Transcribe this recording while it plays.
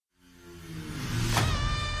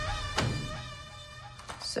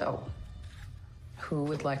So, who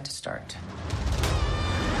would like to start?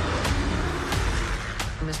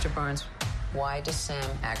 Mr. Barnes, why does Sam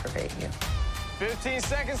aggravate you? 15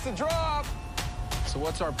 seconds to drop. So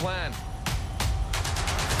what's our plan?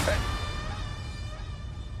 Hey.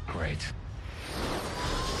 Great.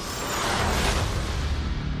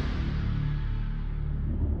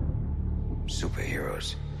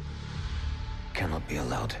 Superheroes cannot be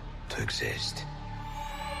allowed to exist.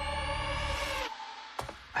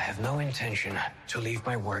 I have no intention to leave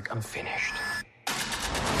my work unfinished.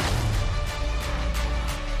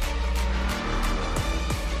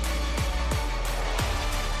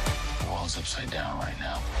 The world's upside down right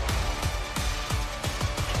now.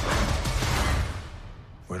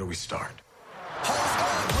 Where do we start?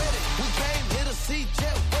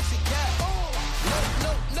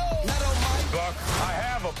 Buck, I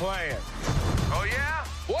have a plan. Oh, yeah?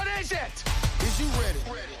 What is it? Is you ready?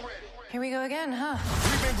 Here we go again, huh?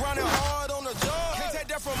 We've been grinding hard on the job. Can't take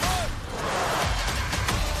that from us.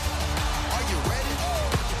 Are you ready?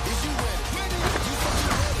 Is you ready? You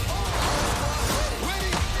fucking ready?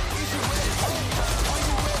 Ready? Is you ready? Are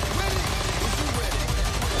you ready? Is you ready?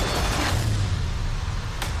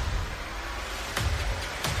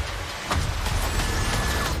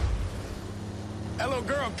 Hello,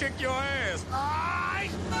 girl, kick your ass.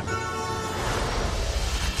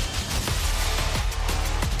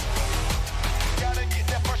 Gotta get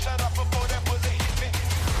that first shot off before that pussy hit me.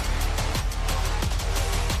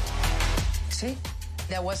 See?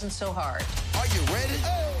 That wasn't so hard. Are you ready?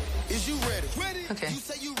 Is you ready? Okay. You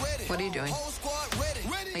say you ready. What are you doing? Whole squad ready.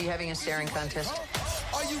 Are you having a staring contest?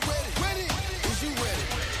 Are you ready? Is you ready?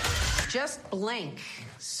 Just blink.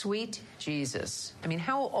 Sweet Jesus. I mean,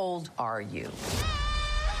 how old are you?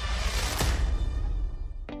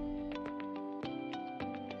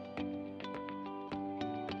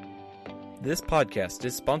 This podcast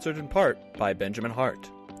is sponsored in part by Benjamin Hart.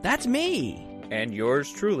 That's me! And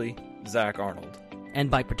yours truly, Zach Arnold. And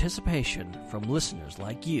by participation from listeners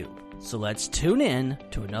like you. So let's tune in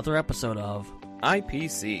to another episode of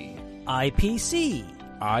IPC. IPC.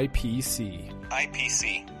 IPC.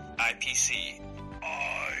 IPC. IPC.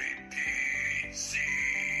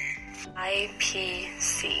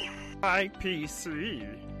 IPC.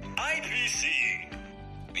 IPC. IPC.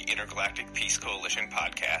 The Intergalactic Peace Coalition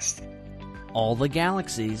podcast. All the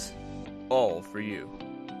galaxies. All for you.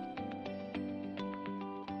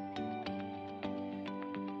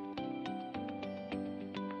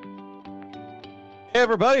 Hey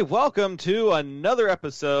everybody, welcome to another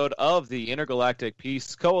episode of the Intergalactic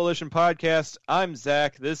Peace Coalition podcast. I'm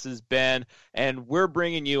Zach, this is Ben, and we're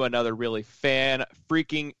bringing you another really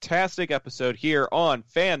fan-freaking-tastic episode here on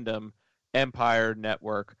Fandom Empire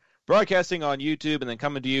Network. Broadcasting on YouTube and then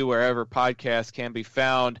coming to you wherever podcasts can be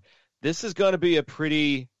found. This is going to be a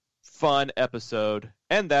pretty fun episode,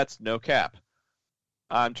 and that's no cap.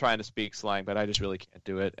 I'm trying to speak slang, but I just really can't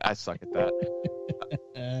do it. I suck at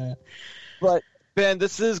that. But Ben,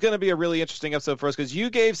 this is going to be a really interesting episode for us because you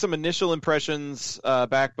gave some initial impressions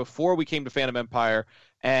back before we came to Phantom Empire,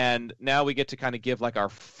 and now we get to kind of give like our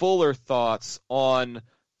fuller thoughts on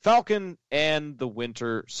Falcon and the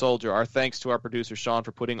Winter Soldier. Our thanks to our producer, Sean,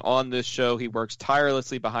 for putting on this show. He works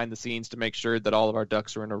tirelessly behind the scenes to make sure that all of our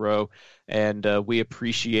ducks are in a row, and we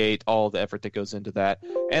appreciate all the effort that goes into that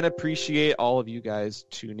and appreciate all of you guys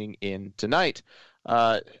tuning in tonight.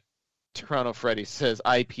 Toronto Freddy says,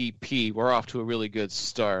 IPP, we're off to a really good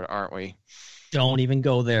start, aren't we? Don't even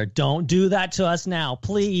go there. Don't do that to us now,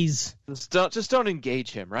 please. Just don't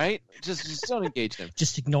engage him, right? Just don't engage him.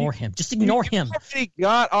 Just ignore him. Just ignore him. You already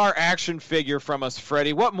got our action figure from us,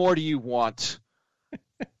 Freddy. What more do you want?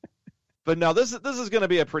 But no, this is going to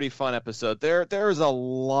be a pretty fun episode. There is a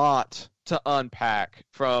lot to unpack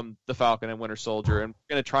from the Falcon and Winter Soldier, and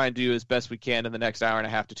we're going to try and do as best we can in the next hour and a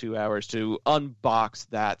half to 2 hours to unbox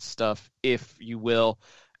that stuff, if you will.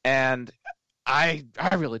 And I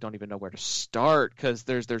really don't even know where to start because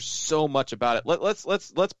there's so much about it. Let's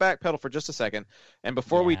backpedal for just a second, and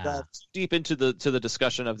before we dive deep into the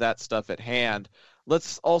discussion of that stuff at hand,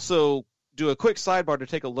 let's also do a quick sidebar to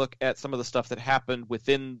take a look at some of the stuff that happened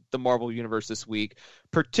within the Marvel Universe this week,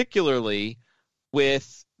 particularly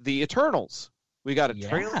with the Eternals. We got a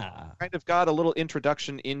trailer, kind of got a little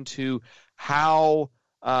introduction into how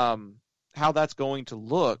that's going to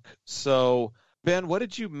look. So, Ben, what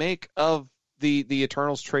did you make of the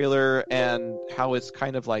Eternals trailer and how it's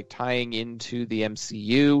kind of like tying into the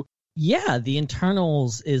MCU? Yeah, the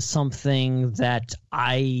Eternals is something that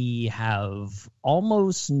I have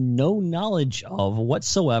almost no knowledge of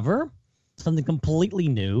whatsoever. Something completely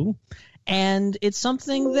new. And it's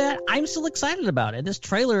something that I'm still excited about. And this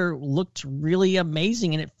trailer looked really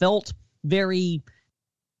amazing, and it felt very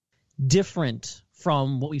different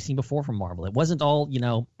from what we've seen before from Marvel. It wasn't all,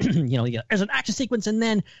 there's an action sequence and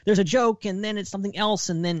then there's a joke and then it's something else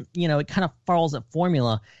and then, it kind of follows that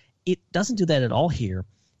formula. It doesn't do that at all here.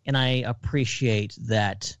 And I appreciate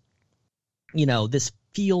that, this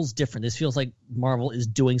feels different. This feels like Marvel is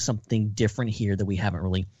doing something different here that we haven't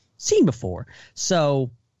really seen before.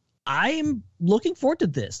 So I'm looking forward to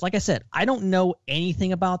this. Like I said, I don't know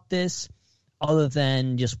anything about this other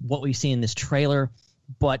than just what we've seen in this trailer.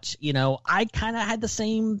 But, I kind of had the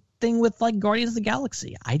same thing with, like, Guardians of the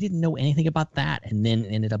Galaxy. I didn't know anything about that, and then it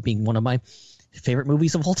ended up being one of my favorite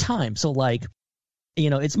movies of all time. So, like,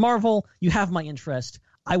 it's Marvel. You have my interest.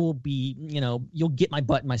 I will be, you'll get my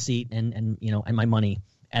butt in my seat and my money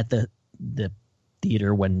at the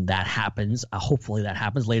theater when that happens. Hopefully that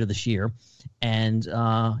happens later this year. And,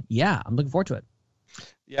 I'm looking forward to it.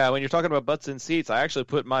 Yeah, when you're talking about butts in seats, I actually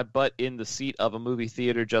put my butt in the seat of a movie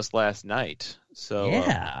theater just last night. So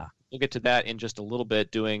we'll get to that in just a little bit,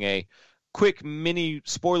 doing a quick mini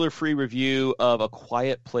spoiler-free review of A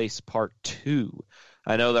Quiet Place Part 2.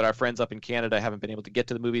 I know that our friends up in Canada haven't been able to get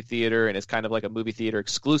to the movie theater, and it's kind of like a movie theater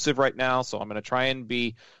exclusive right now, so I'm going to try and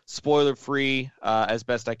be spoiler-free as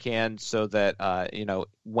best I can so that,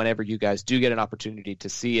 whenever you guys do get an opportunity to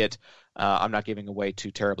see it, I'm not giving away too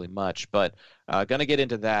terribly much. But going to get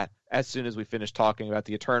into that as soon as we finish talking about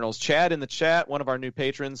the Eternals. Chad in the chat, one of our new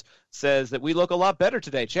patrons, says that we look a lot better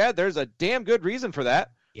today. Chad, there's a damn good reason for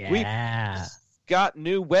that. Yeah. We got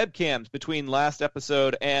new webcams between last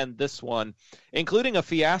episode and this one, including a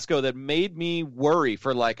fiasco that made me worry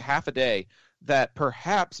for like half a day that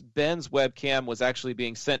perhaps Ben's webcam was actually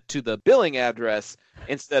being sent to the billing address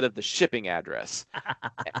instead of the shipping address.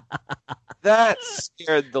 That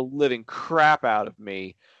scared the living crap out of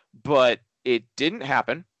me, but it didn't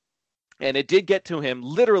happen, and it did get to him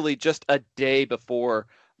literally just a day before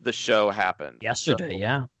the show happened. Yesterday,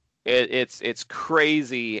 yeah. It's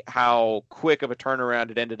crazy how quick of a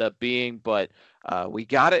turnaround it ended up being, but we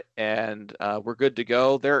got it, and we're good to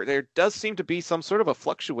go. There does seem to be some sort of a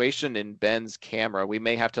fluctuation in Ben's camera. We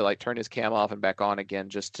may have to like turn his cam off and back on again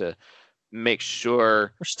just to make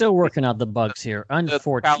sure. We're still working out the bugs here,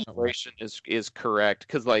 unfortunately. The calibration is correct,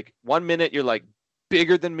 because like 1 minute you're like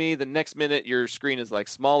bigger than me, the next minute your screen is like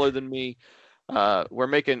smaller than me. We're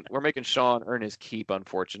making Sean earn his keep,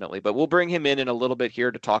 unfortunately, but we'll bring him in a little bit here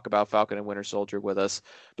to talk about Falcon and Winter Soldier with us.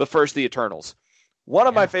 But first, the Eternals. One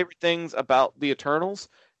of my favorite things about the Eternals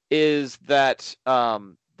is that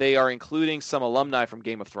they are including some alumni from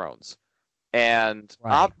Game of Thrones, and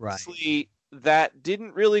obviously that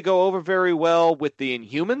didn't really go over very well with the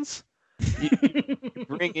Inhumans. You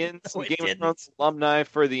bring in some Game of Thrones alumni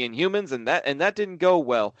for the Inhumans, and that didn't go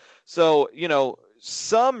well. So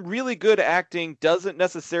some really good acting doesn't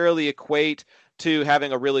necessarily equate to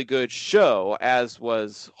having a really good show, as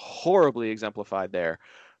was horribly exemplified there.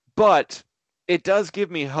 But it does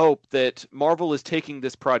give me hope that Marvel is taking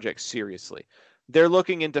this project seriously. They're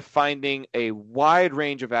looking into finding a wide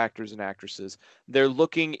range of actors and actresses. They're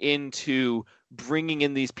looking into bringing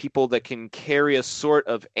in these people that can carry a sort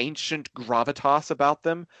of ancient gravitas about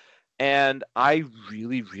them. And I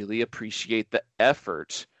really, really appreciate the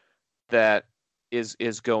effort that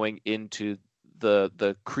is going into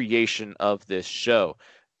the creation of this show.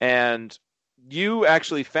 And you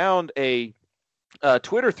actually found a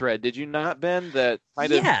Twitter thread, did you not, Ben, that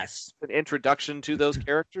kind of an introduction to those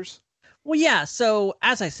characters? Well, yeah. So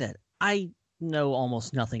as I said, I know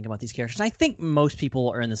almost nothing about these characters. I think most people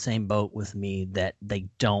are in the same boat with me, that they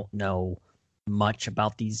don't know much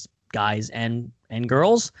about these guys and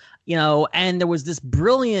girls, and there was this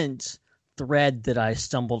brilliant thread that I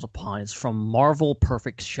stumbled upon. It's from Marvel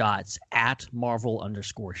Perfect Shots at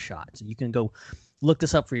Marvel_shots. You can go look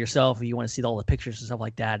this up for yourself if you want to see all the pictures and stuff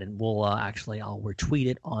like that. And I'll retweet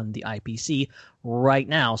it on the IPC right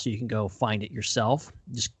now, so you can go find it yourself.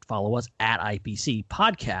 Just follow us at IPC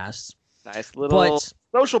Podcasts. Nice little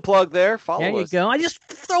social plug there. Follow us. There you go. I just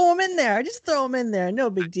throw them in there. No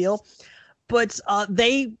big deal. But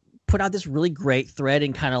they put out this really great thread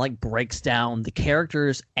and kind of like breaks down the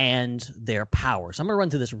characters and their powers. I'm going to run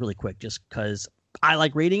through this really quick just because I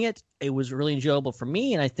like reading it. It was really enjoyable for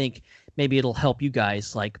me, and I think maybe it'll help you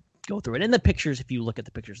guys like go through it. And the pictures, if you look at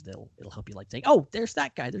the pictures, it'll help you like saying, oh, there's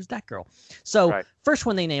that guy, there's that girl. So First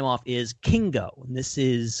one they name off is Kingo. And this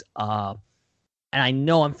is, and I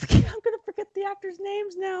know I'm going to forget the actors'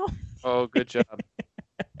 names now. Oh, good job.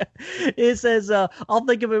 It says, I'll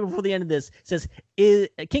think of it before the end of this. It says,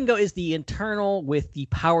 Kingo is the Eternal with the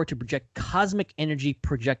power to project cosmic energy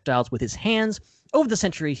projectiles with his hands, over the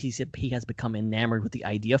centuries, he has become enamored with the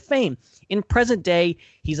idea of fame. In present day,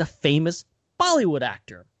 he's a famous Bollywood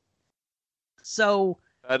actor. So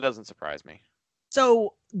that doesn't surprise me.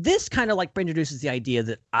 So this kind of like introduces the idea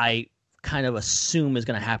that I kind of assume is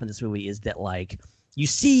going to happen in this movie, is that like you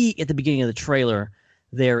see at the beginning of the trailer,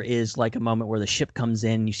 there is like a moment where the ship comes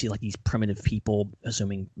in. You see like these primitive people,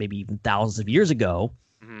 assuming maybe even thousands of years ago,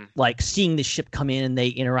 like seeing the ship come in and they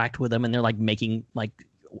interact with them, and they're like making like,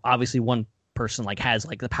 obviously one person like has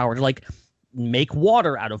like the power to like make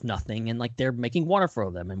water out of nothing, and like they're making water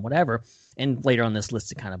for them and whatever. And later on this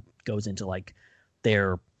list, it kind of goes into like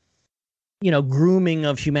their, grooming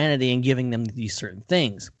of humanity and giving them these certain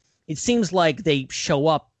things. It seems like they show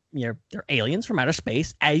up, they're aliens from outer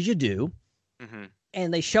space, as you do.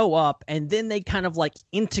 And they show up, and then they kind of like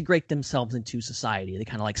integrate themselves into society. They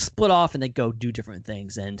kind of like split off and they go do different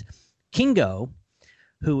things. And Kingo,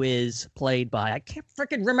 who is played by, I can't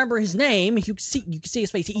freaking remember his name. You can see his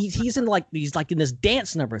face. He's in in this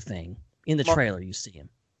dance number thing in the trailer. You see him.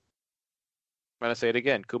 I'm gonna say it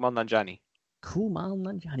again. Kumail Nanjiani. Kumail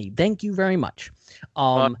Nanjiani. Thank you very much.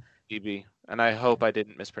 BB, and I hope I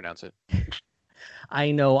didn't mispronounce it.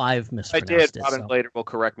 I know I've mispronounced it. it. Robin later will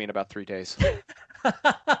correct me in about 3 days.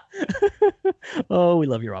 Oh, we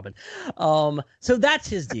love you, Robin. So that's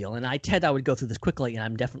his deal, and I would go through this quickly, and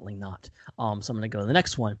I'm definitely not. So I'm going to go to the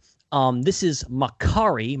next one. This is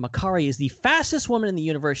Makari. Makari is the fastest woman in the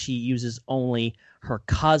universe. She uses only her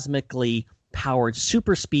cosmically powered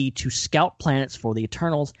super speed to scout planets for the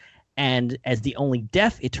Eternals, and as the only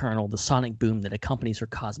deaf Eternal, the sonic boom that accompanies her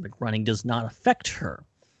cosmic running does not affect her.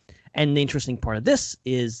 And the interesting part of this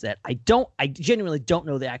is that I genuinely don't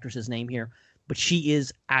know the actress's name here, but she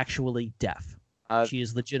is actually deaf. She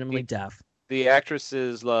is legitimately deaf. The actress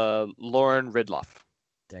is Lauren Ridloff.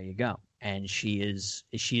 There you go. And she is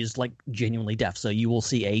like genuinely deaf. So you will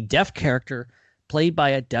see a deaf character played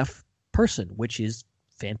by a deaf person, which is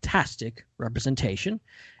fantastic representation.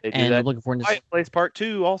 And I'm looking forward to Quiet Place Part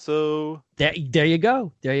 2 also. There you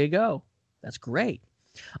go. There you go. That's great.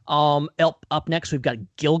 Up next, we've got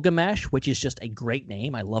Gilgamesh, which is just a great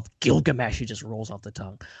name. I love Gilgamesh. It just rolls off the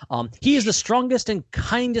tongue. He is the strongest and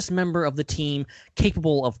kindest member of the team,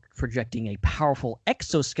 capable of projecting a powerful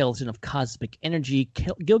exoskeleton of cosmic energy.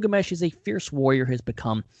 Gilgamesh is a fierce warrior who has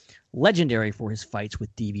become legendary for his fights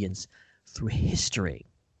with deviants through history.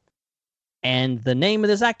 And the name of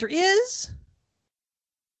this actor is...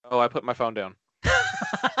 Oh, I put my phone down.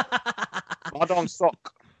 Ma Dong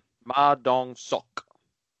Sok. Ma Dong Sok.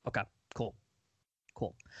 Okay, cool.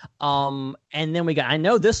 And then we got, I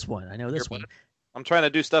know this one. I'm trying to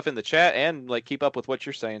do stuff in the chat and like keep up with what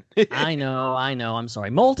you're saying. I know. I'm sorry.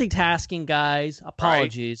 Multitasking, guys.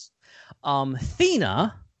 Apologies. Right.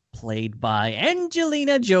 Thena, played by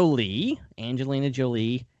Angelina Jolie. Angelina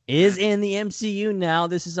Jolie is in the MCU now.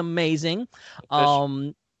 This is amazing.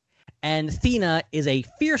 And Thena is a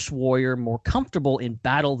fierce warrior, more comfortable in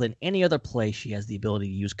battle than any other place. She has the ability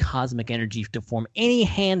to use cosmic energy to form any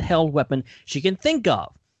handheld weapon she can think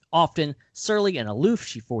of. Often surly and aloof,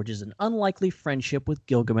 she forges an unlikely friendship with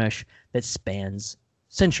Gilgamesh that spans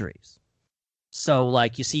centuries. So,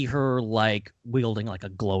 like, you see her, like, wielding, like, a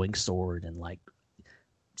glowing sword, and, like,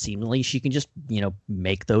 seemingly she can just,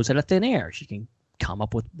 make those out of thin air. She can come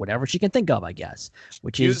up with whatever she can think of, I guess,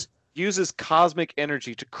 which is... uses cosmic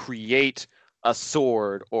energy to create a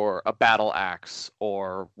sword or a battle axe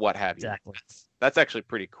or what have you. Exactly. That's actually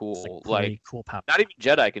pretty cool. Like cool power. Not even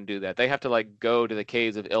Jedi can do that. They have to like go to the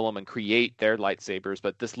caves of Ilum and create their lightsabers,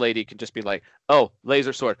 but this lady can just be like, "Oh,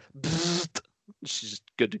 laser sword." She's just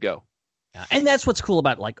good to go. Yeah. And that's what's cool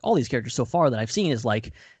about like all these characters so far that I've seen is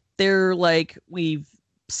like they're like we've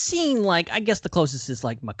seen like I guess the closest is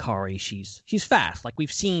like Makari. She's fast. Like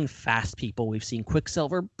we've seen fast people, we've seen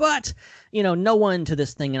Quicksilver, but no one to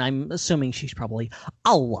this thing, and I'm assuming she's probably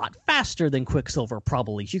a lot faster than Quicksilver.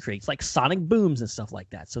 Probably she creates like sonic booms and stuff like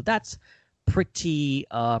that. So that's pretty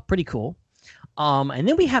cool. And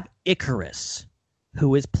then we have Icarus,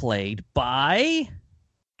 who is played by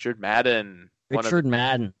Richard Madden.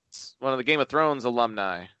 One of the Game of Thrones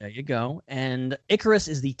alumni. There you go. And Icarus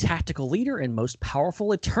is the tactical leader and most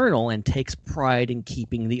powerful Eternal and takes pride in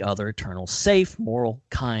keeping the other Eternals safe, moral,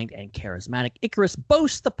 kind, and charismatic. Icarus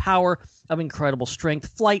boasts the power of incredible strength,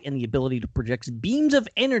 flight, and the ability to project beams of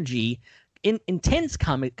energy, intense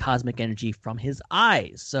cosmic energy from his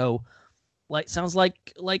eyes. So, sounds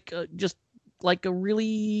like just like a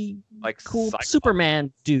really cool Cyclops.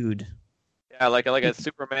 Superman dude. Yeah, like a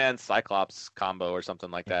Superman Cyclops combo or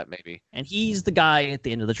something like that, maybe. And he's the guy at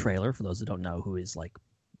the end of the trailer, for those that don't know, who is like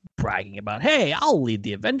bragging about, "Hey, I'll lead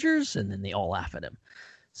the Avengers," and then they all laugh at him.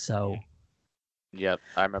 So, yep,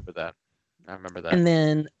 I remember that. I remember that. And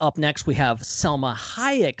then up next, we have Selma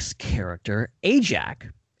Hayek's character,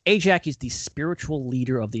 Ajak. Ajak is the spiritual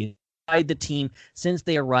leader of the team since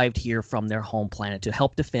they arrived here from their home planet to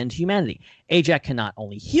help defend humanity. Ajak can not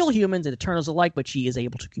only heal humans and Eternals alike, but she is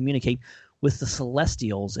able to communicate with the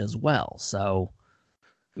Celestials as well. So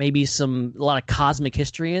maybe a lot of cosmic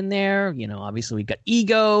history in there. You know, obviously we've got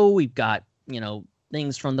Ego, we've got, you know,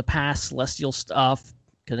 things from the past, Celestial stuff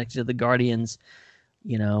connected to the Guardians.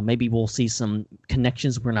 You know, maybe we'll see some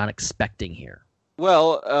connections we're not expecting here.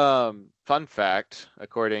 Well, fun fact,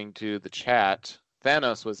 according to the chat,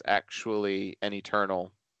 Thanos was actually an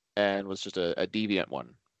Eternal and was just a deviant one.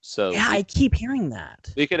 So yeah, I keep hearing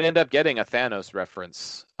that. We could end up getting a Thanos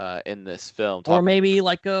reference in this film. Or maybe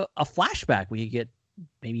like a flashback. We could get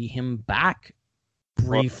maybe him back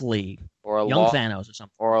briefly. Or a young Thanos or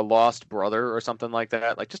something. Or a lost brother or something like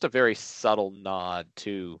that. Like just a very subtle nod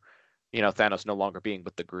to, you know, Thanos no longer being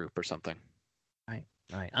with the group or something.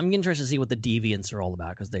 Right. I'm interested to see what the deviants are all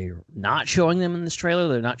about because they're not showing them in this trailer.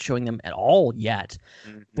 They're not showing them at all yet.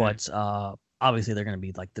 Mm-hmm. But obviously they're going to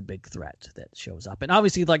be like the big threat that shows up. And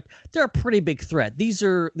obviously, like, they're a pretty big threat. These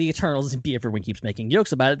are the Eternals, and everyone keeps making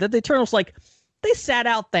jokes about it, that the Eternals, like, they sat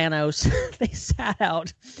out Thanos. They sat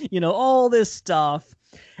out, you know, all this stuff.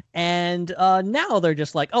 And now they're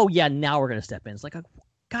just like, oh, yeah, now we're going to step in. It's like,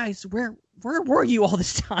 guys, where were you all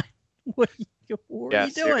this time? What are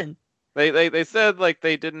you doing? They said like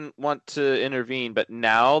they didn't want to intervene, but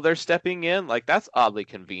now they're stepping in. Like that's oddly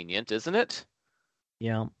convenient, isn't it?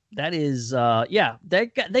 Yeah, that is. Yeah, they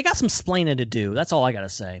got some splaining to do. That's all I gotta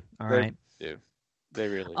say. All right. They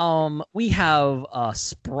really. We have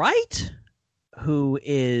Sprite, who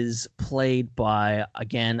is played by,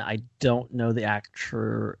 again, I don't know the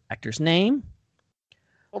actor's name.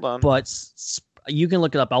 Hold on, but you can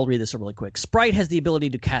look it up. I'll read this really quick. Sprite has the ability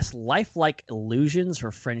to cast lifelike illusions.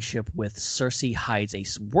 Her friendship with Cersei hides a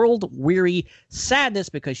world-weary sadness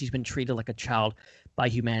because she's been treated like a child by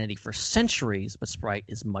humanity for centuries, but Sprite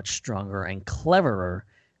is much stronger and cleverer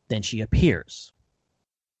than she appears.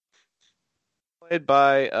 Played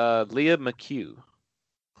by Leah McHugh.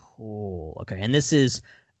 Cool. Okay, and this is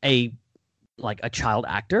a child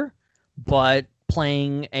actor, but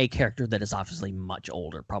playing a character that is obviously much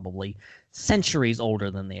older, probably centuries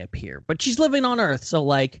older than they appear. But she's living on Earth, so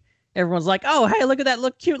like everyone's like, "Oh, hey, look at that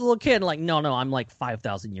cute little kid." Like, no, I'm like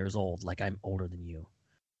 5,000 years old. Like, I'm older than you.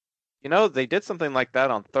 You know, they did something like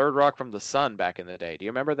that on Third Rock from the Sun back in the day. Do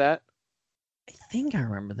you remember that? I think I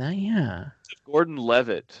remember that, yeah.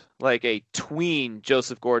 Gordon-Levitt, like a tween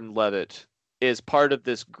Joseph Gordon-Levitt, is part of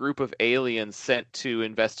this group of aliens sent to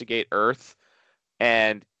investigate Earth,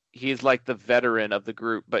 and he's like the veteran of the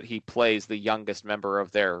group, but he plays the youngest member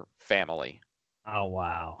of their family. Oh,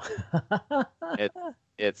 wow.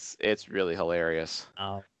 It's really hilarious.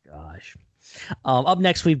 Oh, gosh. Up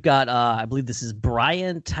next, we've got, I believe this is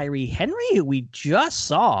Brian Tyree Henry, who we just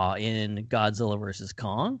saw in Godzilla vs.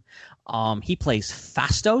 Kong. He plays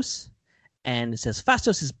Phastos, and it says,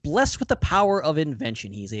 Phastos is blessed with the power of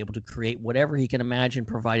invention. He's able to create whatever he can imagine,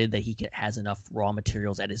 provided that he has enough raw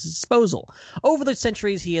materials at his disposal. Over the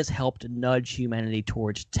centuries, he has helped nudge humanity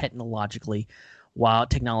towards technology,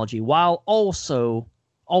 while also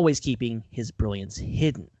always keeping his brilliance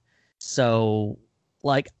hidden. So,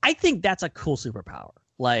 like, I think that's a cool superpower.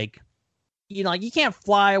 Like, you know, like, you can't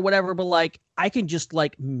fly or whatever, but, like, I can just,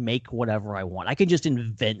 like, make whatever I want. I can just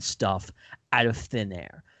invent stuff out of thin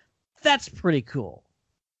air. That's pretty cool.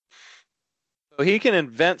 So he can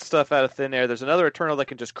invent stuff out of thin air. There's another Eternal that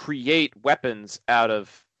can just create weapons out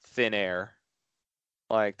of thin air.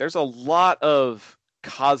 Like, there's a lot of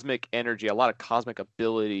cosmic energy, a lot of cosmic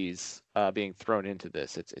abilities being thrown into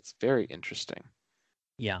this. It's very interesting.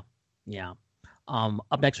 Yeah.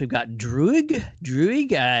 Up next, we've got Druig.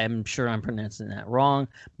 Druig, I'm sure I'm pronouncing that wrong,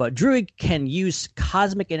 but Druig can use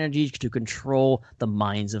cosmic energy to control the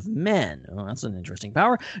minds of men. Oh, that's an interesting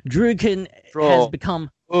power. Druig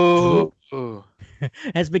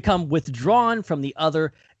has become withdrawn from the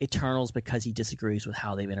other Eternals because he disagrees with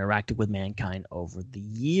how they've interacted with mankind over the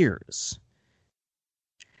years.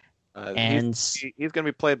 He's going to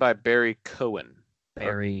be played by Barry Cohen.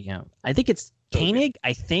 Yeah. I think it's Koenig,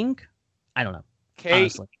 I don't know.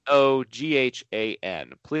 Koghan.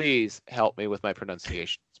 Please help me with my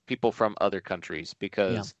pronunciations. People from other countries,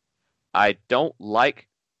 because I don't like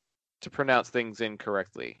to pronounce things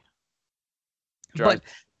incorrectly. But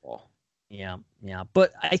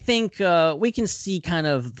I think we can see kind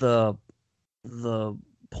of the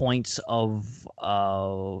points of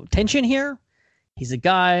tension here. He's a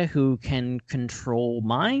guy who can control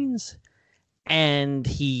minds, and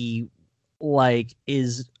he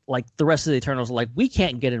is like the rest of the Eternals are like, we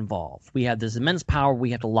can't get involved. We have this immense power.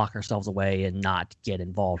 We have to lock ourselves away and not get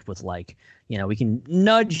involved with, like, we can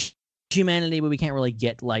nudge humanity, but we can't really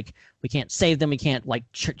get, like, we can't save them. We can't, like,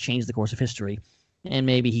 change the course of history. And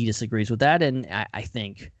maybe he disagrees with that. And I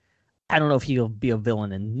think, I don't know if he'll be a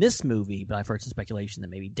villain in this movie, but I've heard some speculation that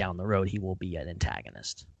maybe down the road he will be an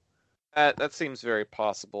antagonist. That seems very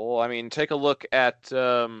possible. I mean, take a look at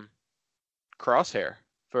Crosshair,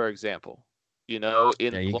 for example.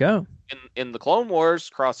 There you go. In the Clone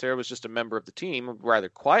Wars, Crosshair was just a member of the team, a rather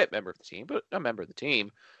quiet member of the team, but a member of the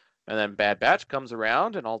team. And then Bad Batch comes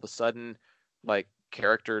around, and all of a sudden, like,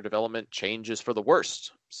 character development changes for the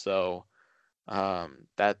worst. So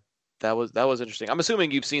that was interesting. I'm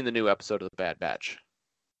assuming you've seen the new episode of the Bad Batch.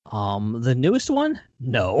 The newest one?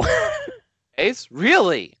 No. Ace,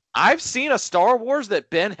 really? I've seen a Star Wars that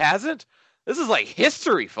Ben hasn't? This is like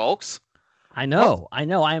history, folks. I know. I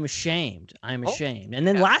am ashamed. I'm ashamed. And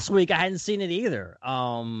then last week I hadn't seen it either.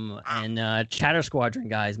 And Chatter Squadron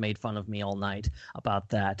guys made fun of me all night about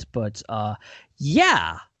that. But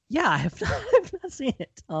yeah, I have not seen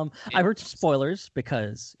it. I've heard spoilers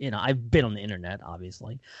because I've been on the internet,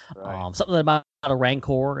 obviously. Right. Something about a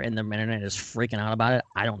Rancor and the internet is freaking out about it.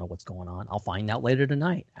 I don't know what's going on. I'll find out later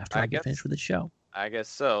tonight after I get finished with the show. I guess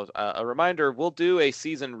so. A reminder, we'll do a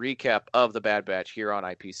season recap of The Bad Batch here on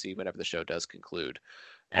IPC whenever the show does conclude.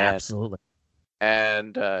 Absolutely.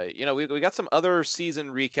 And we got some other season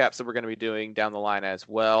recaps that we're going to be doing down the line as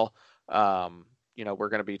well. We're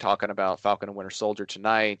going to be talking about Falcon and Winter Soldier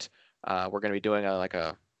tonight. We're going to be doing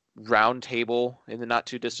a round table in the not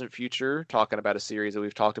too distant future, talking about a series that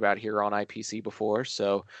we've talked about here on IPC before.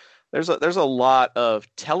 So there's a lot of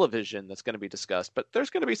television that's going to be discussed, but there's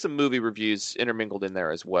going to be some movie reviews intermingled in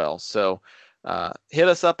there as well. So hit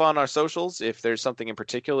us up on our socials if there's something in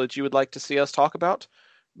particular that you would like to see us talk about.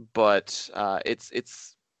 But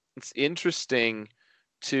it's interesting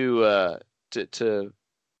to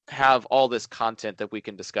have all this content that we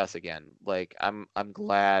can discuss again. Like I'm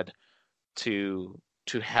glad to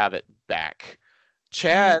have it back.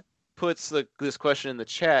 Chad puts this question in the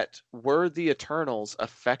chat: were the Eternals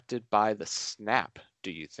affected by the snap,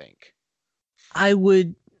 do you think?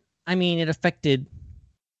 It affected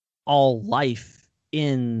all life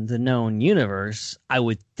in the known universe. I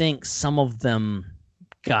would think some of them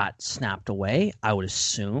got snapped away, I would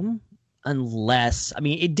assume, unless,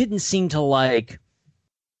 it didn't seem to, like,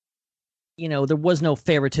 there was no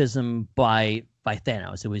favoritism by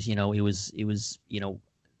Thanos. It was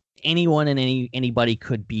anyone and anybody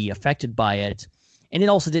could be affected by it, and it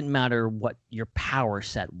also didn't matter what your power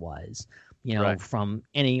set was, right. From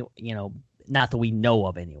any, not that we know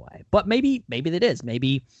of anyway. But maybe that is.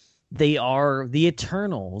 Maybe they are the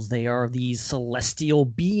Eternals. They are these celestial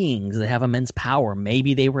beings that have immense power.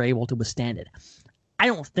 Maybe they were able to withstand it. I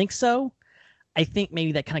don't think so. I think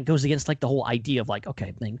maybe that kind of goes against, like, the whole idea of, like,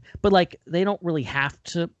 okay, thing. But, like, they don't really have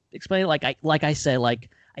to explain it. Like I said,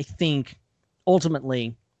 I think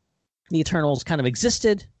ultimately the Eternals kind of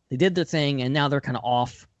existed, they did their thing, and now they're kind of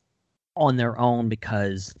off on their own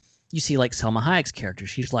because you see, like, Selma Hayek's character.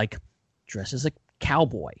 She's, like, dressed as a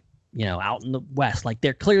cowboy, out in the West. Like,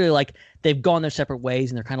 they're clearly, like, they've gone their separate ways,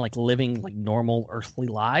 and they're kind of, like, living, like, normal earthly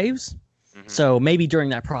lives. Mm-hmm. So maybe during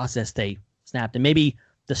that process they snapped, and maybe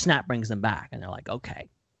the snap brings them back, and they're like, okay,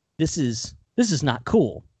 this is not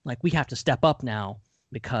cool. Like, we have to step up now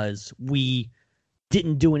because we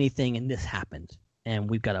didn't do anything and this happened, and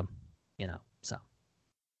we've got to, so.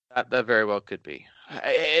 That very well could be.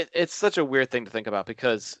 It's such a weird thing to think about,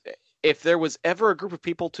 because if there was ever a group of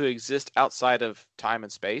people to exist outside of time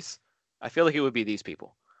and space, I feel like it would be these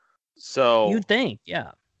people. So you'd think,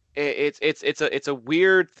 yeah. It's a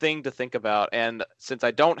weird thing to think about, and since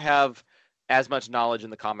I don't have as much knowledge in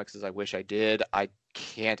the comics as I wish I did, I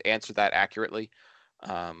can't answer that accurately.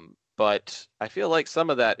 But I feel like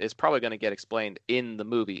some of that is probably going to get explained in the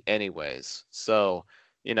movie anyways. So,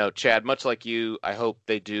 Chad, much like you, I hope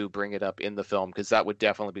they do bring it up in the film, because that would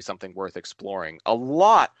definitely be something worth exploring. A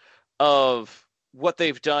lot of what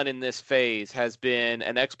they've done in this phase has been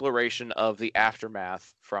an exploration of the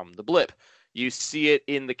aftermath from the blip. You see it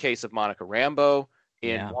in the case of Monica Rambeau.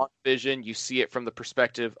 In WandaVision, you see it from the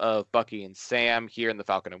perspective of Bucky and Sam here in The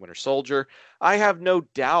Falcon and Winter Soldier. I have no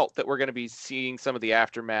doubt that we're going to be seeing some of the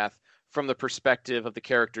aftermath from the perspective of the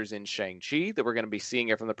characters in Shang-Chi, that we're going to be seeing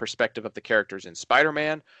it from the perspective of the characters in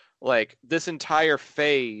Spider-Man. Like, this entire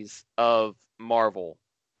phase of Marvel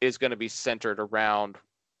is going to be centered around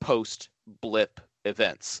post-blip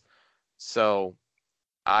events. So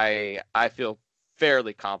I feel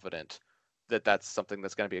fairly confident that that's something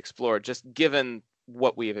that's going to be explored, just given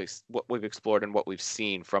what we've explored and what we've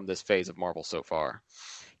seen from this phase of Marvel so far.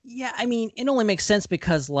 Yeah, I mean, it only makes sense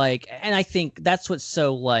because, like, and I think that's what's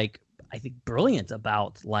so, like, I think brilliant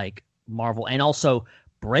about, like, Marvel, and also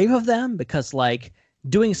brave of them, because, like,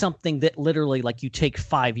 doing something that literally, like, you take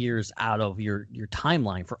 5 years out of your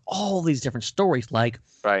timeline for all these different stories, like,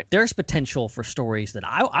 Right. there's potential for stories that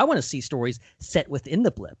I want to see stories set within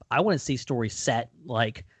the blip. I want to see stories set,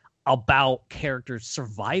 like, about characters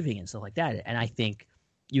surviving and stuff like that. And I think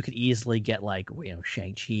you could easily get, like, you know,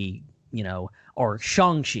 Shang-Chi, you know, or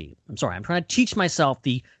Shang-Chi. I'm sorry, I'm trying to teach myself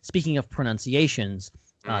the, speaking of pronunciations,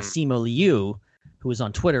 Simo Liu, who was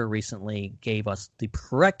on Twitter recently, gave us the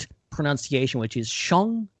correct pronunciation, which is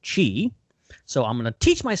Shang-Chi. So I'm going to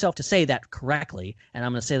teach myself to say that correctly, and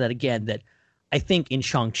I'm going to say that again, that I think in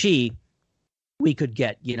Shang-Chi, we could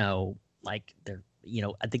get, you know, like, there, you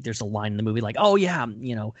know, I think there's a line in the movie like, oh yeah,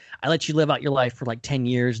 you know, I let you live out your life for like 10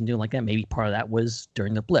 years and doing like that. Maybe part of that was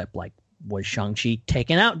during the blip. Like, was Shang-Chi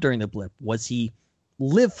taken out during the blip? Was he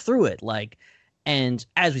live through it? Like, and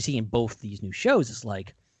as we see in both these new shows, it's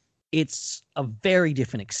like, it's a very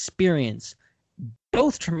different experience,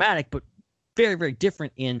 both traumatic, but very, very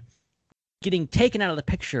different in getting taken out of the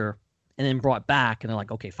picture and then brought back. And they're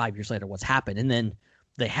like, okay, 5 years later, what's happened? And then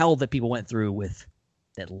the hell that people went through with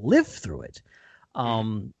that lived through it.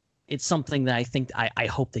 It's something that I think I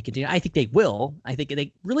hope they continue. I think they will. I think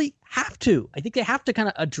they really have to. I think they have to kind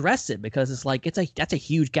of address it, because it's like that's a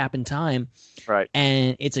huge gap in time, Right.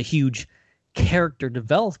 and it's a huge character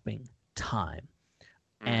developing time,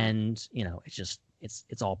 and you know, it's just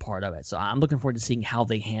it's all part of it. So I'm looking forward to seeing how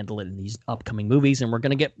they handle it in these upcoming movies, and we're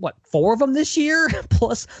gonna get 4 of them this year,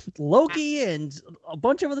 plus Loki and a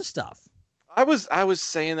bunch of other stuff. I was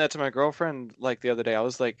saying that to my girlfriend like the other day. I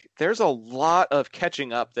was like, there's a lot of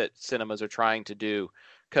catching up that cinemas are trying to do,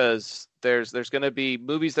 because there's going to be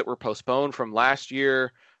movies that were postponed from last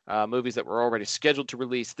year, movies that were already scheduled to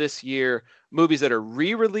release this year, movies that are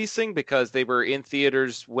re-releasing because they were in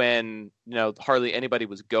theaters when, you know, hardly anybody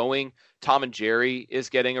was going. Tom and Jerry is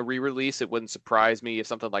getting a re-release. It wouldn't surprise me if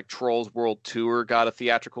something like Trolls World Tour got a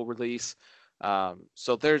theatrical release.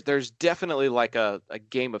 So there's definitely like a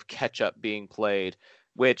game of catch up being played,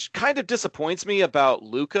 which kind of disappoints me about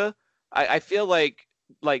Luca. I feel like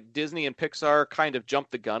Disney and Pixar kind of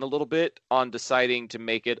jumped the gun a little bit on deciding to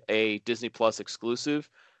make it a Disney Plus exclusive,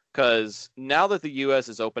 because now that the US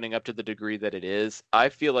is opening up to the degree that it is, I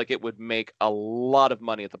feel like it would make a lot of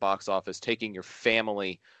money at the box office taking your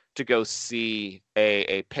family to go see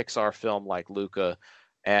a Pixar film like Luca.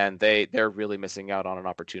 And they're really missing out on an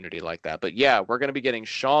opportunity like that. But yeah, we're going to be getting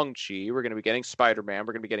Shang-Chi, we're going to be getting Spider-Man,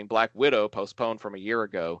 we're going to be getting Black Widow, postponed from a year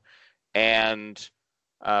ago, and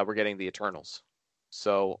we're getting the Eternals.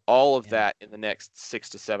 So all of that in the next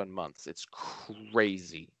 6 to 7 months. It's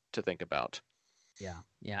crazy to think about.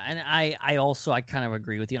 Yeah, and I also kind of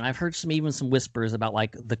agree with you. And I've heard even some whispers about,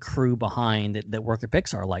 like, the crew behind that work at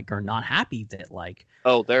Pixar, like, are not happy that, like,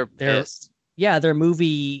 they're pissed. Yeah, their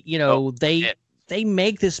movie, you know, they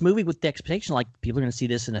make this movie with the expectation, like, people are going to see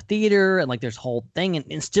this in a theater, and, like, there's whole thing,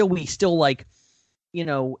 and still we still, like, you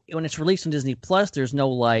know, when it's released on Disney Plus, there's no,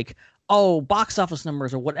 like, oh, box office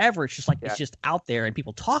numbers or whatever. It's just like, it's just out there and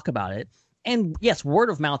people talk about it. And yes, word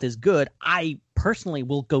of mouth is good. I personally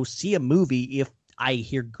will go see a movie if I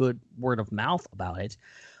hear good word of mouth about it.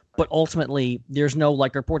 But ultimately, there's no,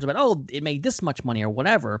 like, reports about, oh, it made this much money or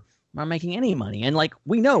whatever. I'm not making any money. And, like,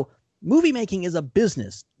 we know movie making is a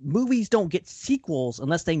business. Movies don't get sequels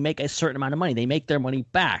unless they make a certain amount of money. They make their money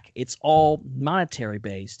back. It's all monetary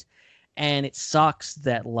based. And it sucks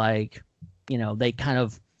that, like, you know, they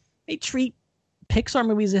treat Pixar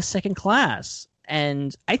movies as second class.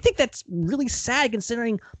 And I think that's really sad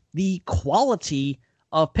considering the quality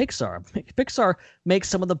of Pixar. Pixar makes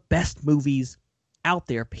some of the best movies out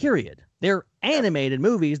there, period. Their animated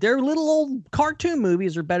movies, their little old cartoon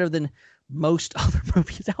movies are better than most other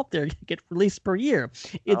movies out there get released per year.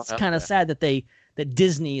 It's kind of sad that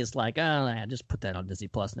Disney is like, oh, just put that on Disney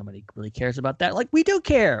Plus. Nobody really cares about that. Like, we do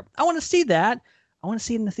care. I want to see that. I want to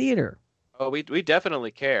see it in the theater. Oh, we definitely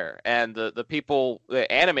care. And the people, the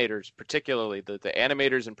animators, particularly the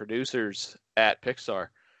animators and producers at Pixar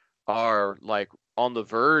are, like, on the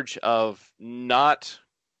verge of not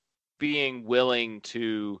being willing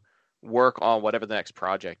to work on whatever the next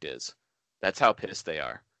project is. That's how pissed they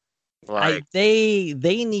are. Like, they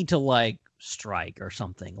need to, like, strike or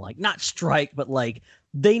something. Like, not strike, but, like,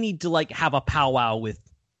 they need to, like, have a powwow with,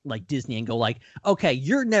 like, Disney and go, like, okay,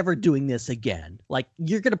 you're never doing this again. Like,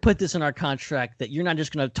 you're going to put this in our contract that you're not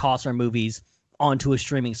just going to toss our movies onto a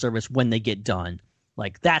streaming service when they get done.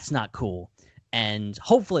 Like, that's not cool. And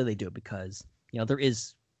hopefully they do, because, you know, there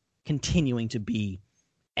is continuing to be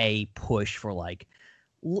a push for, like,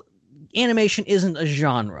 animation isn't a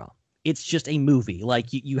genre. It's just a movie. Like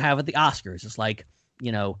you have at the Oscars. It's like,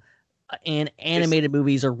 and animated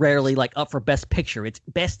movies are rarely like up for Best Picture. It's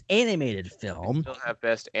Best Animated Film. Still have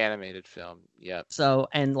Best Animated Film. Yep. So,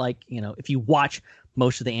 and like, if you watch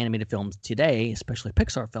most of the animated films today, especially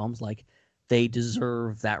Pixar films, like they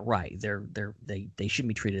deserve that right. They shouldn't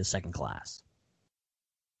be treated as second class.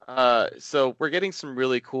 So we're getting some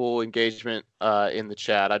really cool engagement in the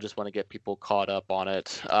chat. I just want to get people caught up on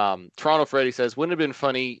it. Toronto Freddy says, wouldn't it have been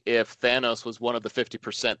funny if Thanos was one of the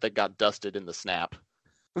 50% that got dusted in the snap?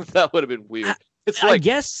 That would have been weird. I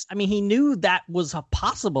guess. I mean, he knew that was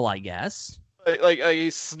possible, I guess. Like he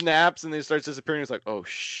snaps and then he starts disappearing. He's like, oh,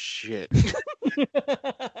 shit.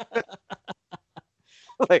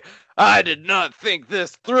 Like, I did not think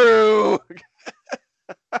this through.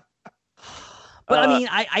 But I mean,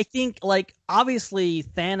 I think like obviously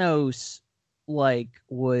Thanos like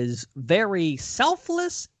was very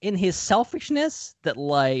selfless in his selfishness, that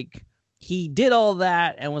like he did all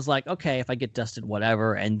that and was like, okay, if I get dusted,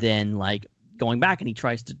 whatever, and then like going back and he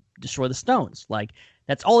tries to destroy the stones. Like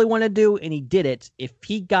that's all he wanted to do, and he did it. If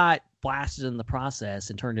he got blasted in the process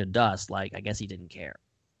and turned to dust, like I guess he didn't care.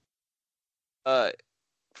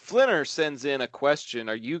 Flinner sends in a question: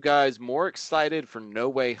 are you guys more excited for No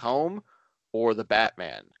Way Home or the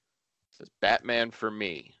Batman? It says Batman for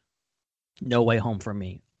me. No Way Home for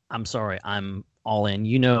me. I'm sorry, I'm all in.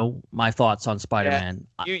 You know my thoughts on Spider-Man.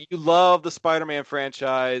 Yeah, you love the Spider-Man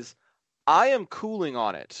franchise. I am cooling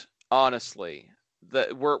on it, honestly.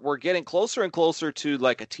 We're getting closer and closer to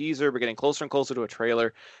like a teaser. We're getting closer and closer to a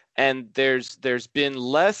trailer, and there's been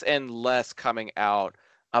less and less coming out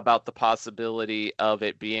about the possibility of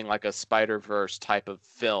it being like a Spider-Verse type of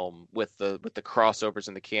film with the crossovers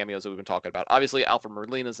and the cameos that we've been talking about. Obviously, Alfred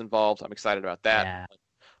Molina's involved. I'm excited about that. Yeah.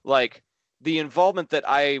 Like the involvement that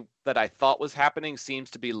I thought was happening seems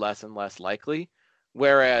to be less and less likely,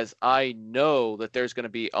 whereas I know that there's going to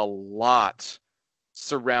be a lot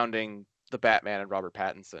surrounding the Batman and Robert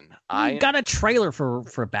Pattinson. We've got a trailer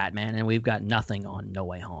for Batman, and we've got nothing on No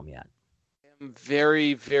Way Home yet. I'm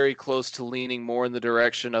very, very close to leaning more in the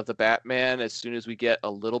direction of the Batman as soon as we get a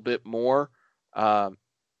little bit more.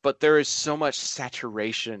 But there is so much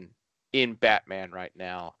saturation in Batman right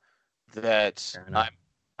now that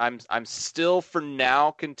I'm still for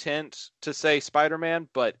now content to say Spider-Man,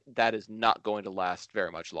 but that is not going to last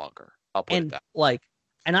very much longer. I'll put it that way.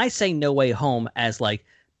 And I say No Way Home as like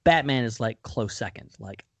Batman is like close second.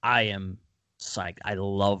 Like I am psyched. I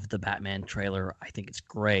love the Batman trailer. I think it's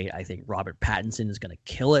great. I think Robert Pattinson is going to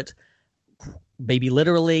kill it, maybe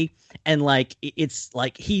literally. And like it's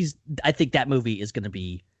like I think that movie is going to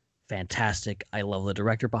be fantastic. I love the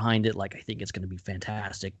director behind it. Like I think it's going to be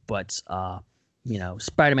fantastic. But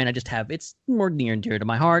Spider-Man, it's more near and dear to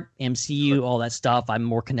my heart. MCU, all that stuff. I'm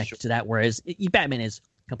more connected to that. Whereas Batman is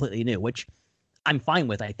completely new, which I'm fine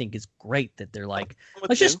with. I think it's great that they're like,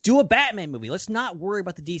 let's just do a Batman movie. Let's not worry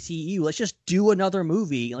about the DCEU. Let's just do another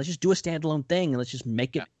movie. Let's just do a standalone thing, and let's just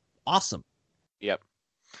make it awesome. Yep,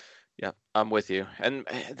 I'm with you. And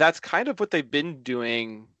that's kind of what they've been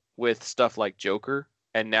doing with stuff like Joker,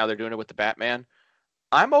 and now they're doing it with the Batman.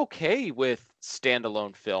 I'm okay with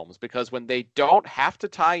standalone films because when they don't have to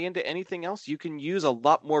tie into anything else, you can use a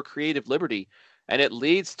lot more creative liberty, and it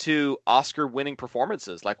leads to Oscar-winning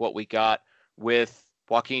performances like what we got with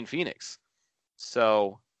Joaquin Phoenix.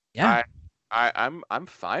 So yeah, I'm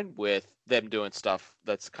fine with them doing stuff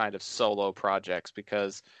that's kind of solo projects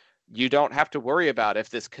because you don't have to worry about if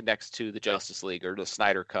this connects to the Justice League or the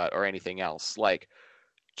Snyder Cut or anything else. Like,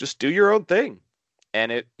 just do your own thing.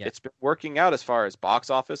 And it's been working out as far as box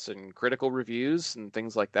office and critical reviews and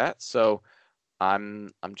things like that. So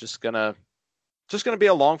I'm just gonna be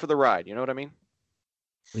along for the ride. You know what I mean?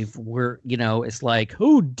 It's like,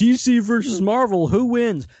 oh, DC versus Marvel, who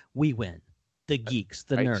wins? We win. The geeks,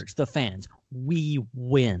 the nerds, the fans, we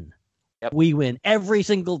win. Yep. We win every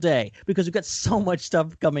single day because we've got so much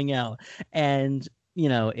stuff coming out, and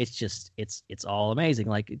it's all amazing.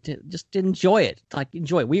 Like, just enjoy it. Like,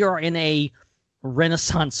 enjoy it. We are in a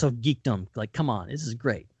renaissance of geekdom. Like, come on, this is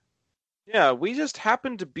great. Yeah, we just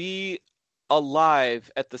happen to be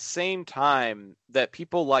alive at the same time that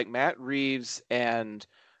people like Matt Reeves and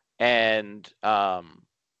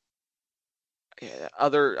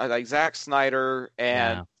other like Zack Snyder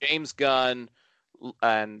and James Gunn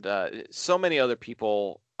and so many other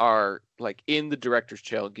people are like in the director's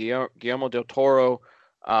chair. Guillermo del Toro,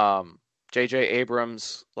 J.J.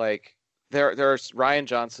 Abrams, like there's Ryan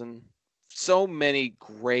Johnson. So many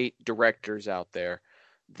great directors out there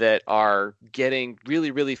that are getting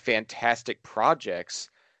really, really fantastic projects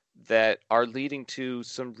that are leading to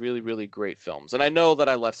some really, really great films. And I know that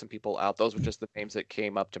I left some people out. Those were just the names that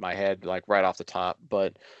came up to my head, like right off the top.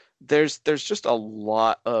 But there's just a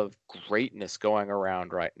lot of greatness going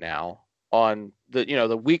around right now on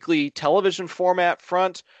the weekly television format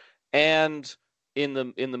front and in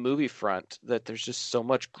the movie front, that there's just so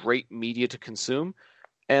much great media to consume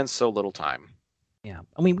and so little time. Yeah.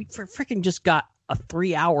 I mean, we freaking just got a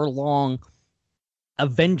 3-hour long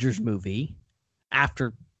Avengers movie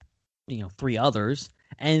after 3 others,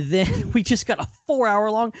 and then we just got a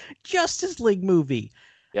 4-hour long Justice League movie.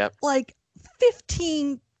 Yep. Like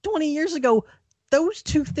 15, 20 years ago, those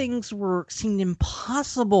two things seemed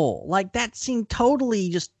impossible. Like that seemed totally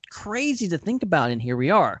just crazy to think about, and here we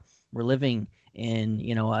are. We're living in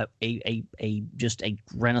just a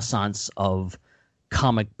renaissance of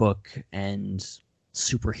comic book and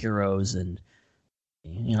superheroes, and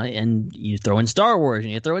and you throw in Star Wars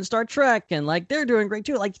and you throw in Star Trek, and like they're doing great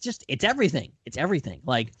too. Like it's everything. It's everything.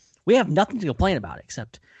 Like we have nothing to complain about,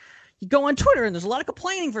 except you go on Twitter and there's a lot of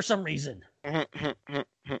complaining for some reason.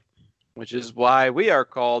 Which is why we are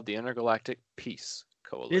called the Intergalactic Peace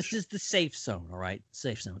Coalition. This is the safe zone, all right?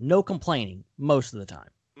 Safe zone. No complaining most of the time.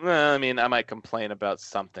 Well, I mean, I might complain about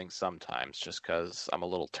something sometimes just because I'm a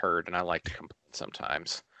little turd and I like to complain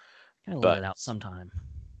sometimes. Gotta let it out sometime.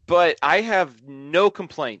 But I have no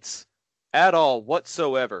complaints at all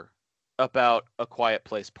whatsoever about A Quiet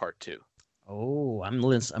Place Part 2. Oh,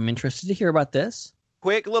 I'm interested to hear about this.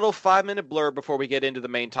 Quick little 5-minute blurb before we get into the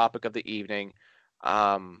main topic of the evening.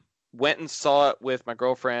 Went and saw it with my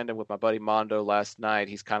girlfriend and with my buddy Mondo last night.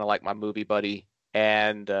 He's kind of like my movie buddy.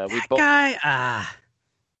 And we both...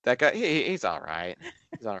 That guy, he's all right.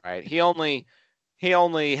 He's all right. He only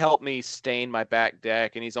helped me stain my back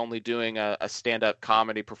deck, and he's only doing a stand-up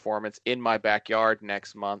comedy performance in my backyard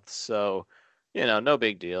next month. So, no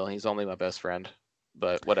big deal. He's only my best friend,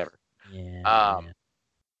 but whatever. Yeah.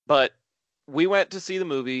 But we went to see the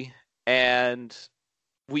movie, and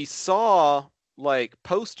we saw like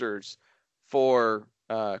posters for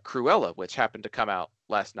Cruella, which happened to come out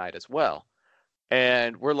last night as well.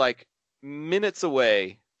 And we're like minutes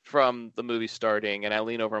away from the movie starting, and I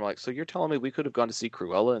lean over and I'm like, so you're telling me we could have gone to see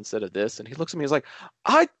Cruella instead of this? And he looks at me, he's like,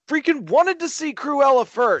 I freaking wanted to see Cruella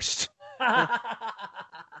first. I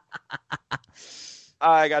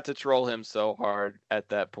got to troll him so hard at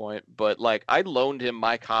that point, but like I loaned him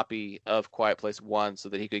my copy of Quiet Place 1 so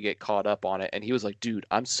that he could get caught up on it, and he was like, dude,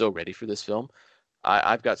 I'm so ready for this film.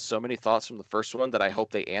 I've got so many thoughts from the first one that I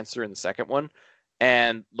hope they answer in the second one.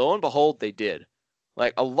 And lo and behold, they did.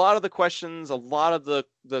 Like a lot of the questions, a lot of the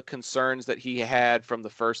concerns that he had from the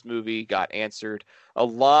first movie got answered. A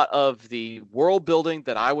lot of the world building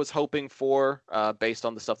that I was hoping for, based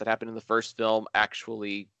on the stuff that happened in the first film,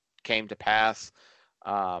 actually came to pass.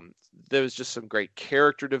 There was just some great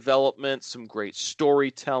character development, some great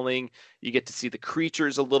storytelling. You get to see the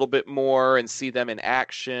creatures a little bit more and see them in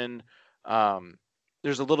action.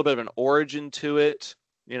 There's a little bit of an origin to it.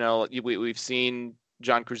 We've seen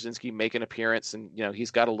John Krasinski make an appearance, and he's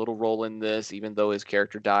got a little role in this, even though his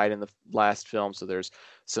character died in the last film. So there's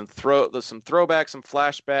some throwback, some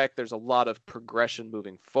flashback. There's a lot of progression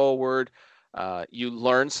moving forward. You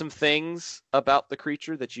learn some things about the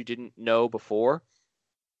creature that you didn't know before,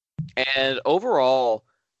 and overall,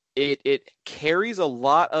 it carries a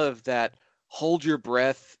lot of that hold your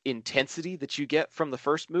breath intensity that you get from the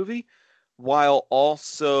first movie, while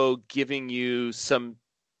also giving you some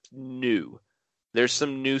new. There's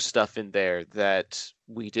some new stuff in there that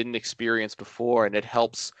we didn't experience before, and it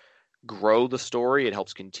helps grow the story. It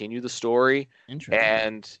helps continue the story.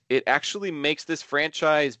 And it actually makes this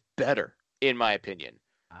franchise better, in my opinion.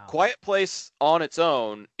 Wow. Quiet Place on its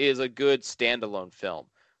own is a good standalone film,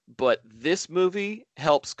 but this movie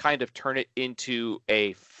helps kind of turn it into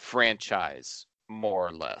a franchise, more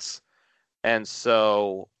or less. And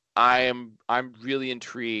so I'm really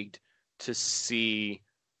intrigued to see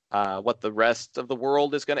what the rest of the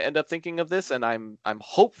world is going to end up thinking of this, and I'm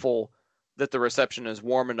hopeful that the reception is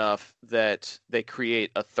warm enough that they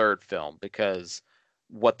create a third film, because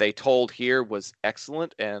what they told here was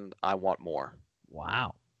excellent, and I want more.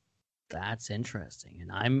 Wow, that's interesting,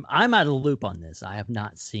 and I'm out of the loop on this. I have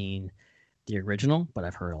not seen the original, but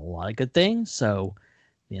I've heard a lot of good things, so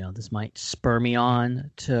this might spur me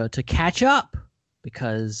on to catch up,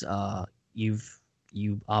 because you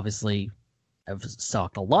obviously have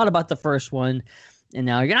talked a lot about the first one, and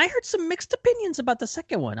now again I heard some mixed opinions about the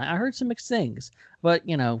second one. I heard some mixed things, but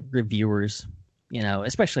reviewers,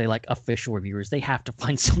 especially like official reviewers, they have to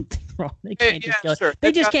find something wrong. They can't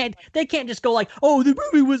They can't just go like, oh, the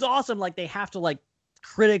movie was awesome. Like they have to like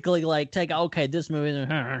critically like take okay this movie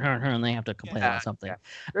and they have to complain about something.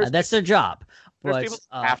 Yeah. That's their job. There's But people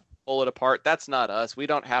that have to pull it apart. That's not us. We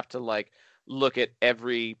don't have to like look at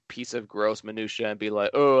every piece of gross minutia and be like,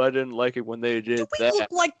 oh, I didn't like it when they did do we that.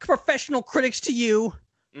 look like professional critics to you?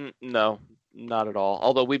 No, not at all.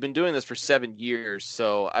 Although we've been doing this for 7 years,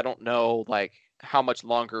 so I don't know like how much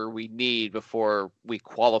longer we need before we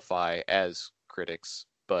qualify as critics.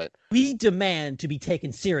 But we demand to be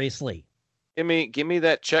taken seriously. Give me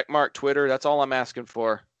that check mark Twitter. That's all I'm asking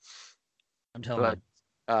for. I'm telling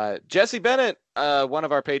you. Jesse Bennett, one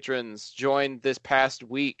of our patrons, joined this past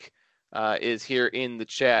week, is here in the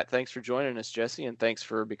chat. Thanks for joining us, Jesse, and thanks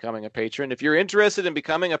for becoming a patron. If you're interested in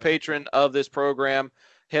becoming a patron of this program,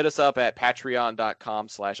 hit us up at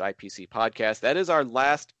patreon.com/IPC podcast. That is our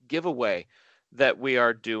last giveaway that we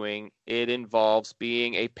are doing. It involves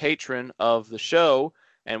being a patron of the show,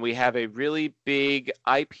 and we have a really big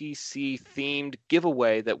IPC-themed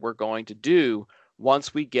giveaway that we're going to do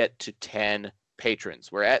once we get to 10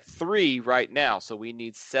 patrons. We're at 3 right now, so we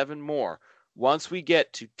need 7 more. Once we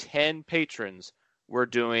get to 10 patrons, we're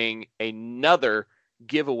doing another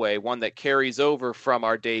giveaway, one that carries over from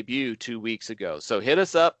our debut 2 weeks ago. So hit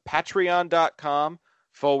us up, patreon.com/IPC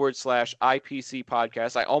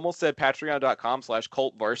podcast. I almost said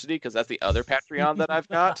patreon.com/cult varsity because that's the other Patreon that I've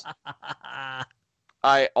got.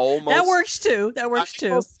 That works too. I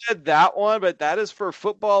almost said that one, but that is for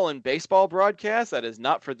football and baseball broadcasts. That is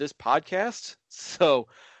not for this podcast. So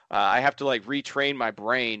I have to like retrain my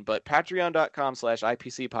brain. But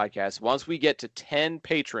patreon.com/IPC podcast. Once we get to 10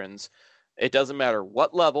 patrons, it doesn't matter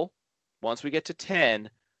what level. Once we get to 10,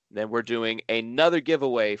 then we're doing another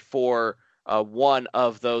giveaway for one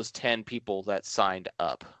of those 10 people that signed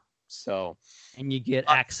up. So, and you get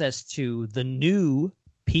access to the new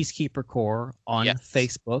Peacekeeper Corps on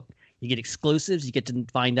Facebook. You get exclusives. You get to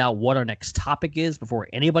find out what our next topic is before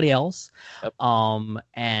anybody else. Yep.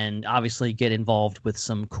 And obviously get involved with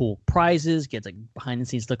some cool prizes. Get a behind the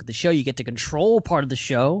scenes look at the show. You get to control part of the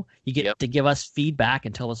show. You get to give us feedback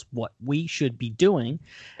and tell us what we should be doing.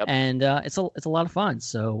 Yep. And it's a lot of fun.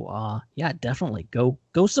 So yeah, definitely go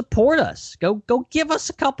support us. Go give us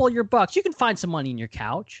a couple of your bucks. You can find some money in your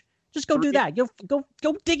couch. Just go do that. Go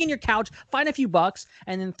dig in your couch, find a few bucks,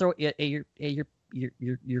 and then throw it at your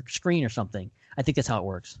screen or something. I think that's how it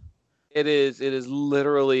works. It is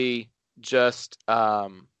literally just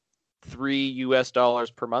 $3 US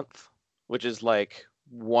per month, which is like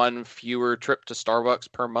one fewer trip to Starbucks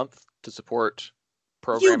per month to support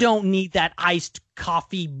programming. You don't need that iced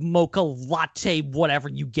coffee mocha latte, whatever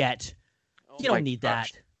you get. You don't need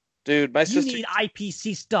that, dude. You need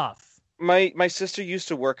IPC stuff. My sister used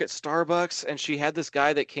to work at Starbucks, and she had this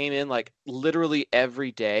guy that came in like literally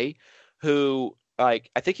every day who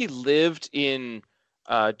like I think he lived in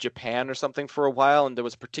Japan or something for a while, and there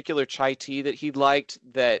was a particular chai tea that he liked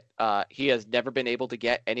that he has never been able to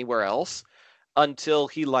get anywhere else until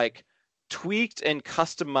he like tweaked and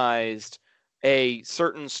customized a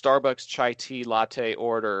certain Starbucks chai tea latte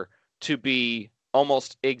order to be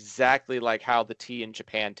almost exactly like how the tea in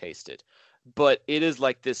Japan tasted. But it is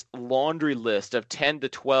like this laundry list of 10 to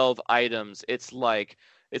 12 items. It's like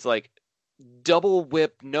double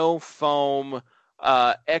whip, no foam,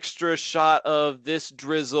 extra shot of this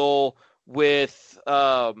drizzle with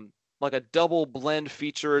like a double blend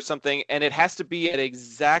feature or something, and it has to be at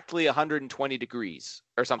exactly 120 degrees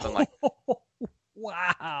or something like that.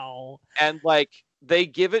 Wow. And like they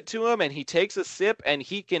give it to him and he takes a sip and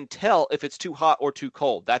he can tell if it's too hot or too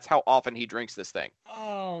cold. That's how often he drinks this thing.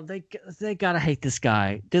 Oh, they gotta hate this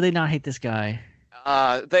guy. Do they not hate this guy?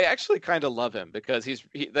 They actually kind of love him because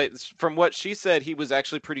from what she said, he was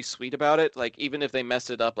actually pretty sweet about it. Like even if they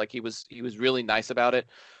messed it up, like he was really nice about it.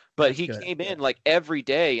 But That's he good. came in like every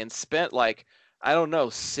day and spent like, I don't know,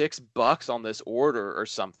 $6 on this order or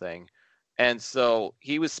something. And so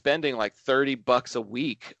he was spending like $30 a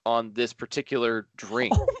week on this particular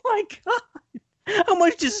drink. Oh my God. How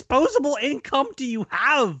much disposable income do you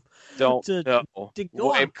have? To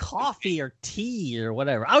go on coffee or tea or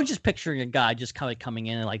whatever. I was just picturing a guy just kind of coming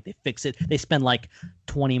in and like they fix it. They spend like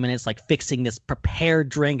 20 minutes like fixing this prepared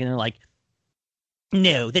drink and they're like,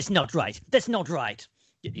 no, that's not right. That's not right.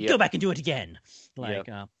 Go back and do it again. Like,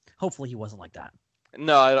 hopefully he wasn't like that.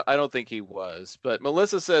 No, I don't think he was. But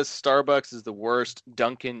Melissa says Starbucks is the worst.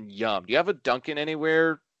 Dunkin' yum. Do you have a Dunkin'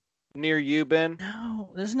 anywhere near you, Ben? No,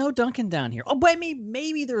 there's no Dunkin' down here. Oh, but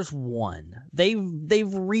maybe there's one.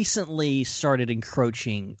 They've recently started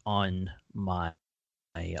encroaching on my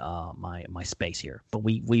space here. But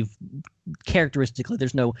we've characteristically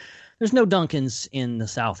there's no Dunkins in the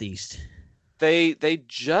southeast. They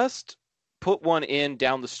just put one in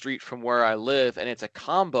down the street from where I live, and it's a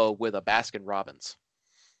combo with a Baskin Robbins.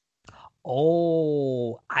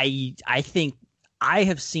 Oh, I think I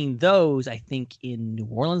have seen those. I think in New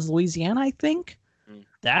Orleans, Louisiana. I think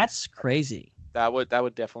that's crazy. That would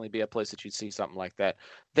definitely be a place that you'd see something like that.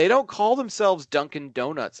 They don't call themselves Dunkin'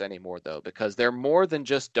 Donuts anymore though, because they're more than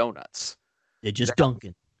just donuts. They're just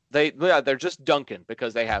Dunkin'. They're just Dunkin'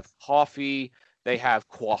 because they have coffee, they have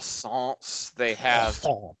croissants, they have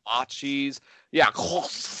matchis. Yeah,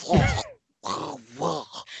 croissants.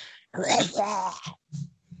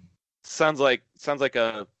 sounds like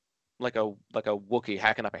a Wookiee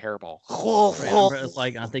hacking up a hairball. It's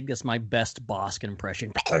like, I think that's my best Boskin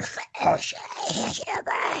impression.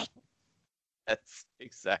 That's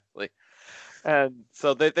exactly. And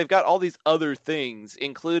so they've got all these other things,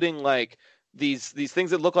 including like these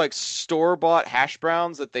things that look like store-bought hash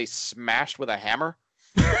browns that they smashed with a hammer.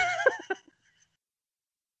 I'm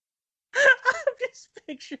just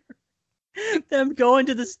picturing them going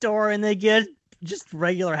to the store and they get just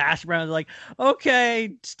regular hash browns. Like,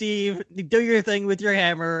 okay, Steve, do your thing with your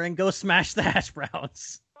hammer and go smash the hash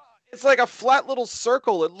browns. It's like a flat little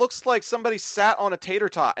circle. It looks like somebody sat on a tater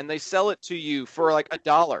tot and they sell it to you for like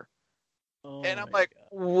 $1. Oh, and I'm like,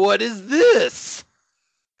 God. What is this?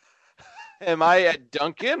 Am I at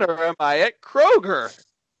Dunkin' or am I at Kroger?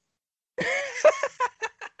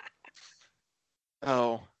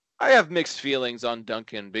 Oh, I have mixed feelings on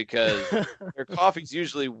Dunkin' because their coffee's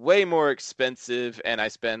usually way more expensive and I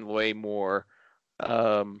spend way more.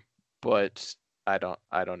 But I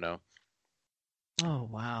don't know. Oh,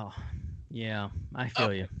 wow. Yeah, I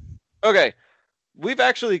feel you. Okay. We've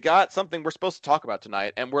actually got something we're supposed to talk about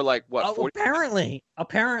tonight, and we're like, what? Apparently.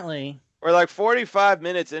 We're like 45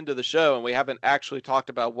 minutes into the show, and we haven't actually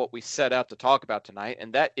talked about what we set out to talk about tonight,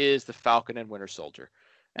 and that is the Falcon and Winter Soldier.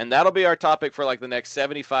 And that'll be our topic for like the next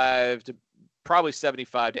 75 to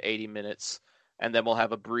 80 minutes, and then we'll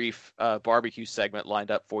have a brief barbecue segment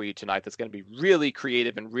lined up for you tonight that's going to be really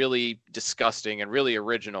creative and really disgusting and really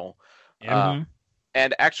original. Mm-hmm.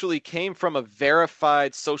 And actually came from a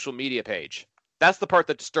verified social media page. That's the part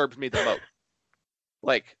that disturbs me the most.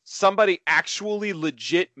 Like, somebody actually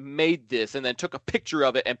legit made this and then took a picture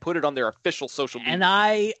of it and put it on their official social media. And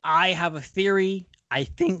I have a theory. I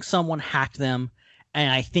think someone hacked them, and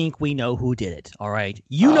I think we know who did it, all right?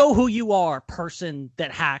 You know who you are, person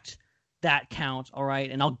that hacked that count, all right?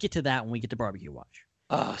 And I'll get to that when we get to Barbecue Watch.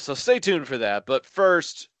 So stay tuned for that. But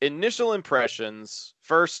first, initial impressions,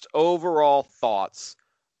 first overall thoughts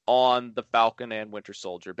on the Falcon and Winter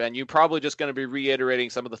Soldier. Ben, you're probably just going to be reiterating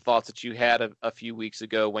some of the thoughts that you had a few weeks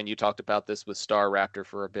ago when you talked about this with Star Raptor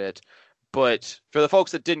for a bit. But for the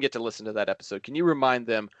folks that didn't get to listen to that episode, can you remind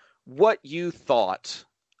them what you thought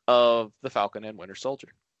of the Falcon and Winter Soldier?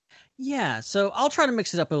 Yeah, so I'll try to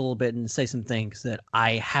mix it up a little bit and say some things that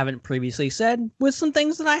I haven't previously said with some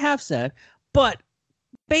things that I have said. But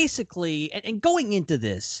basically, and going into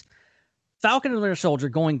this, Falcon and Winter Soldier,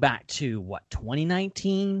 going back to,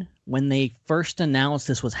 2019, when they first announced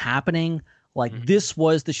this was happening, this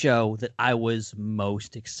was the show that I was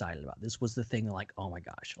most excited about. This was the thing, like, oh my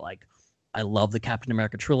gosh, like, I love the Captain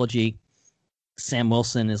America trilogy. Sam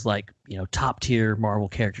Wilson is, top-tier Marvel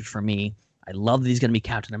characters for me. I love that he's going to be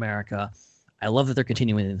Captain America. I love that they're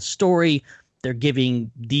continuing in the story. They're giving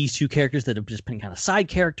these two characters that have just been kind of side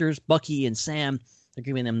characters, Bucky and Sam, they're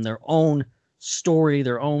giving them their own story,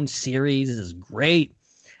 their own series. This is great.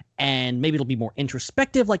 And maybe it'll be more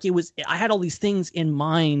introspective. I had all these things in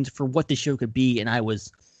mind for what the show could be, and I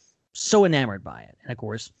was so enamored by it. And of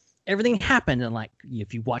course, everything happened, and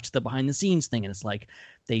if you watch the behind the scenes thing, and it's like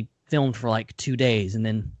they filmed for 2 days, and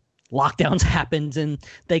then lockdowns happened and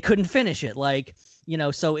they couldn't finish it.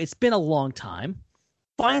 So it's been a long time.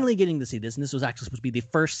 Finally getting to see this, and this was actually supposed to be the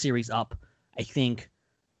first series up, I think,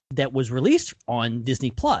 that was released on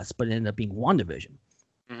Disney Plus, but it ended up being WandaVision.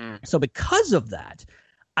 Mm-hmm. So because of that,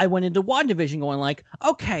 I went into WandaVision going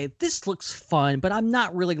okay, this looks fun, but I'm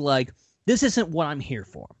not really this isn't what I'm here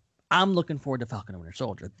for. I'm looking forward to Falcon and Winter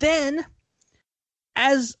Soldier. Then,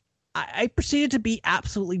 as I proceeded to be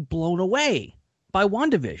absolutely blown away by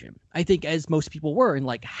WandaVision, I think as most people were,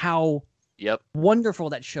 and how wonderful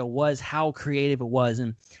that show was, how creative it was,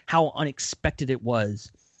 and how unexpected it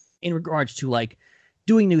was in regards to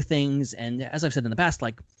doing new things. And as I've said in the past,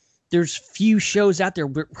 there's few shows out there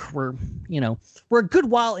we're a good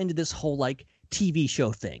while into this whole TV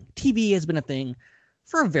show thing. TV has been a thing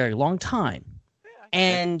for a very long time.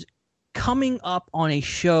 And coming up on a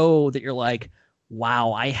show that you're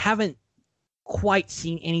wow, I haven't quite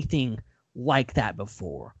seen anything like that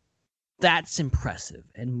before. That's impressive.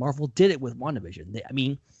 And Marvel did it with WandaVision.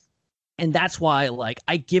 And that's why, like,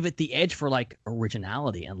 I give it the edge for, like,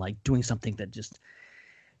 originality and, like, doing something that just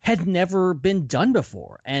had never been done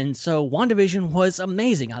before. And so WandaVision was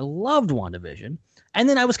amazing. I loved WandaVision. And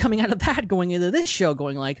then I was coming out of that going into this show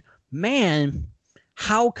going like, man,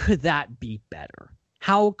 how could that be better?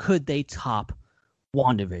 How could they top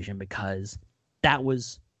WandaVision? Because that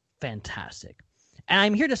was fantastic. And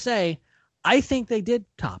I'm here to say, I think they did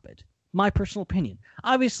top it. My personal opinion.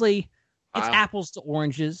 Obviously, it's apples to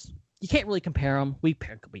oranges. You can't really compare them. We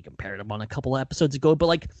compared them on a couple of episodes ago, but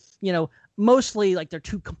like, you know, mostly like they're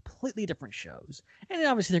two completely different shows. And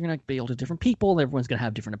obviously they're going to be able to different people. And everyone's going to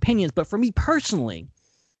have different opinions. But for me personally,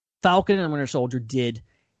 Falcon and Winter Soldier did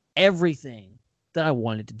everything that I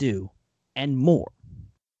wanted to do and more.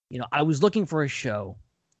 You know, I was looking for a show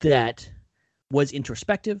that was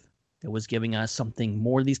introspective, that was giving us something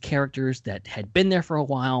more of these characters that had been there for a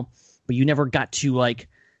while, but you never got to like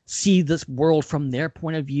see this world from their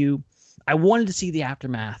point of view. I wanted to see the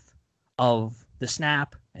aftermath of the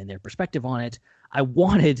snap and their perspective on it. I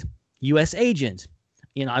wanted U.S. Agent.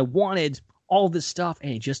 You know, I wanted all this stuff,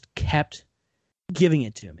 and it just kept giving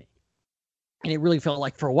it to me. And it really felt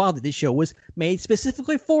like for a while that this show was made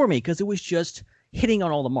specifically for me because it was just hitting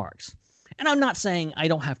on all the marks. And I'm not saying I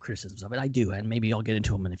don't have criticisms of it. I do, and maybe I'll get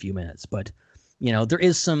into them in a few minutes. But, you know,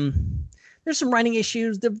 there's some writing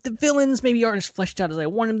issues. The villains maybe aren't as fleshed out as I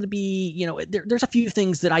want them to be. You know, there's a few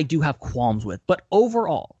things that I do have qualms with. But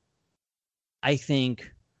overall, I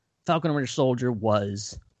think Falcon and Winter Soldier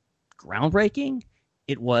was groundbreaking.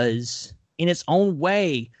 It was, in its own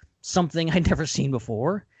way, something I'd never seen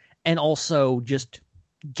before. And also just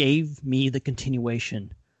gave me the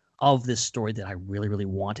continuation of this story that I really, really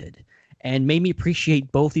wanted. And made me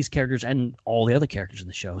appreciate both these characters and all the other characters in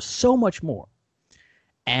the show so much more.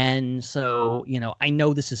 And so, you know, I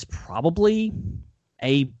know this is probably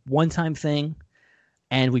a one-time thing,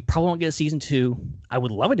 and we probably won't get a season 2. I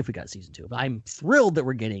would love it if we got a season 2, but I'm thrilled that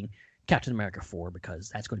we're getting Captain America 4 because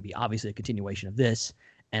that's going to be obviously a continuation of this,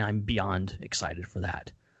 and I'm beyond excited for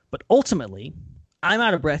that. But ultimately, I'm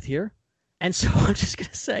out of breath here, and so I'm just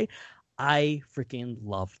going to say I freaking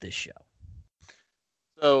love this show.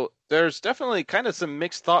 So there's definitely kind of some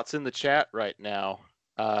mixed thoughts in the chat right now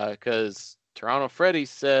because Toronto Freddy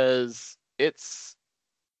says it's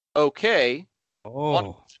okay.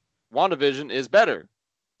 Oh. WandaVision is better,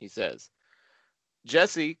 he says.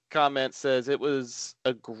 Jesse comments, says it was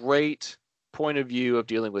a great point of view of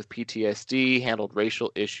dealing with PTSD, handled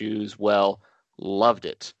racial issues well, loved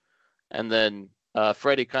it. And then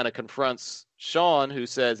Freddy kind of confronts Sean, who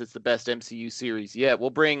says it's the best MCU series yet.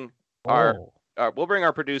 We'll bring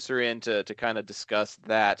our producer in to kind of discuss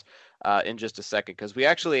that in just a second, because we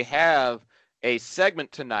actually have a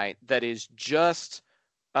segment tonight that is just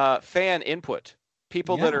fan input.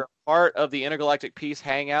 People that are part of the Intergalactic Peace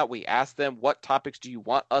Hangout, we asked them, what topics do you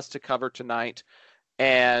want us to cover tonight?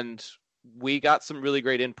 And we got some really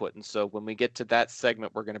great input. And so when we get to that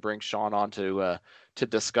segment, we're going to bring Sean on to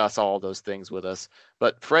discuss all those things with us.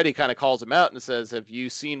 But Freddie kind of calls him out and says, have you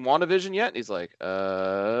seen WandaVision yet? And he's like,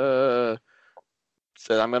 so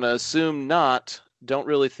I'm going to assume not. Don't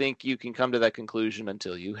really think you can come to that conclusion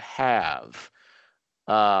until you have.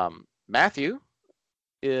 Matthew,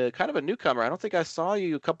 kind of a newcomer. I don't think I saw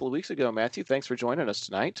you a couple of weeks ago, Matthew. Thanks for joining us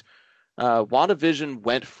tonight. WandaVision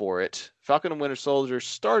went for it. Falcon and Winter Soldier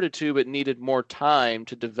started to, but needed more time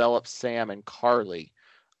to develop Sam and Carly.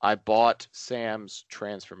 I bought Sam's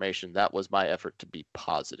transformation. That was my effort to be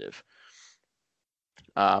positive.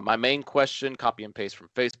 My main question, copy and paste from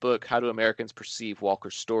Facebook, how do Americans perceive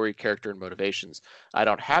Walker's story, character, and motivations? I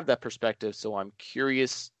don't have that perspective, so I'm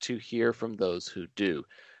curious to hear from those who do.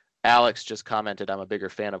 Alex just commented, I'm a bigger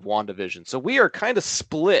fan of WandaVision. So we are kind of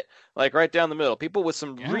split, like right down the middle. People with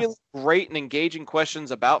some really great and engaging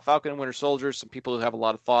questions about Falcon and Winter Soldier. Some people who have a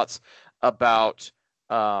lot of thoughts about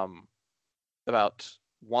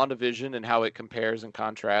WandaVision and how it compares and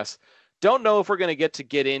contrasts. Don't know if we're going to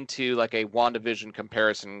get into like a WandaVision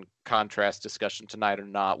comparison contrast discussion tonight or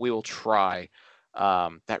not. We will try.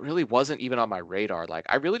 That really wasn't even on my radar. Like,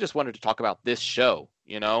 I really just wanted to talk about this show,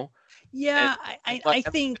 you know? Yeah, I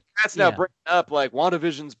think that's now bringing up like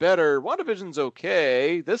WandaVision's better. WandaVision's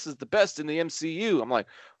okay. This is the best in the MCU. I'm like,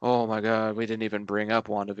 oh my God, we didn't even bring up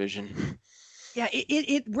WandaVision. Yeah,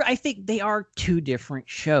 I think they are two different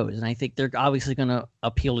shows, and I think they're obviously going to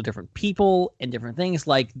appeal to different people and different things.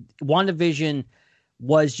 Like WandaVision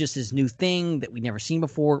was just this new thing that we'd never seen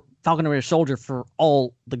before. Falcon and Winter Soldier, for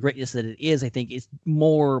all the greatness that it is, I think is a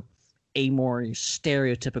more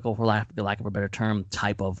stereotypical, for lack of a better term,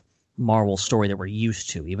 type of Marvel story that we're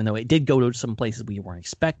used to, even though it did go to some places we weren't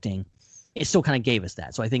expecting. it still kind of gave us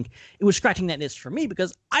that. So I think it was scratching that itch for me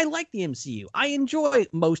because I like the MCU. I enjoy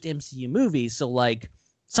most MCU movies. So like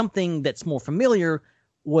something that's more familiar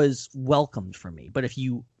was welcomed for me. But if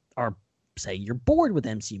you are, say, you're bored with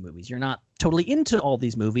MCU movies, you're not totally into all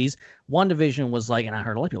these movies, WandaVision was like, and I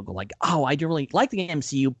heard a lot of people go like, oh, I do really like the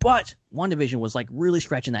MCU, but WandaVision was like really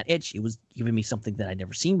scratching that itch. It was giving me something that I'd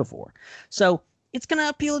never seen before. So it's gonna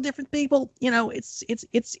appeal to different people. You know, it's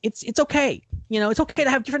okay. You know, it's okay to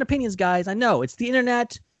have different opinions, guys. I know it's the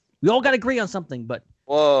internet. We all got to agree on something, but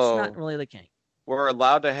Whoa, it's not really the case. we're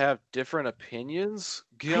allowed to have different opinions?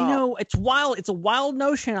 God. I know it's wild. It's a wild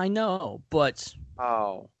notion. I know, but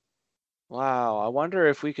Oh, wow. I wonder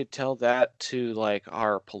if we could tell that to like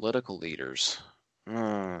our political leaders.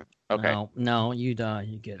 Okay, no, you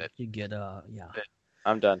get yeah,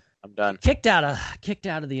 I'm done. kicked out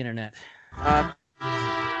of the internet.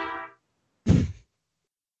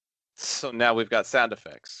 So now we've got sound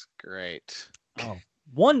effects. Great. Oh,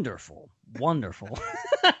 wonderful.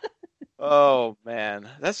 Oh man,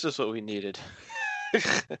 that's just what we needed.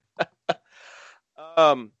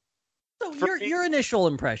 So For your initial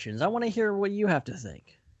impressions. I want to hear what you have to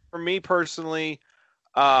think. For me personally,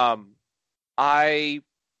 I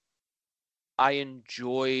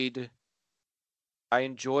enjoyed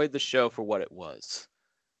the show for what it was.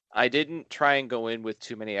 I didn't try and go in with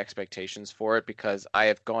too many expectations for it because I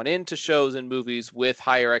have gone into shows and movies with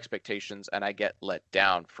higher expectations and I get let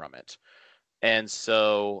down from it. And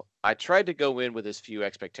so I tried to go in with as few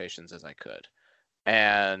expectations as I could.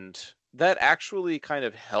 And that actually kind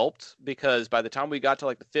of helped because by the time we got to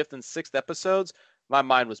like the 5th and 6th episodes, my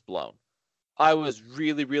mind was blown. I was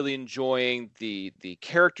really, really enjoying the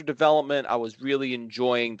character development. I was really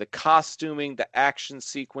enjoying the costuming, the action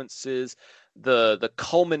sequences, the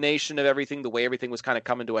culmination of everything, the way everything was kind of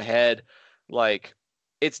coming to a head. Like,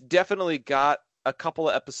 it's definitely got a couple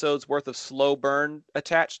of episodes worth of slow burn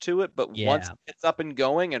attached to it, but once it's up and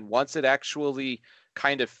going and once it actually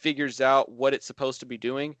kind of figures out what it's supposed to be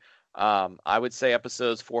doing, I would say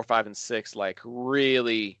episodes 4, 5, and 6 like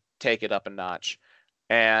really take it up a notch.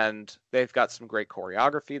 And they've got some great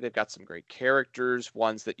choreography. They've got some great characters,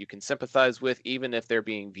 ones that you can sympathize with, even if they're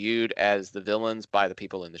being viewed as the villains by the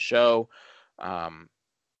people in the show.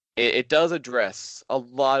 It does address a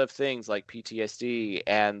lot of things like PTSD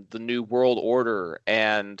and the New World Order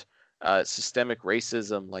and systemic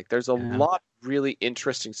racism. Like, there's a lot of really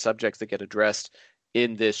interesting subjects that get addressed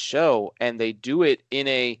in this show, and they do it in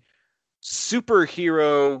a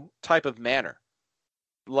superhero type of manner.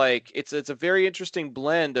 Like, it's a very interesting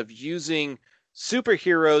blend of using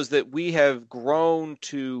superheroes that we have grown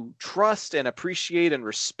to trust and appreciate and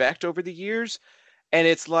respect over the years, and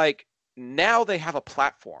it's like now they have a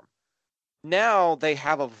platform. Now they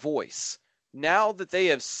have a voice. Now that they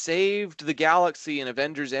have saved the galaxy in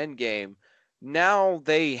Avengers Endgame, now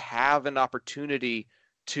they have an opportunity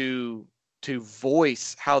to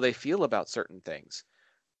voice how they feel about certain things.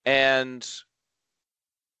 And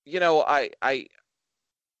you know,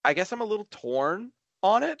 I guess I'm a little torn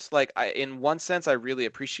on it. Like, in one sense, I really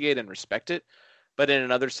appreciate and respect it. But in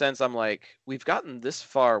another sense, I'm like, we've gotten this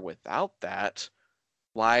far without that.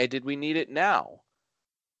 Why did we need it now?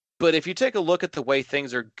 But if you take a look at the way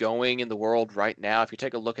things are going in the world right now, if you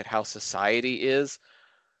take a look at how society is,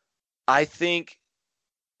 I think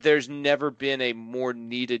there's never been a more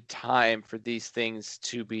needed time for these things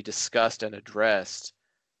to be discussed and addressed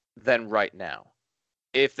than right now.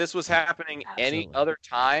 If this was happening any other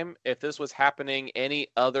time, if this was happening any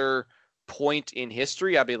other point in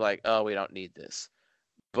history, I'd be like, oh, we don't need this.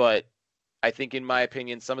 But I think, in my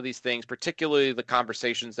opinion, some of these things, particularly the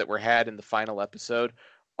conversations that were had in the final episode,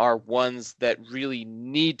 are ones that really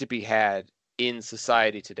need to be had in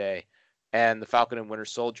society today. And the Falcon and Winter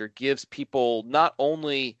Soldier gives people not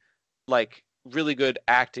only like really good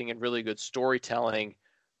acting and really good storytelling,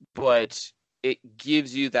 but it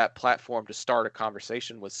gives you that platform to start a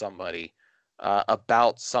conversation with somebody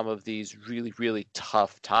about some of these really, really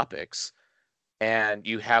tough topics. And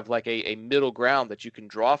you have like a middle ground that you can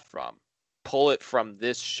draw from, pull it from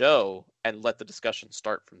this show and let the discussion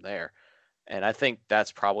start from there. And I think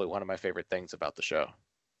that's probably one of my favorite things about the show.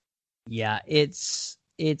 Yeah, it's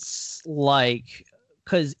like,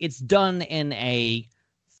 because it's done in a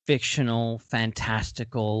fictional,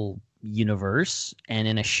 fantastical universe and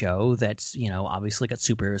in a show that's, you know, obviously got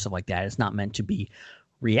superheroes, stuff like that. It's not meant to be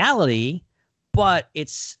reality, but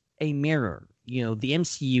it's a mirror. You know, the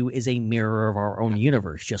MCU is a mirror of our own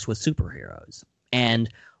universe, just with superheroes. And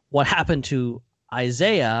what happened to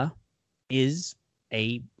Isaiah is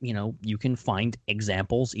you can find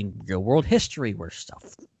examples in real world history where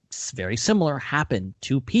stuff very similar happened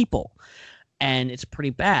to people, and it's pretty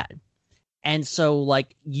bad. And so,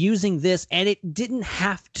 like, using this, and it didn't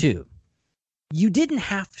have to. You didn't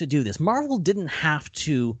have to do this. Marvel didn't have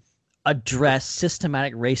to address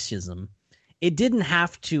systematic racism. It didn't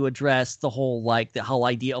have to address the whole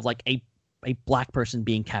idea of like a black person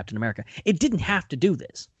being Captain America. It didn't have to do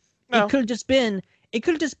this. No. It could have just been,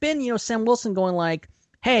 Sam Wilson going like,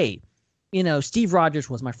 hey, Steve Rogers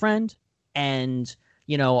was my friend, and,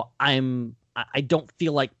 I don't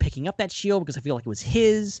feel like picking up that shield because I feel like it was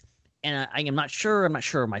his, and I am not sure. I'm not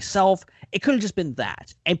sure of myself. It could have just been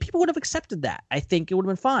that, and people would have accepted that. I think it would have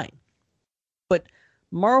been fine. But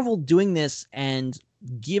Marvel doing this and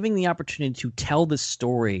giving the opportunity to tell this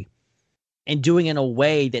story and doing it in a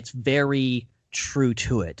way that's very true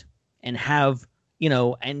to it, and have,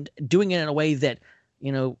 and doing it in a way that,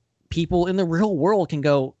 people in the real world can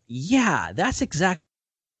go, yeah, that's exactly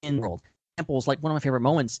in the world. Examples, like one of my favorite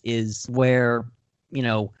moments is where,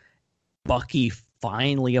 Bucky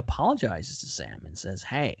finally apologizes to Sam and says,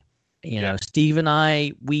 hey, Steve and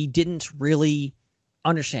I, we didn't really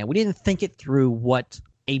understand. We didn't think it through what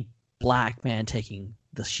a black man taking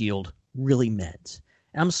the shield really meant.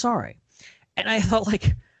 And I'm sorry. And I thought,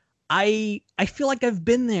 like, I feel like I've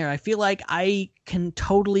been there. I feel like I can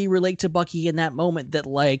totally relate to Bucky in that moment, that,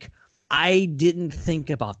 like, I didn't think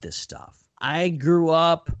about this stuff. I grew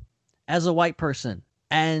up as a white person,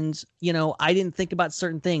 and, I didn't think about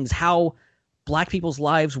certain things, how black people's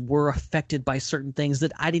lives were affected by certain things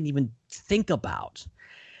that I didn't even think about.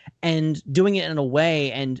 And doing it in a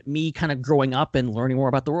way, and me kind of growing up and learning more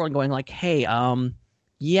about the world and going like, hey,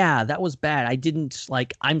 yeah, that was bad. I didn't,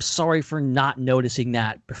 like, I'm sorry for not noticing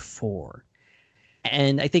that before.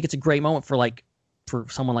 And I think it's a great moment for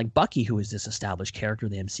someone like Bucky, who is this established character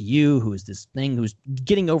in the MCU, who is this thing, who's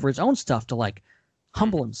getting over his own stuff, to, like,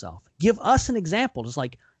 humble himself. Give us an example. Just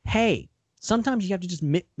like, hey, sometimes you have to just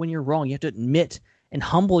admit when you're wrong. You have to admit and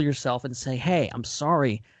humble yourself and say, hey, I'm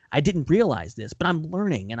sorry. I didn't realize this, but I'm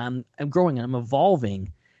learning, and I'm growing, and I'm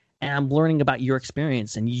evolving, and I'm learning about your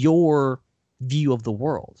experience and your view of the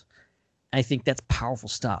world. And I think that's powerful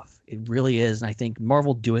stuff. It really is. And I think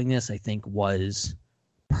Marvel doing this, I think, was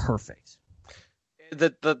perfect.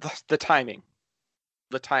 The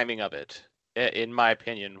timing of it, in my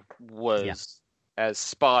opinion, was as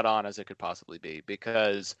spot on as it could possibly be,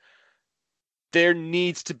 because there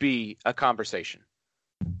needs to be a conversation.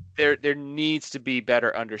 There needs to be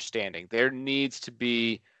better understanding. There needs to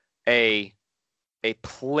be a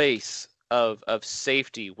place of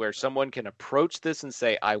safety where someone can approach this and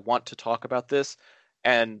say, I want to talk about this,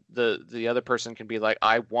 and the other person can be like,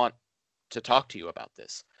 I want to talk to you about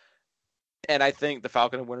this. And I think the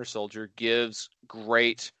Falcon and Winter Soldier gives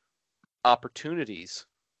great opportunities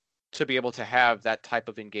to be able to have that type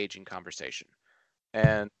of engaging conversation.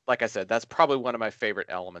 And like I said, that's probably one of my favorite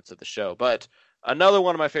elements of the show. But another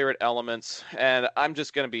one of my favorite elements, and I'm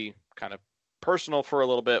just going to be kind of personal for a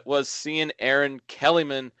little bit, was seeing Erin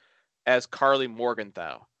Kellyman as Carly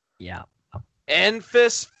Morgenthau. Yeah.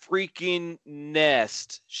 Enfys freaking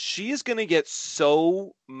Nest. She is going to get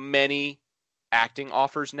so many acting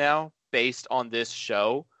offers now based on this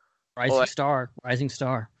show. Rising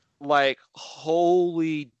star. Like,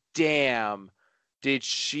 holy damn, did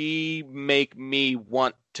she make me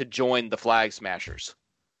want to join the Flag Smashers?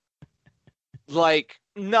 Like,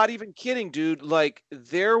 not even kidding, dude. Like,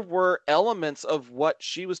 there were elements of what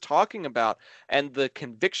she was talking about, and the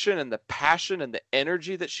conviction and the passion and the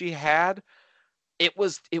energy that she had. It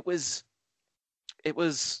was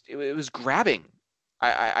grabbing.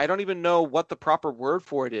 I don't even know what the proper word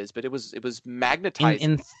for it is, but it was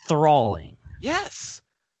magnetizing. Enthralling. Yes.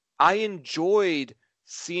 I enjoyed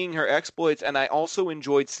seeing her exploits, and I also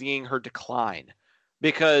enjoyed seeing her decline,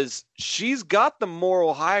 because she's got the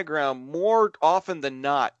moral high ground more often than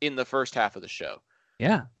not in the first half of the show.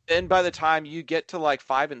 Yeah. Then by the time you get to like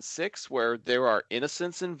 5 and 6, where there are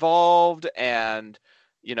innocents involved, and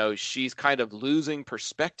she's kind of losing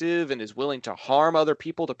perspective and is willing to harm other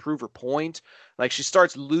people to prove her point, like, she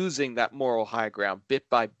starts losing that moral high ground bit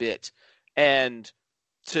by bit. And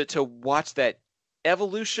to watch that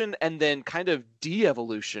evolution and then kind of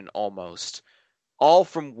de-evolution almost, all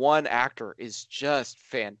from one actor, is just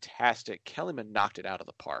fantastic. Kellyman knocked it out of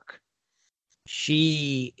the park.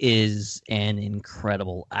 She is an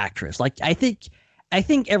incredible actress. Like, I think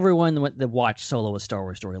everyone that watched Solo: A Star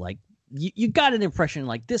Wars Story, like, you got an impression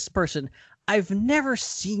like, this person, I've never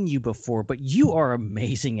seen you before, but you are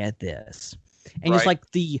amazing at this. And It's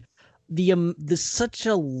like the such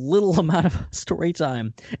a little amount of story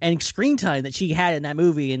time and screen time that she had in that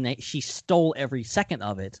movie, and that she stole every second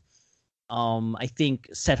of it. I think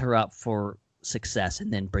set her up for success,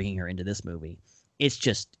 and then bringing her into this movie it's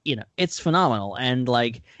just, it's phenomenal. And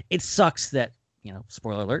like, it sucks that,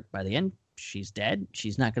 spoiler alert, by the end, she's dead.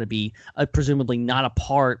 She's not going to be presumably not a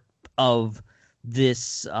part of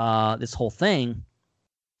this this whole thing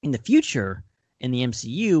in the future in the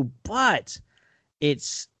MCU, but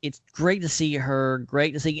it's great to see her.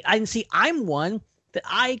 Great to see. I'm one that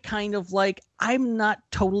I kind of like. I'm not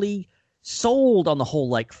totally sold on the whole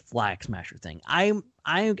like Flag Smasher thing. I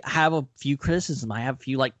have a few criticisms. I have a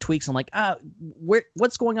few like tweaks. I'm like,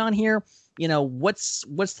 what's going on here? What's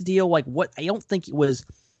the deal? Like, what? I don't think it was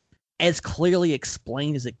as clearly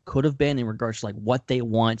explained as it could have been in regards to like what they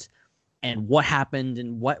want and what happened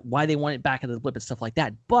and why they want it back into the blip and stuff like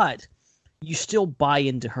that. But you still buy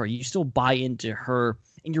into her. You still buy into her,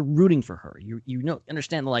 and you're rooting for her. You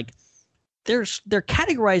understand like they're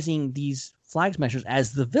categorizing these Flag Smashers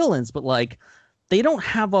as the villains, but like they don't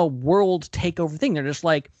have a world takeover thing. They're just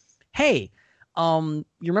like, hey, you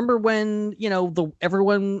remember when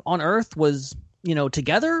everyone on Earth was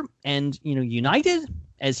together and united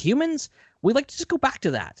as humans? We'd like to just go back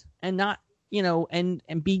to that and not and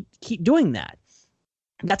keep doing that.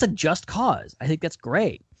 That's a just cause. I think that's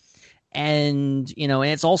great. And and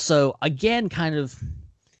it's also again kind of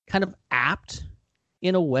apt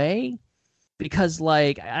in a way, because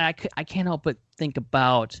like I can't help but think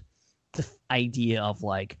about the idea of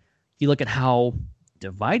like, you look at how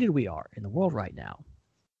divided we are in the world right now,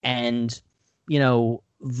 and the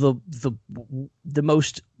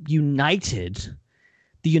most united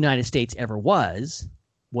the United States ever was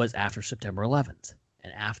after September 11th,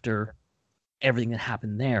 and after everything that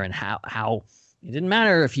happened there, and how it didn't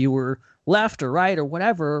matter if you were left or right or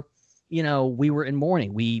whatever, we were in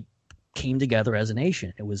mourning. We came together as a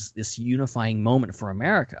nation. It was this unifying moment for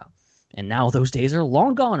America. And now those days are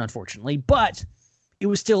long gone, unfortunately, but it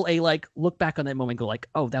was still a like look back on that moment and go like,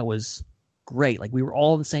 oh, that was great. Like we were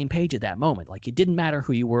all on the same page at that moment. Like it didn't matter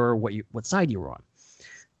who you were, what side you were on.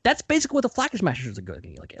 That's basically what the Flag Smashers are good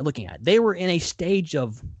looking at. They were in a stage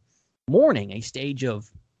of mourning, a stage of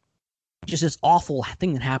just this awful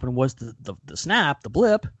thing that happened was the snap, the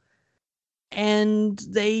blip, and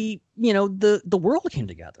they, the world came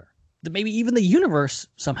together. Maybe even the universe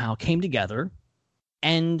somehow came together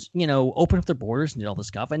and, opened up their borders and did all this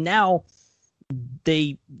stuff. And now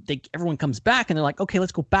everyone comes back and they're like, okay,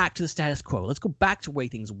 let's go back to the status quo. Let's go back to the way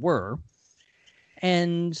things were.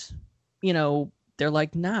 And, they're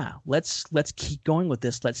like, nah, let's keep going with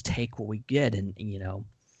this. Let's take what we get. And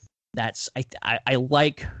that's, I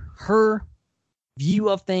like her view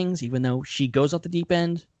of things, even though she goes off the deep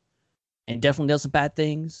end and definitely does some bad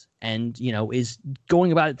things and, is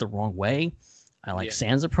going about it the wrong way. I like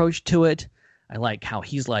Sam's approach to it. I like how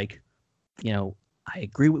he's like, I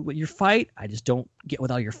agree with your fight. I just don't get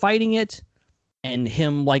with how you're fighting it. And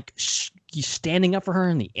him like he's standing up for her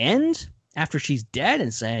in the end after she's dead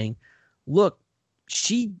and saying, look,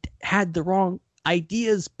 she had the wrong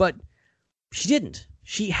ideas, but she didn't.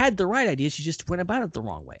 She had the right ideas. She just went about it the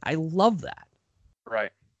wrong way. I love that.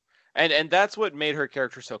 Right. And that's what made her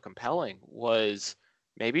character so compelling, was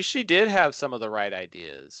maybe she did have some of the right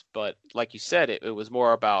ideas, but like you said, it was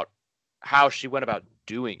more about how she went about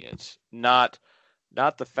doing it, not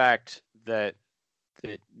the fact that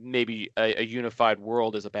maybe a unified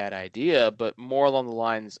world is a bad idea, but more along the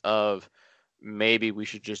lines of maybe we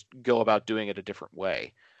should just go about doing it a different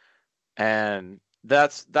way. And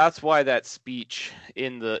that's why that speech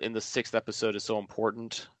in the sixth episode is so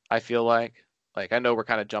important. I feel like I know we're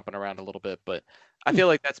kind of jumping around a little bit, but I feel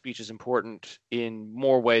like that speech is important in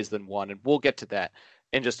more ways than one, and we'll get to that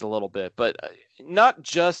in just a little bit. But not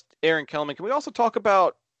just Aaron Kellerman. Can we also talk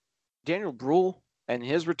about Daniel Bruhl and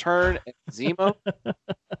his return and Zemo?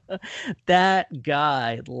 That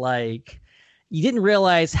guy, like, you didn't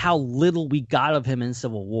realize how little we got of him in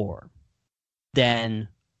Civil War. Then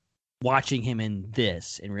watching him in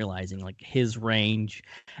this and realizing like his range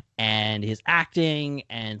and his acting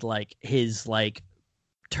and like his like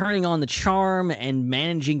turning on the charm and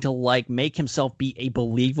managing to like make himself be a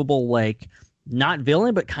believable, like, not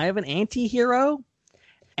villain, but kind of an anti-hero.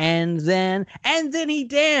 And then he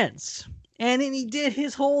danced, and then he did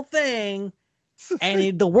his whole thing,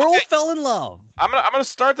 and the world fell in love. I'm gonna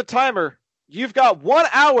start the timer. You've got 1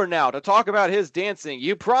 hour now to talk about his dancing.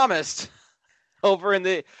 You promised over in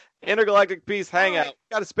the Intergalactic Peace Hangout. Right.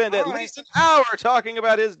 Got to spend at least an hour talking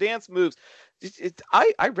about his dance moves.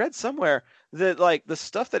 I read somewhere that like the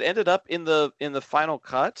stuff that ended up in the final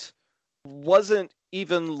cut wasn't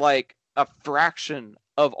even like a fraction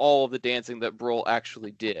of all of the dancing that Bruhl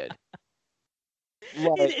actually did.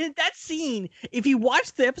 Like, in that scene, if you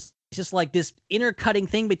watch the episode It's just like this intercutting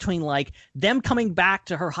thing between like them coming back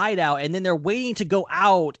to her hideout and then they're waiting to go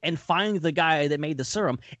out and find the guy that made the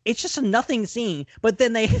serum. It's just a nothing scene, but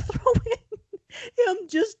then they throw in him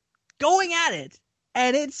just going at it.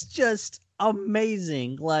 And it's just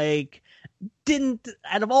amazing. Like,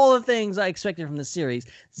 out of all the things I expected from the series,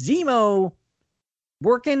 Zemo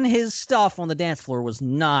working his stuff on the dance floor was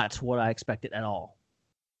not what I expected at all.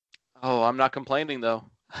 Oh, I'm not complaining though.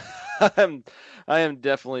 I am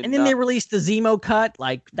definitely. And then they released the Zemo cut.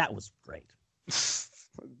 Like, that was great.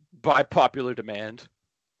 By popular demand.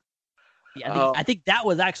 Yeah, I think that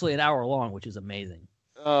was actually an hour long, which is amazing.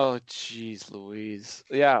 Oh, jeez, Louise.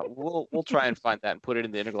 Yeah, we'll try and find that and put it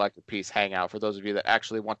in the Intergalactic Peace Hangout for those of you that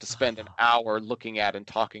actually want to spend an hour looking at and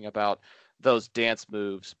talking about those dance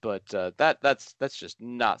moves. But that's just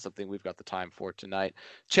not something we've got the time for tonight.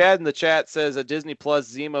 Chad in the chat says a Disney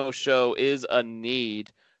Plus Zemo show is a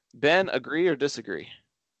need. Ben, agree or disagree?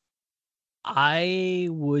 I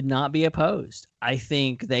would not be opposed. I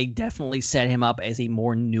think they definitely set him up as a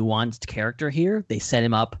more nuanced character here. They set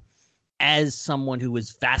him up as someone who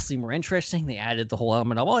was vastly more interesting. They added the whole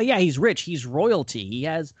element of, oh yeah, he's rich, he's royalty, he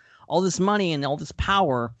has all this money and all this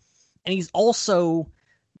power, and he's also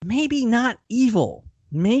maybe not evil.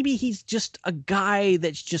 Maybe he's just a guy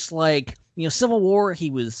that's just like, Civil War,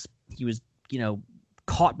 he was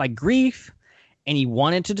caught by grief, and he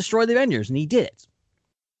wanted to destroy the Avengers, and he did it.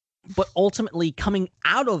 But ultimately, coming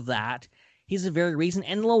out of that, he's a very reason.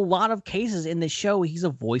 And in a lot of cases in this show, he's a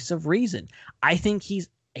voice of reason. I think he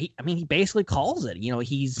basically calls it.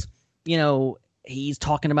 He's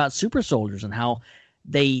talking about super soldiers and how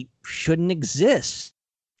they shouldn't exist.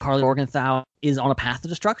 Carly Morgenthau is on a path to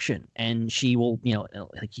destruction, and she will,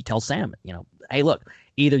 like he tells Sam, hey, look,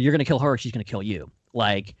 either you're going to kill her or she's going to kill you.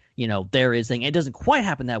 Like, there is thing. It doesn't quite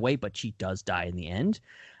happen that way, but she does die in the end.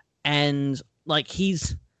 And like,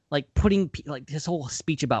 he's like putting like his whole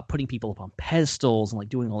speech about putting people up on pedestals and like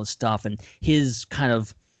doing all this stuff, and his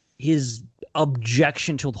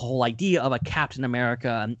objection to the whole idea of a Captain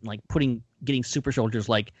America and like getting super soldiers,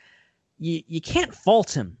 like you can't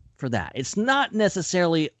fault him for that. It's not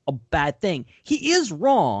necessarily a bad thing. He is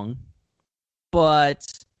wrong, but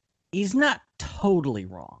he's not totally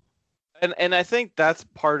wrong. And I think that's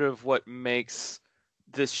part of what makes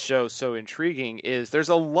this show so intriguing is there's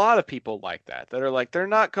a lot of people like that are like, they're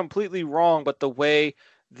not completely wrong, but the way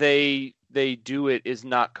they do it is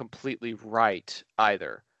not completely right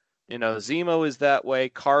either. Zemo is that way.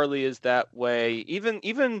 Carly is that way. Even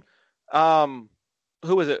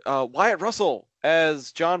who was it? Wyatt Russell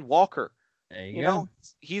as John Walker. There you go.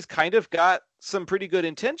 He's kind of got some pretty good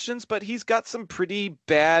intentions, but he's got some pretty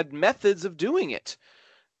bad methods of doing it.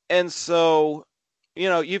 And so,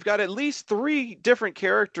 you've got at least 3 different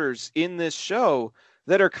characters in this show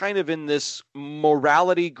that are kind of in this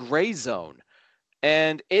morality gray zone.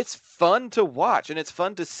 And it's fun to watch, and it's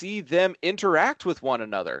fun to see them interact with one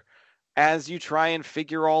another as you try and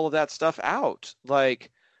figure all of that stuff out.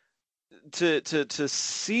 Like, to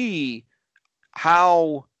see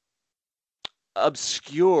how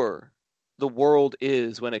obscure the world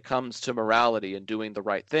is when it comes to morality and doing the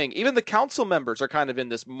right thing. Even the council members are kind of in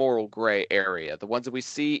this moral gray area. The ones that we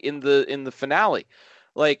see in the finale,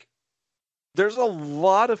 like, there's a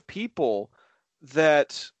lot of people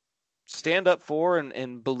that stand up for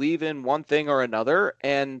and believe in one thing or another,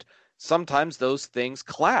 and sometimes those things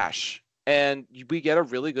clash. And we get a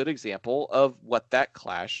really good example of what that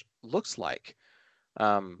clash looks like.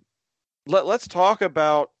 Let's talk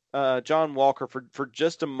about John Walker for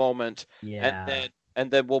just a moment, yeah,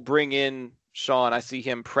 and then we'll bring in Sean. I see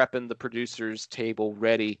him prepping the producers table,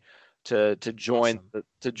 ready to join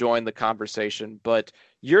the conversation. But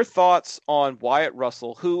your thoughts on Wyatt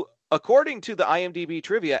Russell, who, according to the IMDb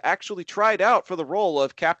trivia, actually tried out for the role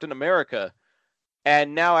of Captain America,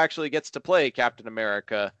 and now actually gets to play Captain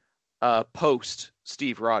America post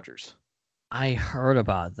Steve Rogers. I heard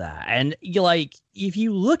about that. And if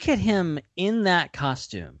you look at him in that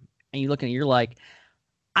costume and you look at it, you're like,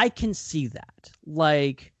 I can see that.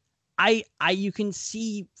 Like, you can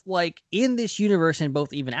see, like, in this universe and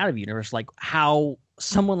both even out of universe, like how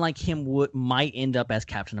someone like him might end up as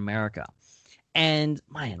Captain America. And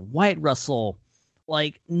man, Wyatt Russell,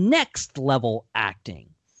 like, next level acting.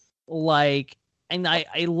 Like, and I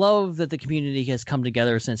love that the community has come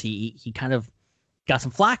together since he kind of got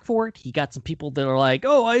some flack for it. He got some people that are like,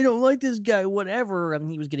 oh, I don't like this guy, whatever. I mean,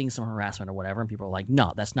 he was getting some harassment or whatever, and people are like,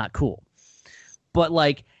 no, that's not cool. But,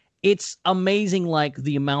 like, it's amazing, like,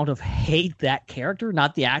 the amount of hate that character,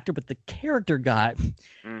 not the actor, but the character got,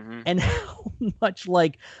 and how much,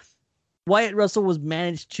 like, Wyatt Russell was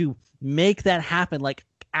managed to make that happen, like,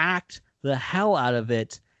 act the hell out of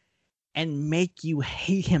it, and make you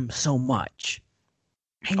hate him so much.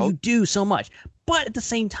 And Oh. you do so much. But at the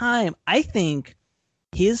same time, I think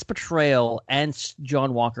his portrayal, and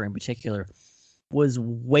John Walker in particular, was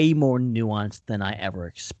way more nuanced than I ever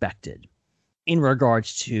expected in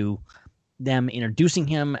regards to them introducing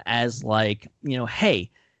him as like, hey,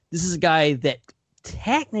 this is a guy that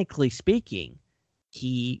technically speaking,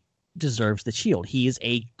 he deserves the shield. He is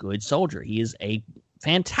a good soldier. He is a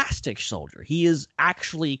fantastic soldier. He is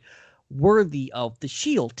actually worthy of the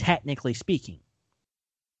shield, technically speaking.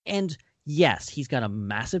 And yes, he's got a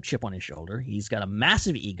massive chip on his shoulder. He's got a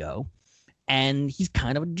massive ego, and he's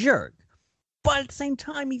kind of a jerk. But at the same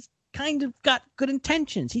time, he's kind of got good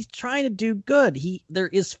intentions. He's trying to do good. There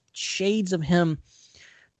is shades of him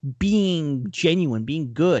being genuine,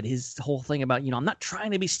 being good. His whole thing about, I'm not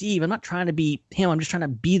trying to be Steve. I'm not trying to be him. I'm just trying to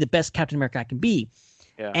be the best Captain America I can be.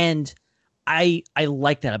 Yeah. And I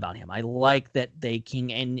like that about him. I like that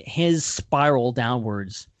and his spiral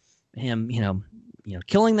downwards, him,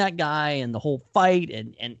 killing that guy and the whole fight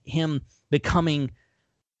and him becoming,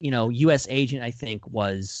 U.S. agent, I think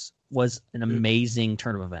was an amazing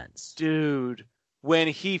turn of events. Dude, when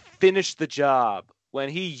he finished the job, when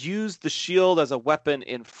he used the shield as a weapon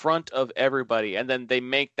in front of everybody, and then they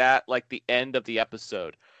make that like the end of the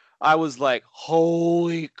episode, I was like,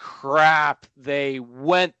 holy crap, they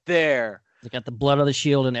went there. They got the blood of the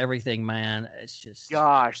shield and everything, man. It's just...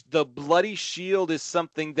 Gosh, the bloody shield is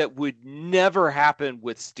something that would never happen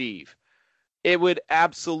with Steve. It would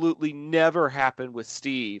absolutely never happen with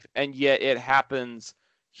Steve, and yet it happens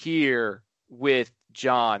here with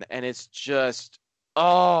John, and it's just,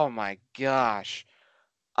 oh my gosh.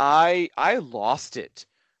 I lost it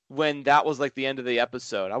when that was like the end of the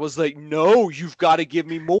episode. I was like, no, you've got to give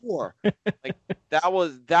me more. Like that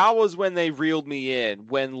was when they reeled me in,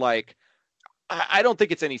 when like, I don't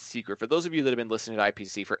think it's any secret. For those of you that have been listening to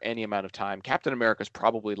IPC for any amount of time, Captain America is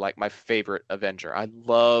probably like my favorite Avenger. I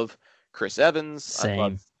love Chris Evans. Same. I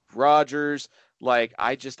love Rogers. Like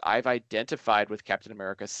I've identified with Captain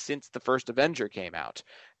America since the first Avenger came out.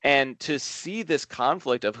 And to see this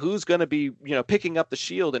conflict of who's going to be, picking up the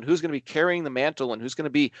shield and who's going to be carrying the mantle and who's going to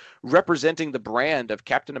be representing the brand of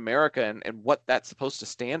Captain America and what that's supposed to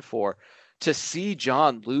stand for, to see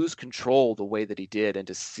John lose control the way that he did, and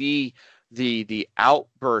to see the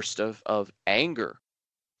outburst of anger.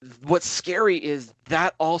 What's scary is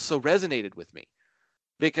that also resonated with me,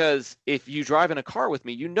 because if you drive in a car with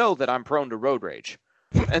me, you know that I'm prone to road rage.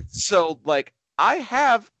 And so like I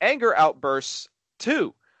have anger outbursts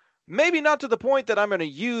too. Maybe not to the point that I'm going to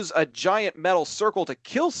use a giant metal circle to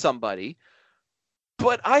kill somebody,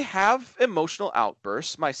 but I have emotional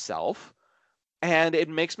outbursts myself. And it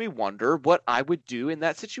makes me wonder what I would do in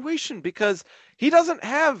that situation, because he doesn't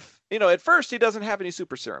have, at first he doesn't have any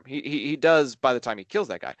super serum. He does by the time he kills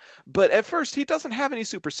that guy. But at first he doesn't have any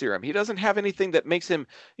super serum. He doesn't have anything that makes him,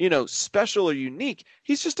 special or unique.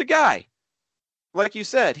 He's just a guy. Like you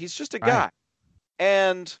said, he's just a guy.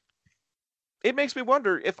 And it makes me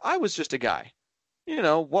wonder, if I was just a guy,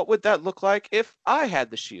 what would that look like if I had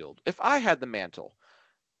the shield, if I had the mantle?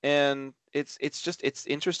 And it's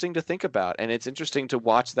interesting to think about, and it's interesting to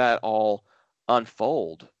watch that all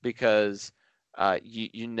unfold, because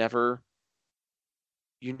you never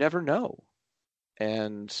know,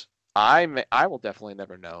 and I will definitely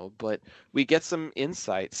never know. But we get some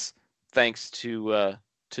insights thanks to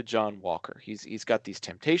John Walker. He's got these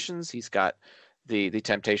temptations. He's got the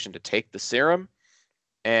temptation to take the serum,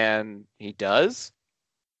 and he does.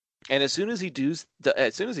 And as soon as he does that,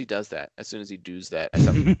 I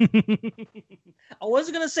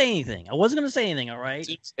wasn't gonna say anything. All right.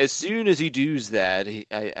 As soon as he does that,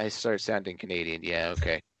 I start sounding Canadian. Yeah,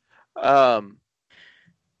 okay.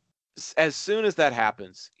 As soon as that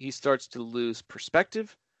happens, he starts to lose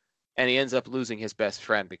perspective, and he ends up losing his best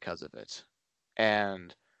friend because of it.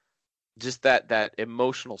 And just that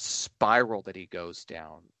emotional spiral that he goes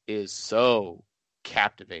down is so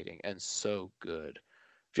captivating and so good.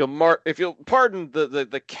 If you'll pardon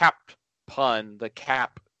the cap pun, the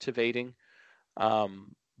captivating,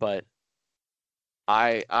 but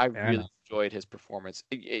I really enjoyed his performance.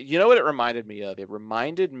 You know what it reminded me of? It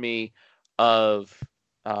reminded me of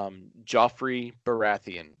Joffrey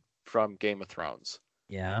Baratheon from Game of Thrones.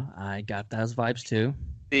 Yeah, I got those vibes too.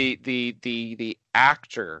 The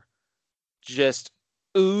actor just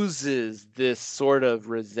oozes this sort of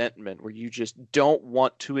resentment where you just don't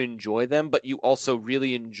want to enjoy them, but you also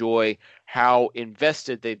really enjoy how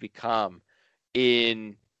invested they've become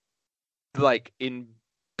in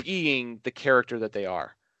being the character that they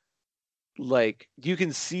are. Like, you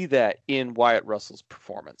can see that in Wyatt Russell's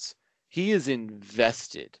performance. He is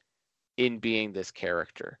invested in being this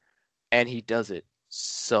character. and he does it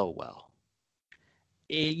so well.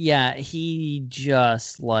 Yeah, he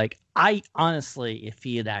just like I honestly, if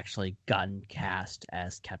he had actually gotten cast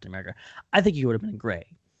as Captain America, I think he would have been great.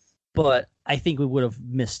 But I think we would have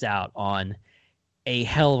missed out on a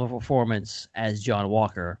hell of a performance as John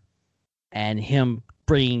Walker, and him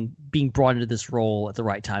being brought into this role at the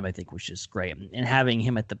right time. I think was just great, and having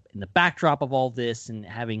him in the backdrop of all this, and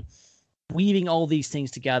weaving all these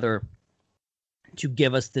things together to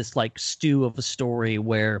give us this like stew of a story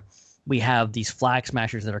where we have these flag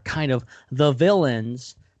smashers that are kind of the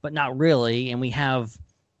villains, but not really. And we have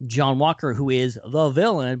John Walker, who is the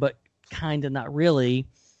villain, but kind of not really.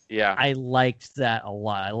 Yeah. I liked that a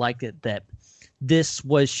lot. I liked it that this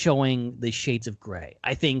was showing the shades of gray.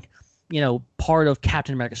 I think, part of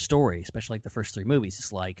Captain America's story, especially like the first 3 movies,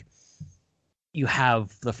 is like you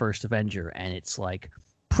have the first Avenger and it's like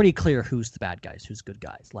pretty clear who's the bad guys, who's good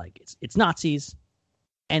guys. Like it's Nazis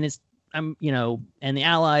and it's, and the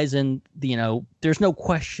Allies, and there's no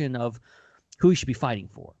question of who you should be fighting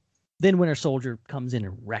for. Then Winter Soldier comes in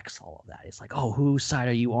and wrecks all of that. It's like, oh, whose side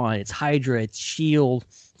are you on? It's Hydra, it's Shield,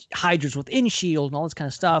 Hydra's within Shield, and all this kind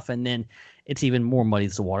of stuff. And then it's even more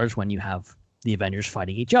muddies the waters when you have the Avengers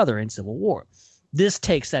fighting each other in Civil War. This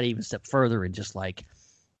takes that even a step further and just like,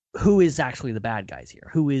 who is actually the bad guys here?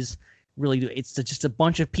 Who is really? It's just a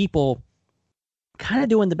bunch of people kind of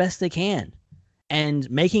doing the best they can.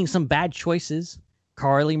 And making some bad choices.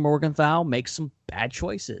 Carly Morgenthau makes some bad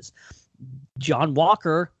choices. John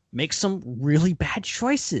Walker makes some really bad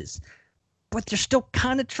choices. But they're still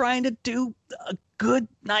kind of trying to do a good,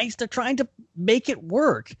 nice. They're trying to make it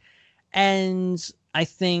work. And I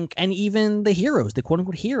think, and even the heroes, the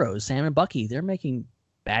quote-unquote heroes, Sam and Bucky, they're making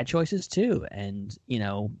bad choices too. And,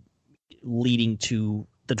 leading to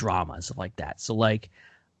the drama and stuff like that. So, like,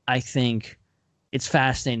 I think it's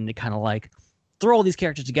fascinating to kind of, like, throw all these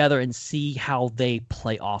characters together and see how they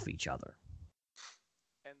play off each other.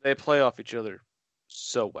 And they play off each other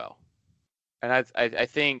so well. And I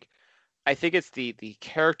think it's the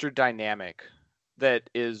character dynamic that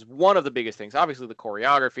is one of the biggest things. Obviously the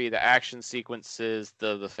choreography, the action sequences,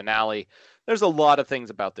 the finale. There's a lot of things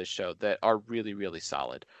about this show that are really, really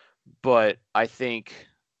solid. But I think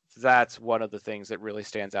that's one of the things that really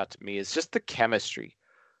stands out to me is just the chemistry.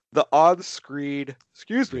 The on-screen,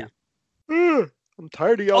 excuse me. Yeah. I'm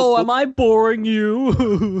tired of y'all. Oh, am I boring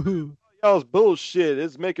you? Y'all's bullshit.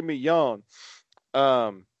 It's making me yawn.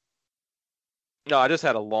 No, I just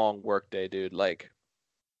had a long work day, dude. Like,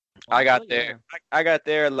 I got there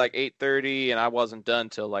at like 8:30, and I wasn't done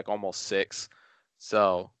till like almost 6.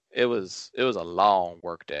 So it was a long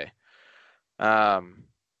work day. But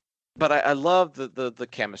I love the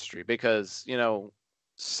chemistry because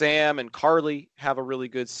Sam and Carly have a really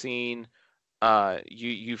good scene.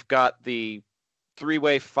 You've got the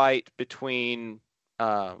 3-way fight between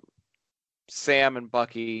Sam and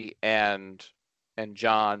Bucky and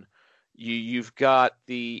John. You've got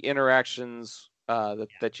the interactions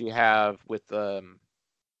that you have with the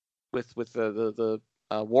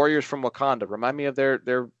warriors from Wakanda. Remind me of their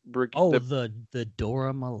the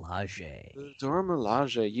Dora Milaje. The Dora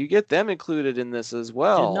Milaje. You get them included in this as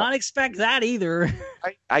well. Did not expect that either.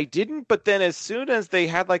 I didn't, but then as soon as they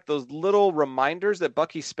had like those little reminders that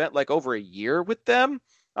Bucky spent like over a year with them,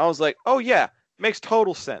 I was like, oh yeah, makes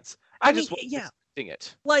total sense. I just wasn't expecting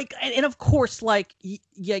it. Like, and of course, like,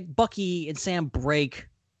 Bucky and Sam break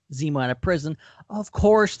Zemo out of prison. Of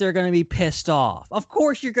course they're going to be pissed off. Of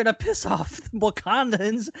course you're going to piss off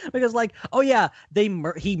Wakandans because, like, oh yeah,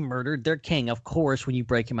 he murdered their king. Of course, when you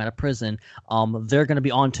break him out of prison, they're going to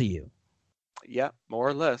be on to you. Yeah, more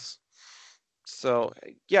or less. So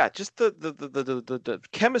yeah, just the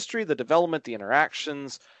chemistry, the development, the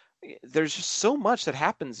interactions. There's just so much that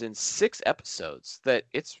happens in 6 episodes that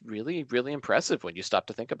it's really, really impressive when you stop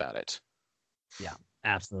to think about it. Yeah,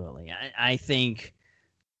 absolutely. I think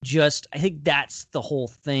that's the whole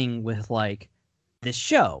thing with like this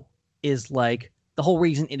show is like the whole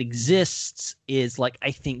reason it exists is like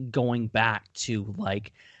I think going back to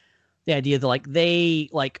like the idea that like they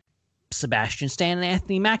like Sebastian Stan and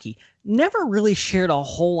Anthony Mackie never really shared a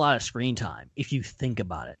whole lot of screen time if you think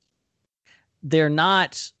about it. They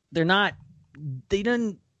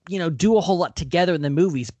didn't do a whole lot together in the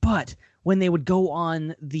movies, but when they would go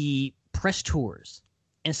on the press tours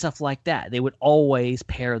and stuff like that, they would always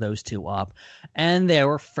pair those two up, and they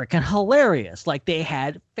were freaking hilarious. Like, they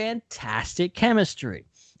had fantastic chemistry.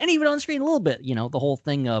 And even on screen a little bit, the whole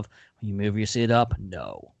thing of, when you move your seat up,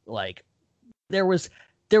 no. Like, there was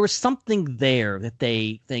something there that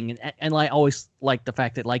they think, and I always like the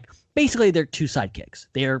fact that, like, basically they're 2 sidekicks.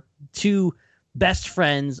 They're 2 best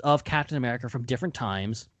friends of Captain America from different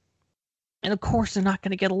times, And of course, they're not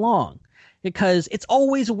going to get along because it's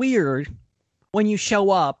always weird when you show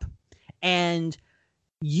up and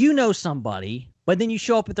you know somebody, but then you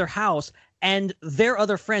show up at their house and their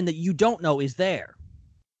other friend that you don't know is there.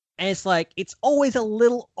 And it's like, it's always a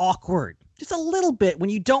little awkward, just a little bit when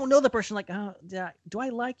you don't know the person. Like, oh, do I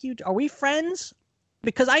like you? Are we friends?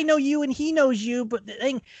 Because I know you and he knows you, but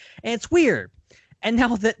and it's weird. And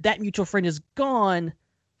now that mutual friend is gone,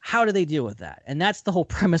 how do they deal with that? And that's the whole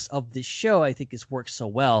premise of this show. I think has worked so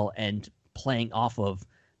well, and playing off of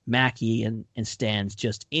Mackie and Stan's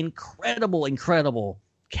just incredible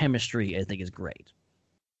chemistry, I think is great.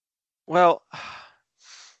 Well,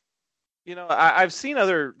 I've seen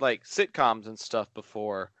other like sitcoms and stuff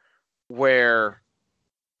before where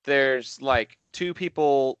there's like two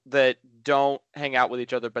people that don't hang out with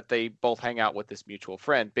each other, but they both hang out with this mutual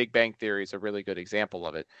friend. Big Bang Theory is a really good example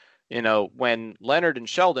of it. When Leonard and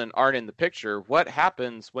Sheldon aren't in the picture, what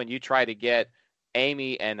happens when you try to get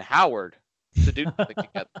Amy and Howard to do something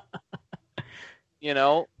together?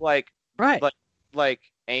 Right. Like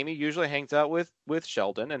Amy usually hangs out with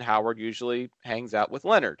Sheldon, and Howard usually hangs out with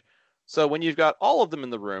Leonard. So when you've got all of them in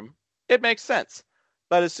the room, it makes sense.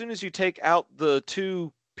 But as soon as you take out the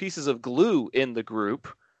two pieces of glue in the group,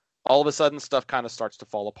 all of a sudden stuff kind of starts to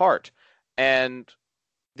fall apart. And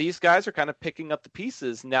these guys are kind of picking up the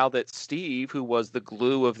pieces now that Steve, who was the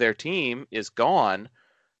glue of their team, is gone,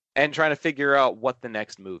 and trying to figure out what the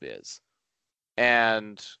next move is.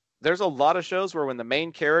 And there's a lot of shows where when the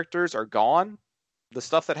main characters are gone, the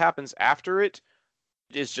stuff that happens after it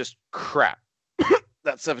is just crap.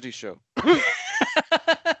 That 70s show.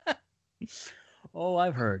 Oh,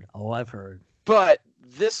 I've heard. But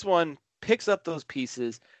this one picks up those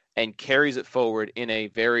pieces and carries it forward in a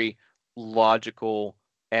very logical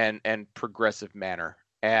and progressive manner.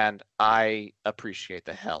 And I appreciate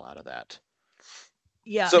the hell out of that.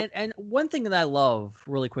 Yeah, so, and one thing that I love,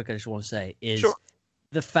 really quick, I just want to say, is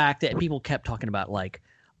the fact that people kept talking about, like,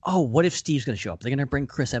 oh, what if Steve's going to show up? They're going to bring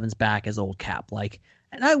Chris Evans back as old Cap. Like,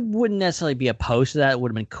 and I wouldn't necessarily be opposed to that. It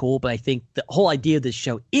would have been cool. But I think the whole idea of this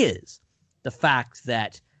show is the fact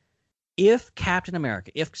that if Captain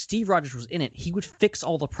America, if Steve Rogers was in it, he would fix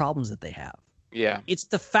all the problems that they have. Yeah. It's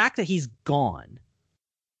the fact that he's gone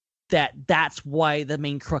that's why the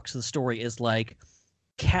main crux of the story is like,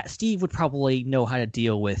 Steve would probably know how to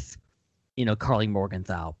deal with, Carly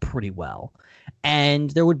Morgenthau pretty well. And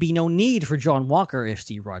there would be no need for John Walker if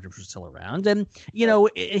Steve Rogers was still around. And,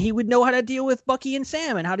 he would know how to deal with Bucky and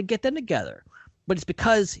Sam and how to get them together. But it's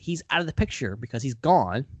because he's out of the picture, because he's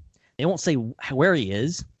gone. They won't say where he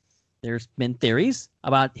is. There's been theories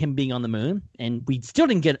about him being on the moon, and we still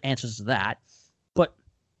didn't get answers to that. But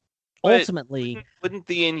ultimately... Wouldn't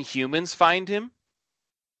the Inhumans find him?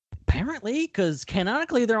 Apparently, because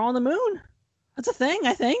canonically they're on the moon. That's a thing,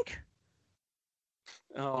 I think.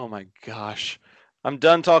 Oh my gosh. I'm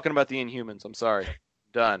done talking about the Inhumans. I'm sorry.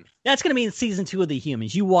 Done. That's going to be in season 2 of the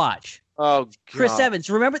Humans. You watch. Oh, God. Chris Evans.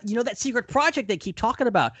 Remember, that secret project they keep talking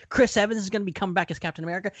about? Chris Evans is going to be coming back as Captain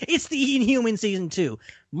America. It's the Inhuman season 2.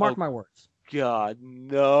 Mark my words. God,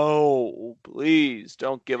 no. Please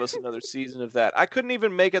don't give us another season of that. I couldn't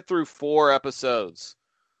even make it through 4 episodes.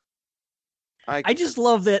 I just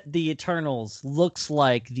love that the Eternals looks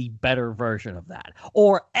like the better version of that.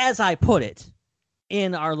 Or, as I put it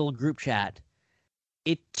in our little group chat,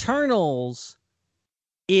 Eternals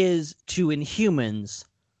is to Inhumans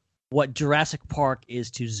what Jurassic Park is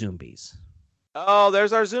to zombies. Oh,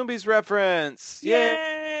 there's our zombies reference.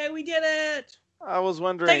 Yay, we did it. I was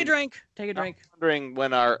wondering. Take a drink. I was wondering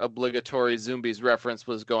when our obligatory zombies reference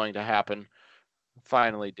was going to happen.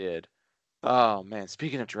 Finally did. Oh, man.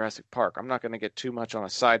 Speaking of Jurassic Park, I'm not going to get too much on a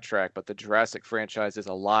sidetrack, but the Jurassic franchise is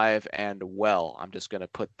alive and well. I'm just going to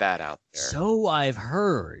put that out there. So I've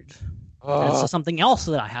heard. There's something else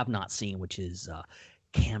that I have not seen, which is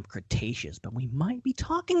Camp Cretaceous, but we might be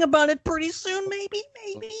talking about it pretty soon, maybe.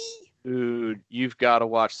 Dude, you've got to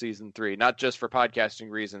watch season 3, not just for podcasting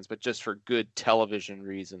reasons, but just for good television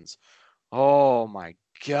reasons. Oh, my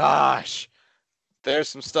gosh. There's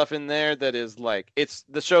some stuff in there that is like, it's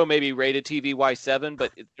the show may be rated TVY7,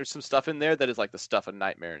 but there's some stuff in there that is like the stuff of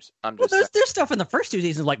nightmares. There's stuff in the first 2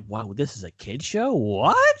 seasons like, wow, this is a kid's show?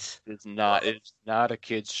 What? It's not a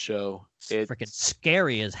kid's show. It's freaking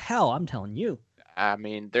scary as hell, I'm telling you. I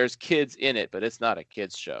mean, there's kids in it, but it's not a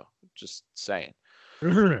kid's show. Just saying.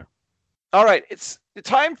 All right, it's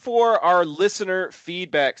time for our listener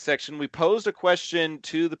feedback section. We posed a question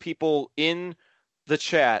to the people in the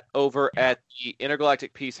chat over at the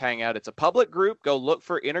Intergalactic Peace Hangout. It's a public group. Go look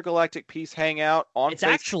for Intergalactic Peace Hangout on It's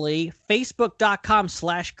actually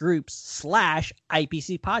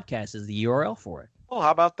facebook.com/groups/IPC podcast is the URL for it. Oh,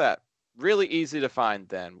 how about that? really easy to find.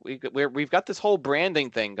 Then we've got this whole branding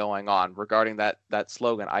thing going on regarding that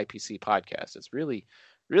slogan, IPC podcast. It's really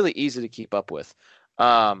easy to keep up with.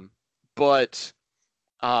 But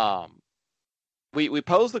we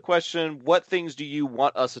pose the question: what things do you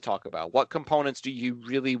want us to talk about? What components do you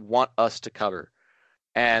really want us to cover?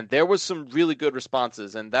 And there was some really good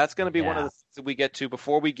responses, and that's going to be one of the things that we get to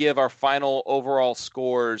before we give our final overall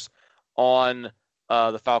scores on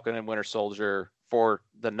the Falcon and Winter Soldier for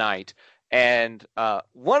the night. And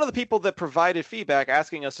one of the people that provided feedback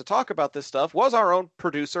asking us to talk about this stuff was our own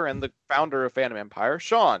producer and the founder of Phantom Empire,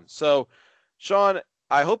 Sean. So, Sean,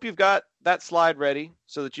 I hope you've got that slide ready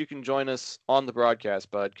so that you can join us on the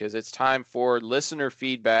broadcast, bud, because it's time for listener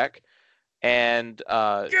feedback. And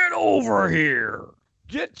Get over here.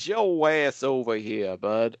 Get your ass over here,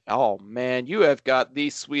 bud. Oh, man, you have got the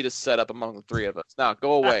sweetest setup among the three of us. Now,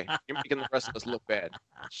 go away. You're making the rest of us look bad.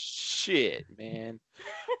 Shit, man.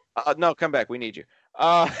 No, come back. We need you.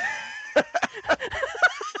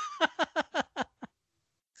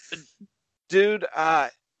 Dude,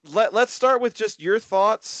 let's start with just your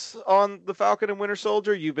thoughts on the Falcon and Winter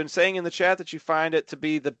Soldier. You've been saying in the chat that you find it to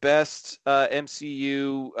be the best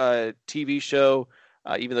MCU TV show,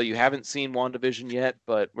 even though you haven't seen WandaVision yet,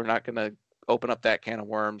 but we're not going to open up that can of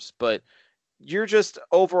worms. But your just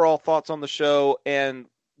overall thoughts on the show, and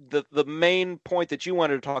the main point that you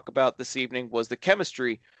wanted to talk about this evening was the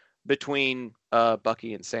chemistry between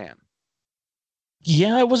Bucky and Sam.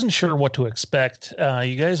 Yeah, I wasn't sure what to expect.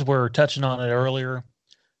 You guys were touching on it earlier.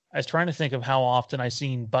 I was trying to think of how often I've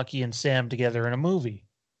seen Bucky and Sam together in a movie.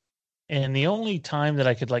 And the only time that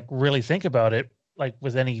I could really think about it, like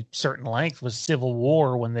with any certain length, was Civil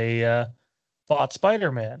War when they fought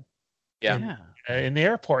Spider-Man. Yeah. In the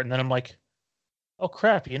airport. And then I'm like, oh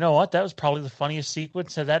crap, you know what? That was probably the funniest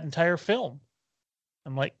sequence of that entire film.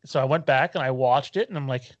 I'm like, so I went back and I watched it and I'm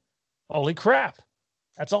like, holy crap,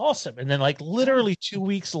 that's awesome. And then literally 2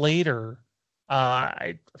 weeks later,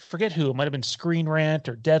 I forget who, it might have been Screen Rant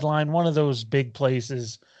or Deadline, one of those big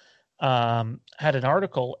places, had an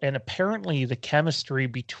article, and apparently the chemistry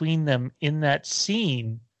between them in that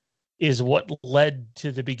scene is what led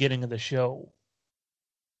to the beginning of the show.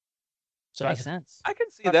 So Makes sense. I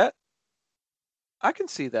can see that. I can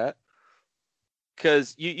see that.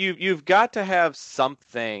 Because you've got to have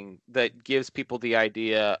something that gives people the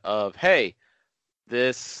idea of, hey,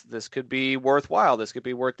 this could be worthwhile. This could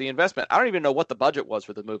be worth the investment. I don't even know what the budget was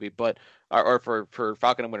for the movie, but or for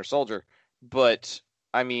Falcon and Winter Soldier. But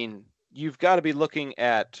I mean, you've got to be looking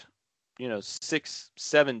at 6,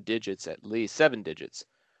 7 digits at least, 7 digits,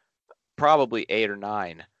 probably 8 or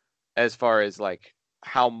 9, as far as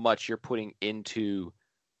how much you're putting into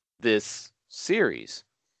this series.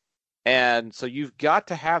 And so you've got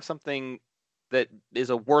to have something that is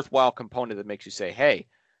a worthwhile component that makes you say, hey,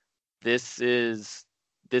 this is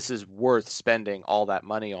worth spending all that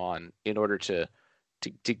money on in order to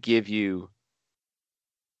give you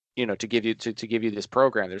this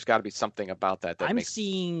program. There's got to be something about that. I'm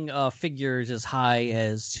seeing figures as high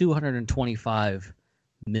as $225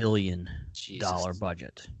 million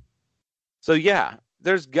budget. So yeah,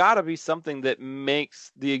 there's got to be something that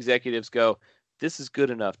makes the executives go, this is good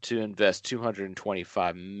enough to invest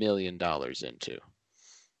 $225 million into.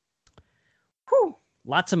 Whew.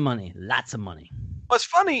 Lots of money. What's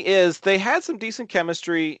funny is they had some decent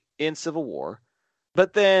chemistry in Civil War,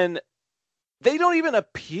 but then they don't even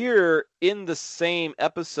appear in the same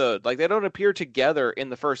episode. They don't appear together in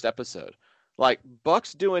the first episode.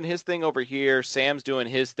 Buck's doing his thing over here, Sam's doing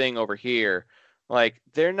his thing over here.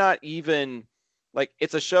 They're not even,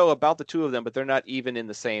 it's a show about the two of them, but they're not even in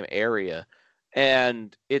the same area.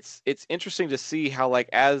 And it's interesting to see how,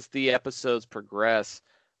 as the episodes progress,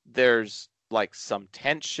 there's some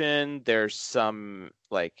tension, there's some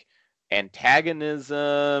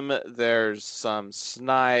antagonism, there's some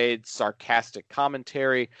snide, sarcastic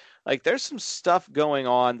commentary. There's some stuff going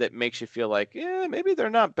on that makes you feel maybe they're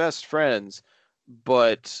not best friends,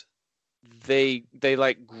 but they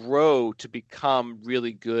grow to become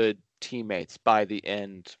really good teammates by the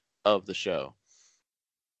end of the show.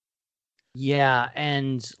 Yeah,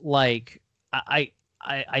 and I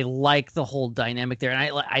like the whole dynamic there, and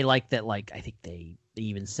I like that. I think they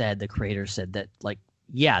even said, the creators said that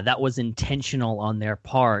that was intentional on their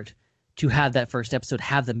part to have that first episode,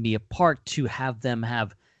 have them be apart, to have them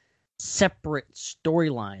have separate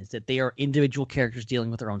storylines, that they are individual characters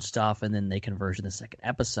dealing with their own stuff, and then they converge in the second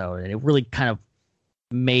episode, and it really kind of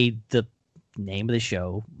made the name of the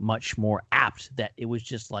show much more apt. That it was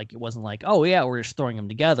just it wasn't oh yeah, we're just throwing them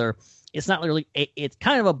together. It's not literally. It's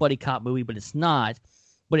kind of a buddy cop movie, but it's not.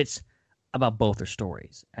 But it's about both their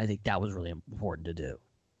stories. I think that was really important to do.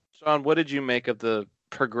 Sean, what did you make of the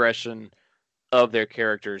progression of their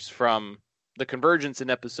characters from the convergence in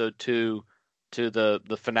episode 2 to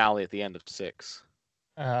the finale at the end of 6?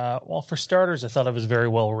 Well, for starters, I thought it was very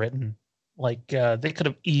well written. Like they could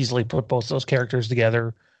have easily put both those characters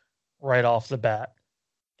together right off the bat.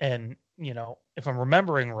 And, if I'm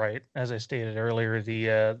remembering right, as I stated earlier,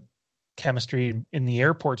 the chemistry in the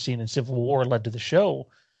airport scene in Civil War led to the show.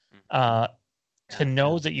 To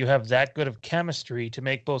know that you have that good of chemistry to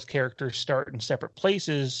make both characters start in separate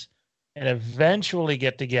places and eventually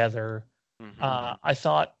get together, I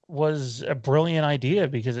thought was a brilliant idea,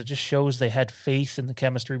 because it just shows they had faith in the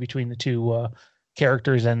chemistry between the two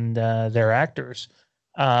characters and their actors.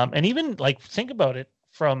 And even think about it,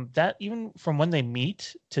 even from when they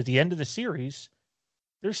meet to the end of the series,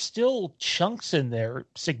 there's still chunks in there,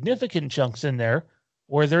 significant chunks in there,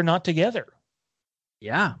 where they're not together.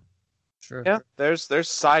 Yeah. Sure. Yeah, there's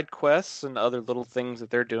side quests and other little things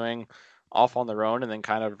that they're doing off on their own and then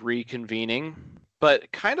kind of reconvening.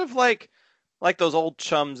 But kind of like those old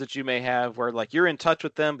chums that you may have where you're in touch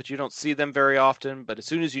with them, but you don't see them very often. But as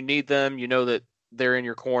soon as you need them, you know that they're in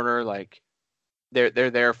your corner,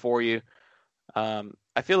 they're there for you.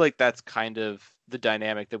 I feel like that's kind of the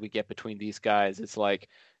dynamic that we get between these guys. It's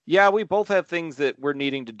yeah, we both have things that we're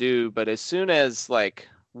needing to do, but as soon as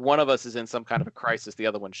one of us is in some kind of a crisis, the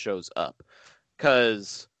other one shows up.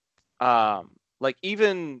 Because,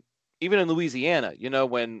 even in Louisiana,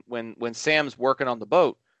 when Sam's working on the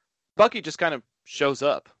boat, Bucky just kind of shows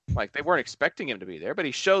up. They weren't expecting him to be there, but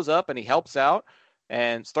he shows up and he helps out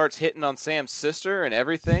and starts hitting on Sam's sister and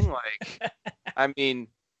everything. I mean,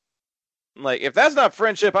 if that's not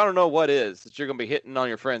friendship, I don't know what is. That you're gonna be hitting on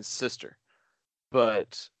your friend's sister.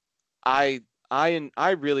 But I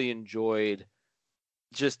really enjoyed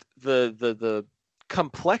just the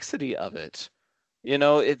complexity of it.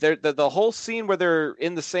 The whole scene where they're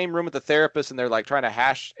in the same room with the therapist and they're trying to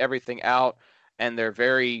hash everything out, and they're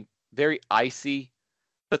very, very icy,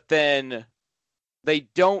 but then they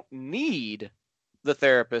don't need the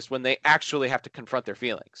therapist when they actually have to confront their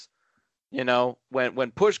feelings.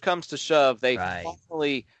 When push comes to shove, they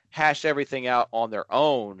finally hash everything out on their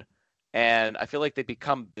own, and I feel like they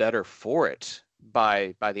become better for it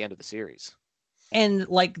by the end of the series. And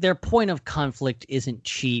their point of conflict isn't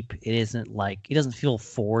cheap. It isn't it doesn't feel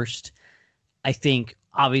forced. I think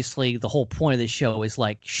obviously the whole point of the show is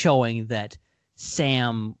showing that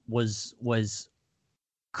Sam was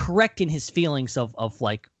correct in his feelings of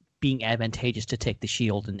being advantageous to take the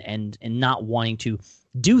shield and not wanting to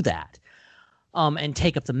do that, and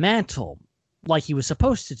take up the mantle like he was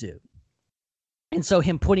supposed to do. And so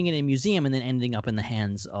him putting it in a museum and then ending up in the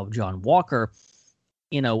hands of John Walker,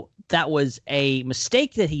 that was a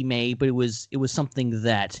mistake that he made, but it was something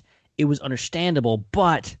that it was understandable.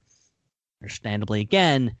 But understandably,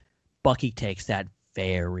 again, Bucky takes that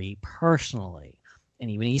very personally. And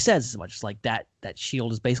even he says as much that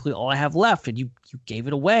shield is basically all I have left, and you gave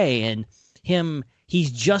it away. And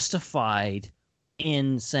he's justified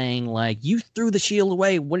in saying you threw the shield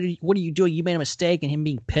away. What are you doing? You made a mistake, and him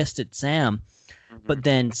being pissed at Sam. Mm-hmm. But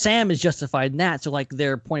then Sam is justified in that. So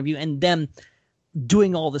their point of view, and them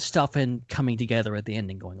doing all this stuff and coming together at the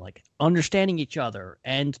end and going understanding each other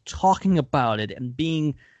and talking about it and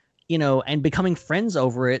being, and becoming friends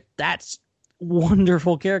over it. That's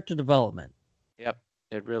wonderful character development. Yep,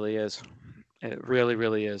 it really is. It really,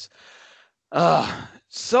 really is.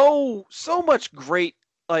 So much great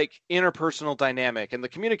interpersonal dynamic, and the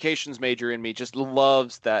communications major in me just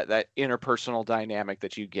loves that interpersonal dynamic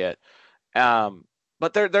that you get.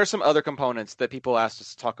 But there's some other components that people asked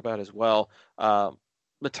us to talk about as well.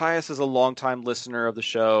 Matthias is a longtime listener of the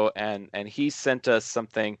show, and he sent us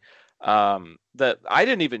something that I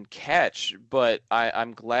didn't even catch, but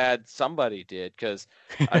I'm glad somebody did, because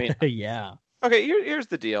I mean, yeah. Okay, here's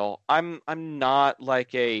the deal. I'm not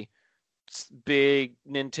a big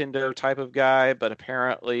Nintendo type of guy, but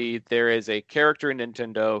apparently there is a character in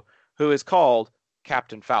Nintendo who is called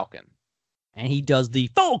Captain Falcon. And he does the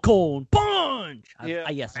Falcon punch. Yeah.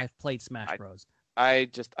 Yes, I've played Smash Bros. I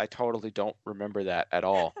totally don't remember that at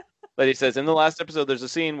all. But he says, in the last episode, there's a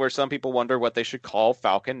scene where some people wonder what they should call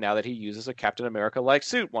Falcon now that he uses a Captain America-like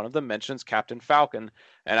suit. One of them mentions Captain Falcon,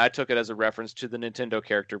 and I took it as a reference to the Nintendo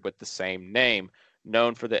character with the same name,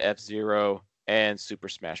 known for the F-Zero and Super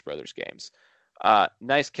Smash Brothers games.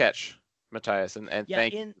 Nice catch, Matthias, and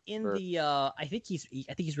thank you. I think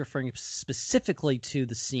he's referring specifically to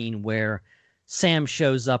the scene where Sam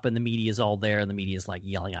shows up and the media is all there, and the media is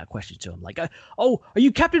yelling out questions to him, "Oh, are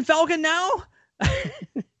you Captain Falcon now?"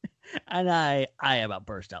 And I about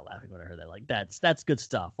burst out laughing when I heard that. That's good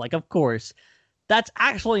stuff. Of course, That's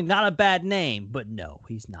actually not a bad name, but no,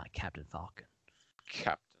 he's not Captain Falcon.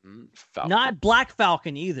 Captain Falcon. Not Black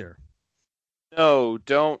Falcon either. No,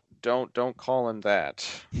 don't call him that.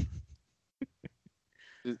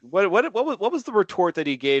 What was the retort that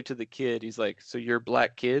he gave to the kid? He's like, "So you're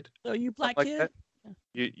black kid? So you black Something like kid?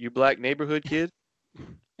 that? You black neighborhood kid?"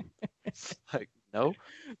 Like, no.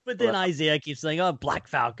 But then Isaiah keeps saying, "Oh, Black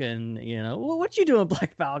Falcon, well, what you doing,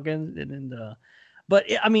 Black Falcon?" But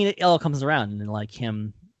it all comes around, and like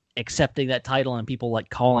him accepting that title and people like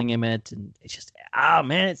calling him it, and it's just,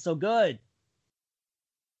 man, it's so good.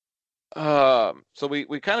 So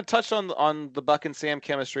we kind of touched on the Buck and Sam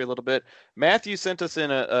chemistry a little bit. Matthew sent us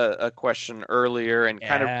in a question earlier and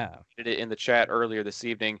kind of did it in the chat earlier this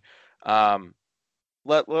evening.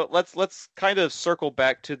 Let's kind of circle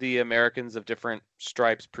back to the Americans of different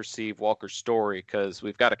stripes perceive Walker's story, because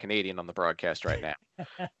we've got a Canadian on the broadcast right now.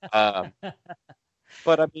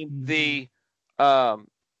 But I mean, the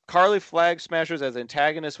Carly Flag Smashers as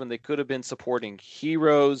antagonists when they could have been supporting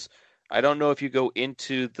heroes. I don't know if you go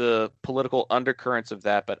into the political undercurrents of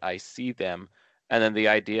that, but I see them. And then the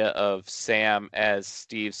idea of Sam as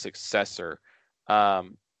Steve's successor.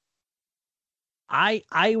 I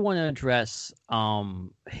want to address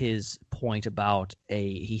his point about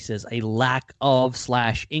he says a lack of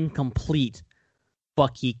 / incomplete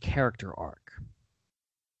Bucky character arc.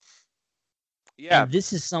 Yeah, and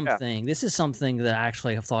this is something that I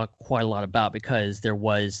actually have thought quite a lot about, because there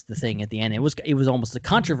was the thing at the end. It was almost a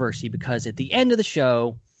controversy, because at the end of the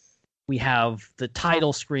show we have the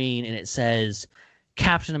title screen and it says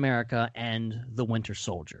Captain America and the Winter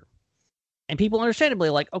Soldier. And people understandably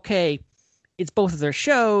like, okay, it's both of their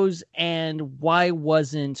shows, and why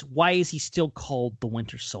is he still called the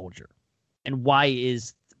Winter Soldier? And why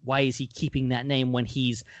is he keeping that name when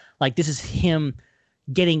he's like, this is him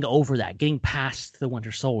getting over that, getting past the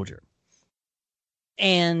Winter Soldier?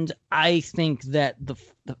 And I think that the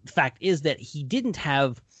fact is that he didn't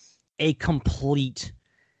have a complete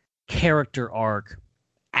character arc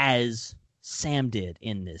as Sam did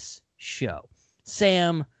in this show.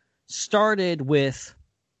 Sam started with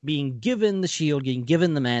being given the shield, getting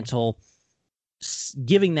given the mantle,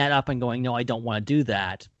 giving that up and going, no, I don't want to do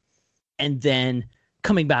that. And then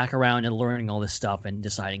coming back around and learning all this stuff and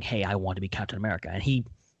deciding, hey, I want to be Captain America. And he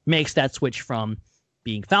makes that switch from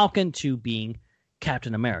being Falcon to being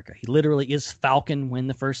Captain America. He literally is Falcon in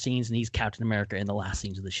the first scenes, and he's Captain America in the last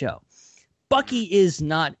scenes of the show. Bucky it's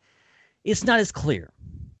not as clear.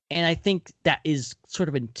 And I think that is sort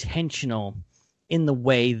of intentional in the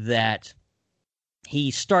way that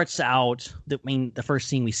he starts out. The first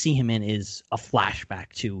scene we see him in is a flashback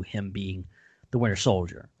to him being the Winter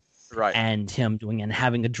Soldier. Right. And him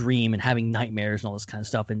having a dream and having nightmares and all this kind of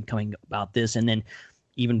stuff and coming about this. And then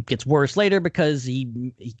even gets worse later because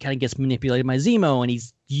he kind of gets manipulated by Zemo, and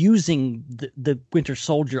he's using the Winter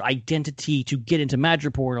Soldier identity to get into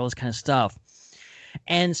Madripoor and all this kind of stuff.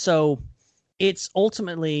 And so it's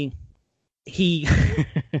ultimately he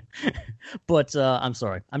but I'm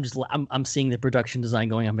sorry. I'm seeing the production design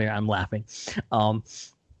going on here. I'm laughing.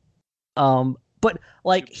 But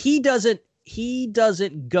like he doesn't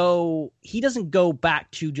go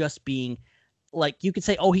back to just being, like, you could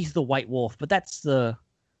say, oh, he's the White Wolf, but that's the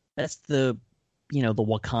the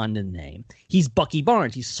Wakandan name. He's Bucky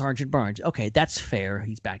Barnes. He's Sergeant Barnes. Okay, that's fair.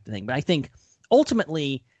 He's back to the thing. But I think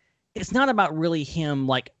ultimately it's not about really him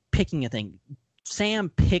like picking a thing. Sam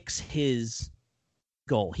picks his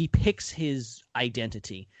goal. He picks his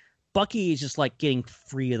identity. Bucky is just like getting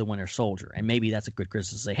free of the Winter Soldier. And maybe that's a good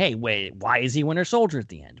criticism to say, hey, wait, why is he Winter Soldier at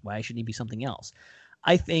the end? Why shouldn't he be something else?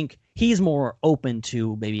 I think he's more open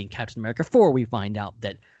to maybe in Captain America 4 we find out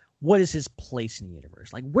that what is his place in the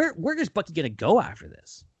universe? Like, where is Bucky going to go after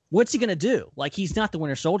this? What's he going to do? Like, he's not the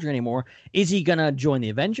Winter Soldier anymore. Is he going to join the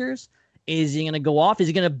Avengers? Is he going to go off? Is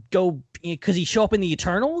he going to go? Could he show up in the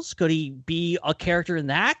Eternals? Could he be a character in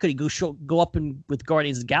that? Could he go up with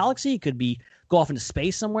Guardians of the Galaxy? Could be go off into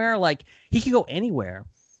space somewhere? Like, he could go anywhere,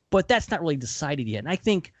 but that's not really decided yet. And I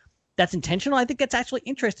think that's intentional. I think that's actually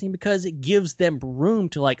interesting because it gives them room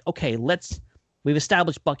to like, okay, we've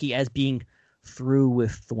established Bucky as being through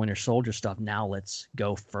with the Winter Soldier stuff. Now let's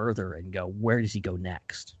go further and go, where does he go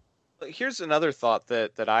next? Here's another thought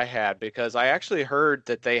that I had, because I actually heard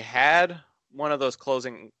that they had one of those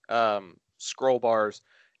closing scroll bars.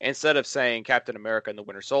 Instead of saying Captain America and the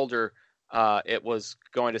Winter Soldier, it was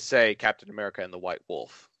going to say Captain America and the White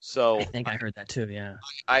Wolf. So I think I heard that too, yeah.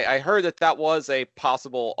 I heard that was a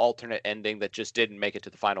possible alternate ending that just didn't make it to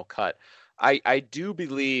the final cut. I do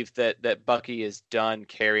believe that Bucky is done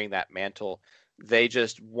carrying that mantle. They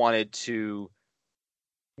just wanted to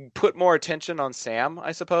put more attention on Sam,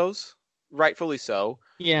 I suppose. rightfully so.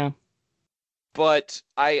 Yeah. But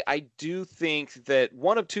I do think that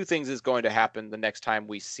one of two things is going to happen the next time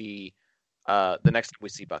we see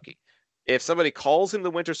Bucky. If somebody calls him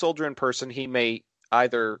the Winter Soldier in person, he may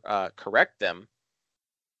either correct them,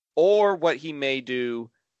 or what he may do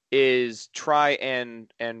is try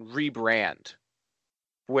and rebrand,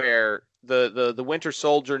 where the Winter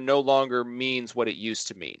Soldier no longer means what it used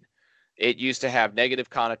to mean. It used to have negative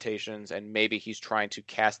connotations, and maybe he's trying to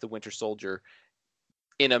cast the Winter Soldier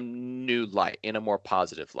in a new light, in a more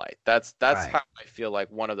positive light. That's Right. how I feel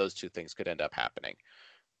like one of those two things could end up happening.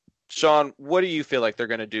 Sean, what do you feel like they're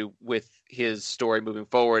going to do with his story moving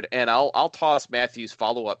forward? And I'll toss Matthew's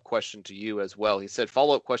follow-up question to you as well. He said,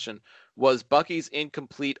 follow-up question, was Bucky's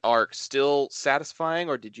incomplete arc still satisfying,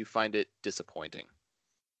 or did you find it disappointing?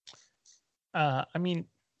 I mean,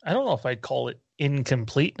 I don't know if I'd call it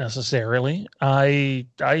incomplete necessarily. I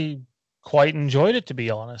quite enjoyed it, to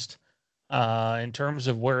be honest. In terms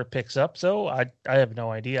of where it picks up, though, I have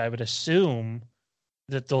no idea. I would assume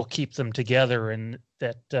that they'll keep them together, and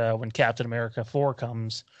that when Captain America 4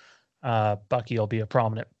 comes, Bucky will be a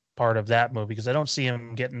prominent part of that movie, because I don't see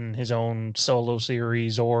him getting his own solo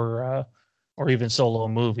series or even solo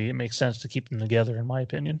movie. It makes sense to keep them together, in my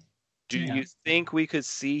opinion. Do you think we could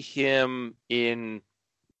see him in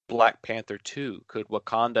Black Panther 2? Could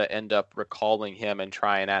Wakanda end up recalling him and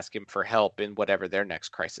try and ask him for help in whatever their next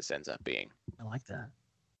crisis ends up being? I like that.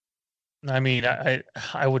 I mean,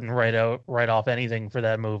 I wouldn't write off anything for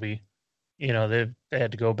that movie. You know, they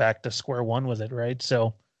had to go back to square one with it, right?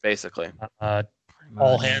 So basically,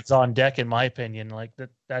 all hands on deck, in my opinion. Like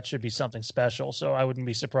that should be something special. So I wouldn't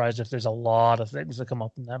be surprised if there's a lot of things that come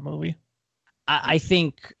up in that movie. I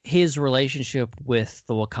think his relationship with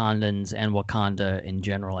the Wakandans and Wakanda in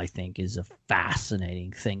general, I think, is a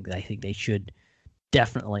fascinating thing that I think they should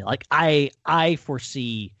definitely, like, I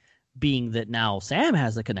foresee being that now Sam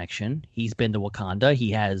has a connection. He's been to Wakanda.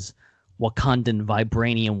 He has Wakandan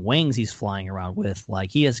vibranium wings he's flying around with.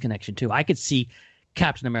 Like, he has a connection too. I could see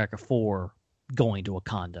Captain America 4 going to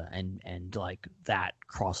Wakanda and like that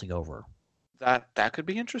crossing over. That could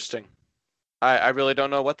be interesting. I really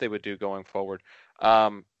don't know what they would do going forward.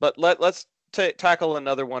 But let's tackle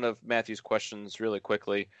another one of Matthew's questions really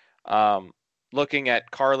quickly. Looking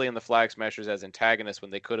at Carly and the Flag Smashers as antagonists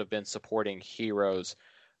when they could have been supporting heroes.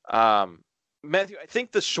 Matthew, I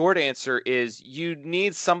think the short answer is you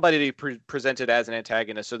need somebody to be presented as an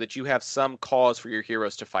antagonist so that you have some cause for your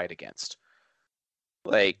heroes to fight against.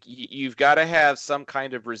 Like, you've got to have some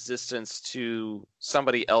kind of resistance to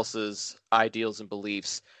somebody else's ideals and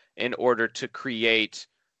beliefs in order to create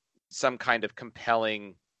some kind of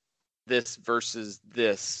compelling this versus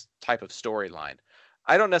this type of storyline.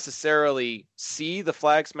 I don't necessarily see the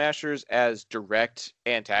Flag Smashers as direct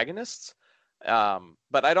antagonists,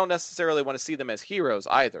 but I don't necessarily want to see them as heroes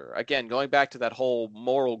either. Again, going back to that whole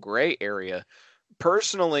moral gray area,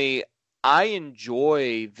 personally, I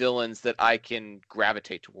enjoy villains that I can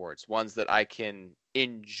gravitate towards, ones that I can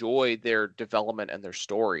enjoy their development and their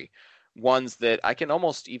story, ones that I can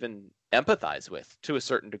almost even empathize with to a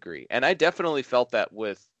certain degree. And I definitely felt that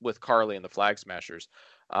with Carly and the Flag Smashers.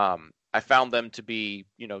 I found them to be,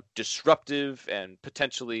 disruptive and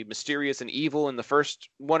potentially mysterious and evil in the first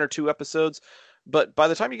 1 or 2 episodes. But by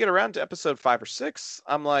the time you get around to episode 5 or 6,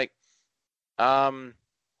 I'm like,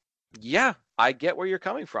 yeah, I get where you're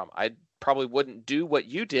coming from. I probably wouldn't do what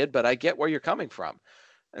you did, but I get where you're coming from.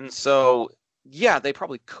 And so, yeah, they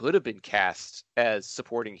probably could have been cast as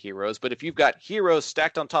supporting heroes. But if you've got heroes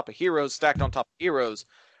stacked on top of heroes, stacked on top of heroes,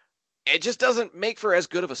 it just doesn't make for as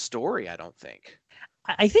good of a story, I don't think.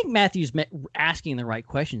 I think Matthew's asking the right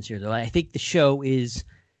questions here, though. I think the show is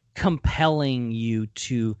compelling you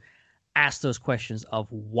to ask those questions of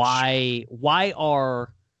why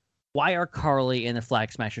are Carly and the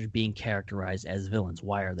Flag Smashers being characterized as villains?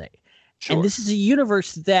 Why are they? Sure. And this is a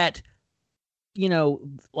universe that,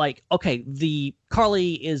 okay, the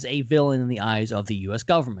Carly is a villain in the eyes of the U.S.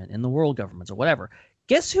 government and the world governments or whatever.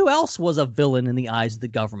 Guess who else was a villain in the eyes of the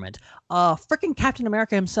government? Frickin' Captain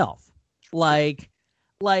America himself. Like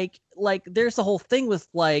there's the whole thing with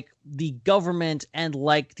the government and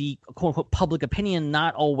the quote unquote public opinion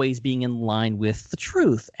not always being in line with the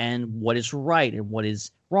truth and what is right and what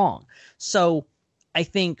is wrong. So I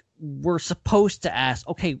think we're supposed to ask,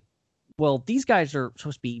 okay, well, these guys are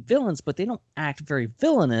supposed to be villains, but they don't act very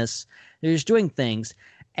villainous. They're just doing things.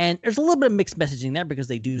 And there's a little bit of mixed messaging there because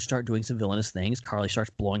they do start doing some villainous things. Carly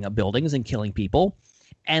starts blowing up buildings and killing people.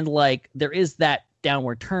 And there is that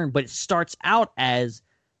downward turn, but it starts out as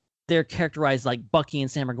they're characterized like Bucky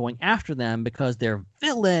and Sam are going after them because they're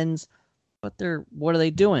villains, but what are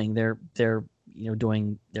they doing? They're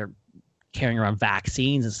carrying around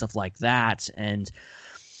vaccines and stuff like that. And,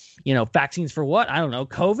 vaccines for what? I don't know.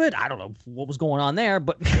 COVID? I don't know what was going on there,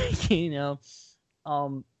 but,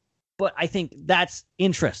 but I think that's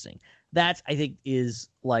interesting. That I think is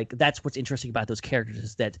that's what's interesting about those characters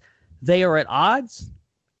is that they are at odds,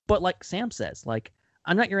 but like Sam says,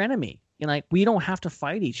 I'm not your enemy. We don't have to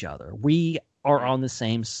fight each other. We are on the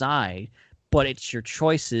same side, but it's your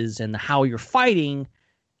choices and how you're fighting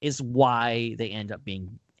is why they end up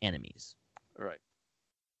being enemies. Right.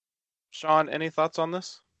 Sean, any thoughts on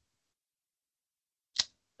this?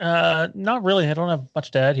 Not really. I don't have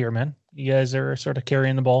much to add here, man. You guys are sort of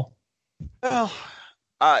carrying the ball. Well,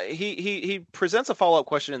 he presents a follow-up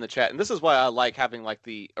question in the chat, and this is why I like having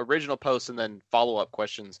the original post and then follow-up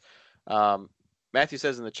questions. Matthew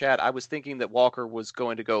says in the chat, I was thinking that Walker was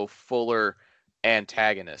going to go fuller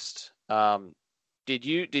antagonist. Did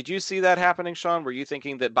you see that happening, Sean? Were you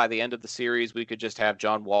thinking that by the end of the series we could just have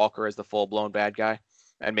John Walker as the full-blown bad guy,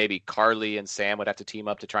 and maybe Carly and Sam would have to team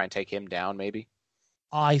up to try and take him down? Maybe.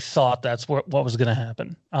 I thought that's what was going to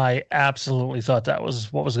happen. I absolutely thought that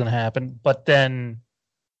was what was going to happen, but then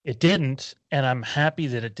it didn't, and I'm happy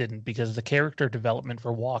that it didn't because the character development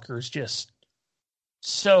for Walker is just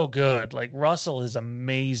so good. Russell is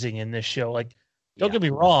amazing in this show. Don't get me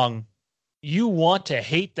wrong, you want to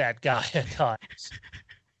hate that guy at times.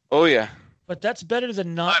 Oh yeah. But that's better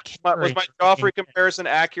than not. Was my Joffrey comparison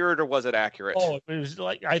accurate, or was it accurate? Oh, it was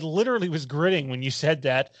I literally was grinning when you said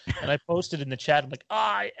that, and I posted in the chat. I'm like,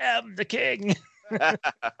 I am the king. No,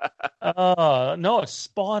 it's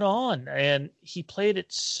spot on, and he played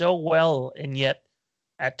it so well, and yet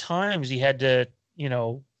at times he had to,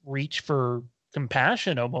 reach for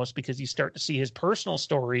compassion almost because you start to see his personal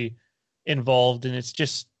story involved, and it's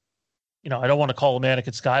just, I don't want to call him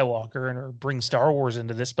Anakin Skywalker or bring Star Wars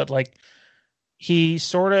into this, but he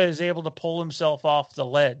sort of is able to pull himself off the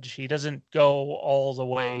ledge. He doesn't go all the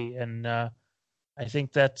way, and I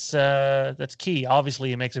think that's key. Obviously,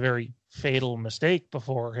 he makes a very fatal mistake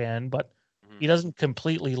beforehand, but he doesn't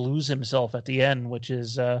completely lose himself at the end, which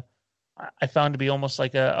is I found to be almost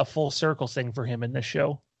like a full circle thing for him in this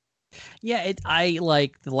show. Yeah, the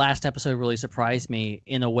last episode really surprised me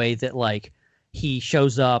in a way that he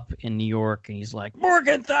shows up in New York and he's like,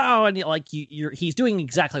 Morgenthau, and he's doing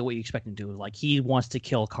exactly what you expect him to do. He wants to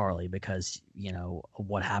kill Carly because of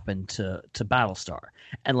what happened to Battlestar,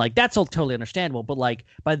 and that's all totally understandable. But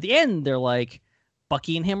by the end, they're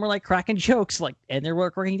Bucky and him are cracking jokes, and they're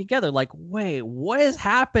working together. Wait, what is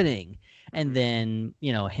happening? And then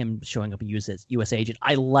him showing up a U.S. agent.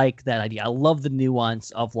 I like that idea. I love the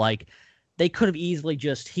nuance of they could have easily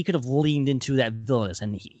he could have leaned into that villainous,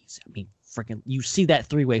 and freaking, you see that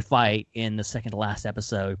three-way fight in the second to last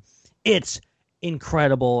episode. It's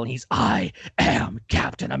incredible, and I am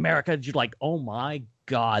Captain America. You're oh my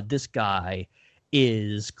god, this guy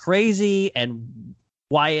is crazy, and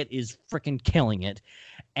Wyatt is freaking killing it.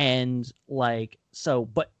 And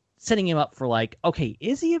but setting him up for okay,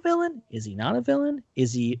 is he a villain? Is he not a villain?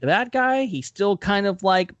 Is he a bad guy? He's still kind of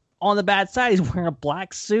on the bad side. He's wearing a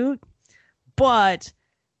black suit, but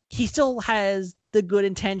he still has the good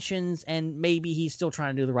intentions, and maybe he's still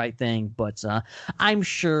trying to do the right thing. But I'm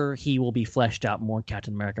sure he will be fleshed out more in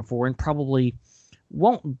Captain America 4, and probably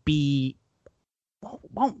won't be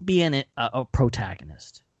a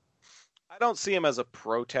protagonist. I don't see him as a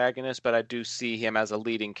protagonist, but I do see him as a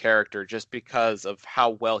leading character just because of how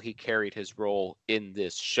well he carried his role in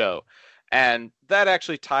this show. And that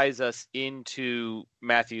actually ties us into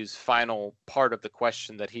Matthew's final part of the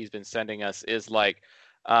question that he's been sending us is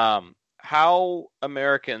how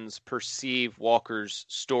Americans perceive Walker's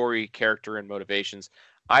story, character, and motivations.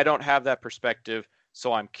 I don't have that perspective,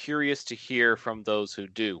 so I'm curious to hear from those who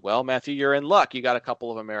do. Well, Matthew, you're in luck. You got a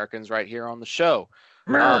couple of Americans right here on the show.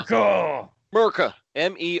 Merca! Merca.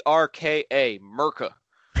 M-E-R-K-A. Merca.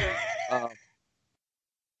 I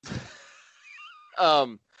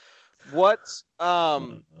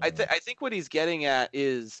think what he's getting at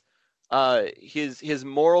is his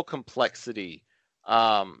moral complexity,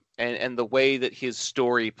 and the way that his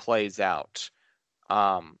story plays out.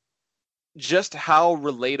 Just how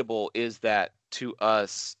relatable is that to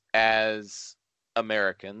us as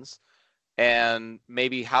Americans? And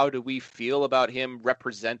maybe how do we feel about him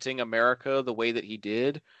representing America the way that he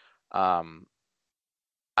did? I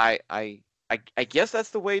guess that's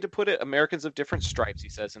the way to put it. Americans of different stripes, he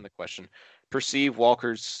says in the question, perceive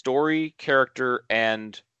Walker's story, character,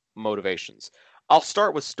 and motivations. I'll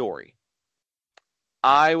start with story.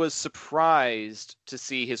 I was surprised to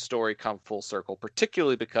see his story come full circle,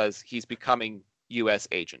 particularly because he's becoming U.S.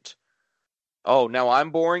 agent. Oh, now I'm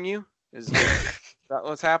boring you? Is that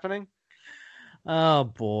what's happening? Oh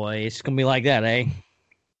boy, it's gonna be like that, eh?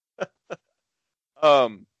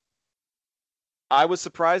 I was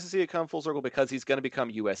surprised to see it come full circle because he's going to become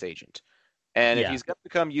U.S. agent. And if Yeah. he's going to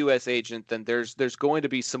become U.S. agent, then there's going to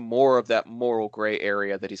be some more of that moral gray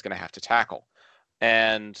area that he's going to have to tackle.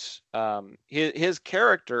 And his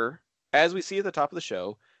character, as we see at the top of the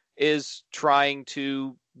show, is trying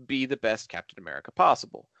to be the best Captain America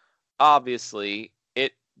possible. Obviously,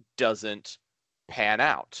 it doesn't pan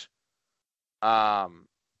out.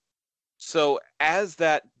 So as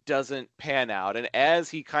that doesn't pan out, and as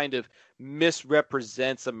he kind of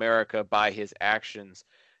misrepresents America by his actions,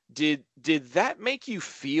 did that make you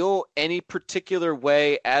feel any particular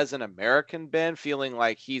way as an American, Ben, feeling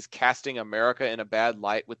like he's casting America in a bad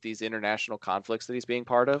light with these international conflicts that he's being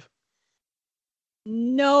part of?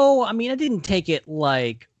 No, I mean, I didn't take it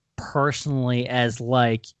like personally as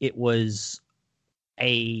like it was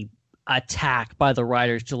a attack by the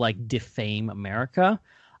writers to like defame America.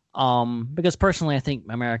 Because personally, I think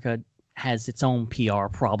America has its own PR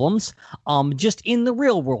problems. Just in the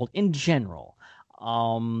real world in general.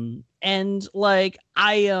 And like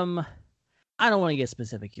I don't want to get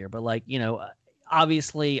specific here, but like,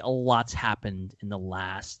 obviously a lot's happened in the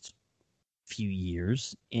last few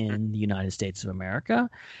years in the United States of America,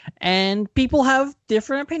 and people have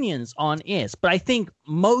different opinions on it. But I think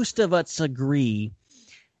most of us agree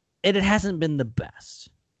that it hasn't been the best.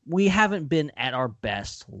 We haven't been at our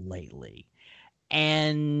best lately.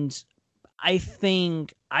 And I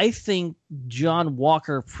think John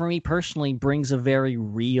Walker, for me personally, brings a very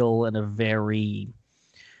real and a very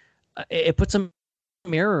it puts a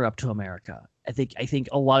mirror up to America. I think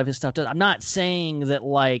a lot of his stuff does. I'm not saying that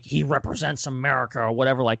like he represents America or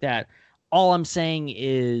whatever like that. All I'm saying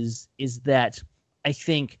is that I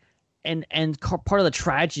think and part of the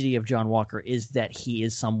tragedy of John Walker is that he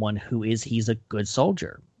is someone he's a good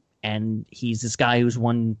soldier. And he's this guy who's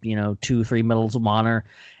won, 2-3 medals of honor.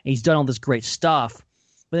 And he's done all this great stuff.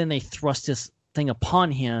 But then they thrust this thing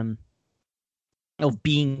upon him of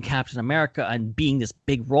being Captain America and being this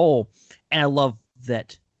big role. And I love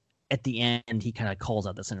that at the end, he kind of calls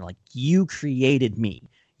out the center, like, you created me.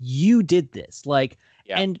 You did this. Like,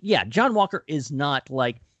 yeah. And yeah, John Walker is not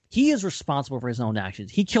like, he is responsible for his own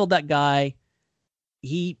actions. He killed that guy.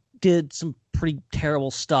 He did some pretty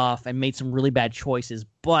terrible stuff and made some really bad choices,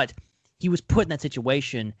 but he was put in that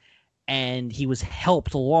situation and he was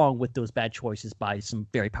helped along with those bad choices by some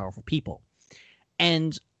very powerful people.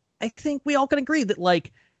 And I think we all can agree that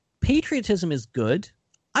like patriotism is good.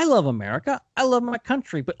 I love America. I love my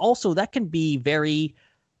country, but also that can be very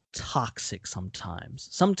toxic sometimes.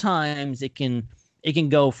 Sometimes it can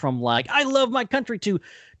go from like, I love my country to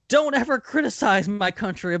don't ever criticize my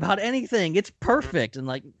country about anything. It's perfect. And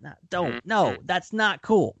like, no, that's not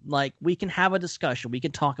cool. Like we can have a discussion. We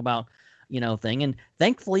can talk about, thing. And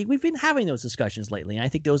thankfully we've been having those discussions lately. And I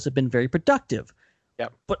think those have been very productive.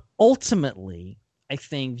 Yep. But ultimately, I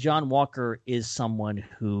think John Walker is someone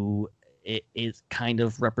who is kind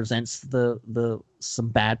of represents the some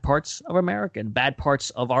bad parts of America and bad parts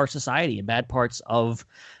of our society and bad parts of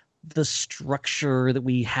the structure that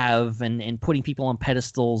we have and putting people on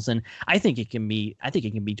pedestals. And I think it can be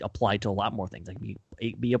applied to a lot more things. It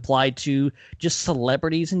can be applied to just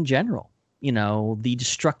celebrities in general. The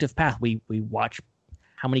destructive path. We watch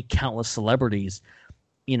how many countless celebrities,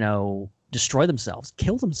 destroy themselves,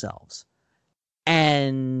 kill themselves.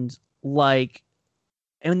 And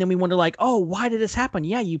then we wonder like, oh, why did this happen?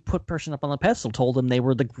 Yeah, you put person up on the pedestal, told them they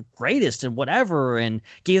were the greatest and whatever, and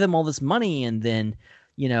gave them all this money, and then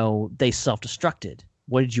they self-destructed.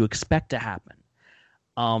 What did you expect to happen?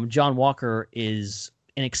 John Walker is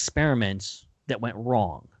an experiment that went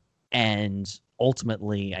wrong. And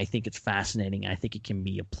ultimately, I think it's fascinating. I think it can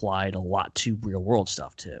be applied a lot to real world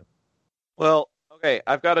stuff too. Well, okay,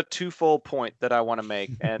 I've got a twofold point that I want to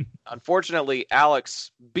make. And unfortunately,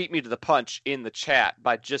 Alex beat me to the punch in the chat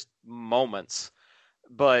by just moments.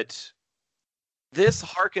 But this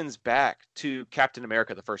harkens back to Captain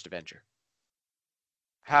America, the First Avenger.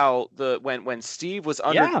 How when Steve was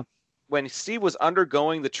when Steve was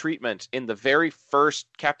undergoing the treatment in the very first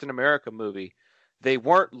Captain America movie, they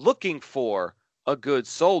weren't looking for a good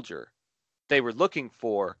soldier. They were looking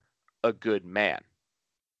for a good man.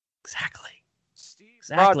 Exactly.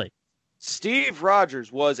 Steve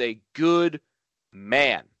Rogers was a good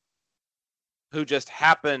man who just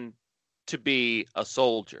happened to be a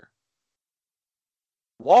soldier.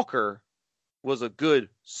 Walker was a good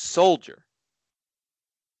soldier.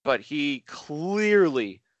 But he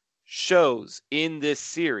clearly shows in this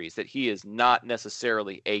series that he is not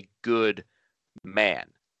necessarily a good man.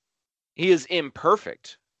 He is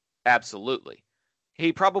imperfect, absolutely.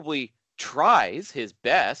 He probably tries his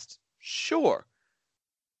best, sure.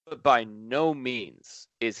 But by no means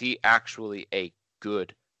is he actually a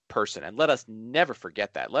good person. And let us never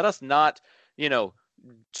forget that. Let us not,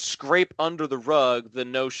 scrape under the rug the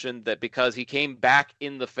notion that because he came back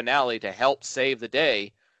in the finale to help save the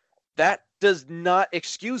day, that does not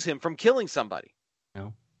excuse him from killing somebody.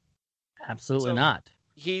 No, absolutely not.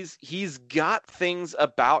 He's got things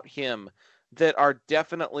about him that are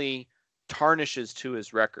definitely tarnishes to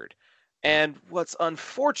his record. And what's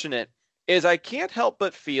unfortunate is I can't help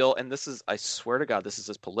but feel, and this is, I swear to God, this is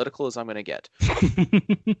as political as I'm going to get.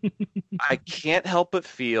 I can't help but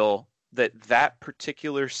feel that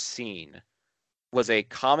particular scene was a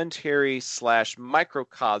commentary /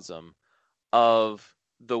 microcosm of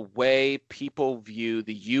the way people view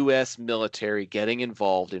the U.S. military getting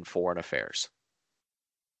involved in foreign affairs.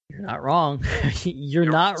 You're not wrong.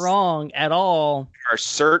 You're not wrong at all. There are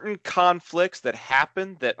certain conflicts that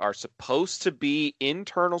happen that are supposed to be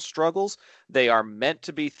internal struggles. They are meant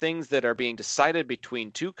to be things that are being decided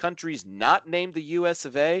between two countries not named the US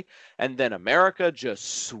of A, and then America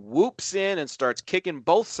just swoops in and starts kicking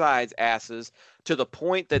both sides' asses to the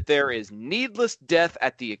point that there is needless death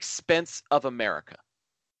at the expense of America.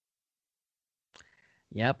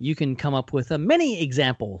 Yep, you can come up with many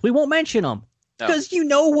examples. We won't mention them. No. Because you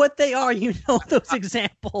know what they are. You know those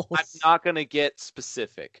examples. I'm not going to get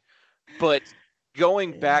specific. But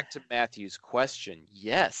going back to Matthew's question,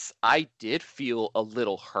 yes, I did feel a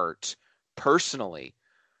little hurt personally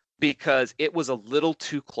because it was a little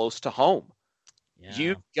too close to home.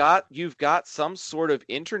 Yeah. You've got some sort of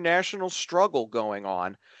international struggle going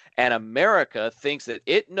on, and America thinks that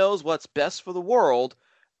it knows what's best for the world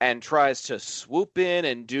and tries to swoop in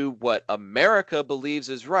and do what America believes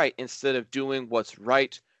is right instead of doing what's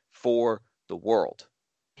right for the world.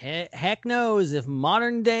 Heck knows, if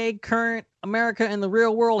modern day current America in the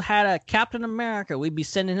real world had a Captain America, we'd be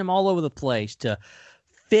sending him all over the place to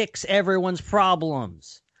fix everyone's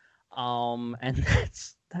problems. And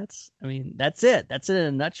that's it. That's it in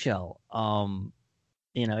a nutshell.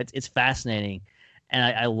 It's fascinating.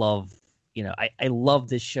 And I love, I love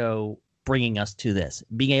this show bringing us to this,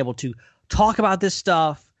 being able to talk about this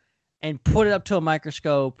stuff and put it up to a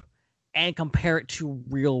microscope and compare it to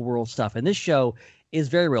real world stuff. And this show is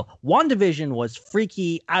very real. WandaVision was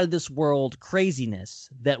freaky, out of this world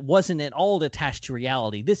craziness that wasn't at all attached to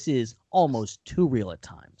reality. This is almost too real at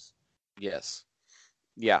times. Yes.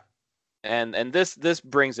 Yeah. And this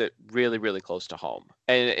brings it really, really close to home.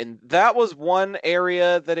 And that was one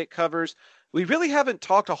area that it covers. We really haven't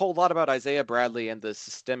talked a whole lot about Isaiah Bradley and the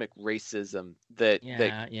systemic racism that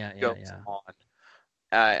goes on.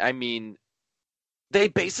 I mean, they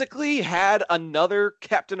basically had another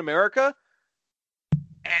Captain America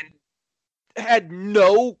and had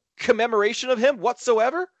no commemoration of him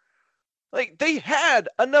whatsoever. Like, they had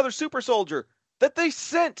another super soldier that they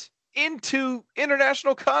sent into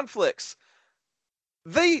international conflicts.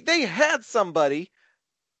 They had somebody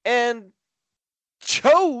and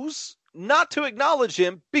chose not to acknowledge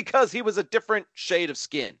him because he was a different shade of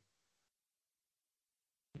skin.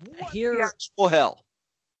 What the actual hell?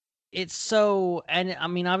 It's so, and I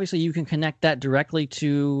mean, obviously you can connect that directly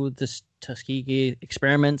to the Tuskegee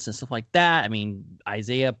experiments and stuff like that. I mean,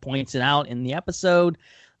 Isaiah points it out in the episode.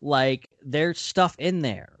 Like, there's stuff in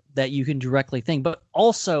there that you can directly think, but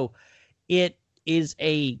also it is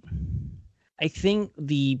I think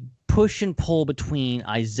the push and pull between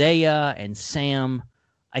Isaiah and Sam,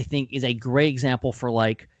 I think, is a great example for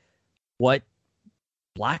like what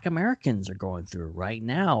Black Americans are going through right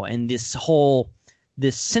now. And this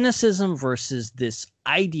cynicism versus this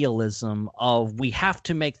idealism of we have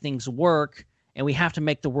to make things work and we have to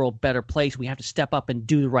make the world a better place. We have to step up and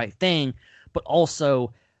do the right thing. But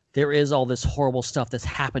also there is all this horrible stuff that's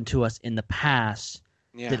happened to us in the past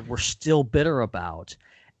that we're still bitter about.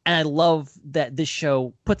 And I love that this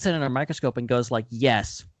show puts it in a microscope and goes like,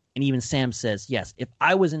 yes. And even Sam says, yes, if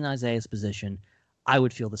I was in Isaiah's position, I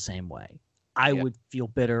would feel the same way. I would feel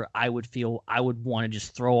bitter. I would want to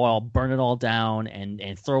just burn it all down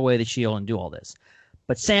and throw away the shield and do all this.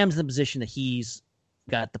 But Sam's in the position that he's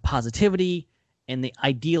got the positivity and the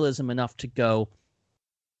idealism enough to go,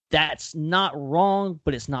 that's not wrong,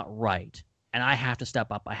 but it's not right. And I have to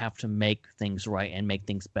step up. I have to make things right and make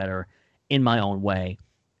things better in my own way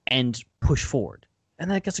and push forward.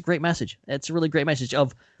 And that's a great message. It's a really great message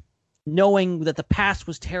of knowing that the past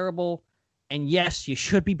was terrible. And yes, you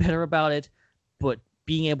should be bitter about it, but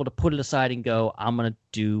being able to put it aside and go, I'm going to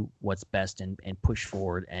do what's best and push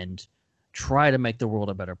forward and try to make the world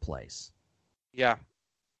a better place. Yeah.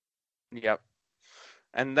 Yep.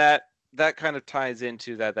 And that kind of ties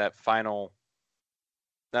into that final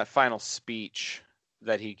final speech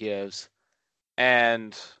that he gives.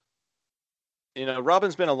 And,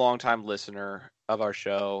 Robin's been a long-time listener of our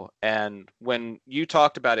show. And when you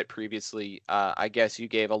talked about it previously, I guess you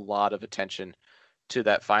gave a lot of attention to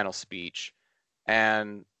that final speech.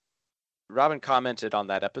 And Robin commented on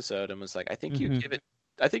that episode and was like, I think you give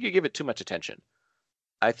it too much attention.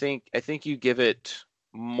 I think you give it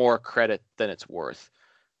more credit than it's worth.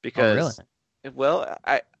 Because, well,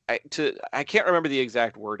 I can't remember the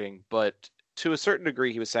exact wording, but to a certain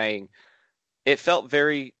degree, he was saying it felt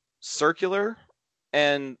very circular,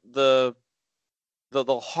 and the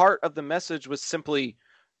heart of the message was simply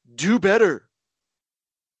do better.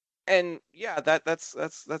 And yeah, that's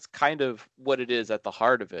kind of what it is at the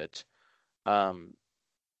heart of it.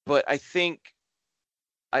 But I think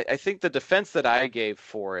the defense that I gave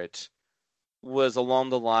for it was along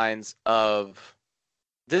the lines of,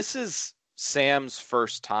 this is Sam's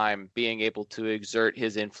first time being able to exert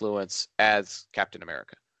his influence as Captain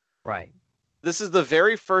America. Right. This is the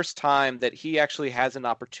very first time that he actually has an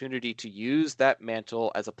opportunity to use that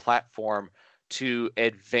mantle as a platform to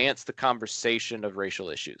advance the conversation of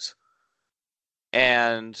racial issues.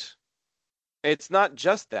 And it's not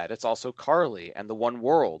just that. It's also Carly and the one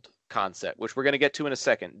world concept, which we're going to get to in a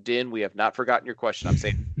second. Din, we have not forgotten your question. I'm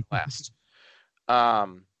saving it for last.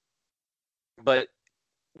 But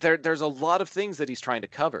there's a lot of things that he's trying to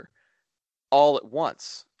cover all at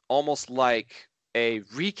once, almost like a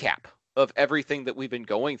recap of everything that we've been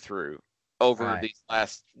going through over these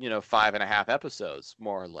last, 5.5 episodes,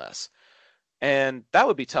 more or less. And that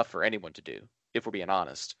would be tough for anyone to do, if we're being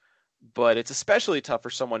honest. But it's especially tough for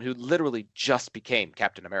someone who literally just became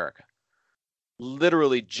Captain America.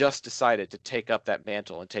 Literally just decided to take up that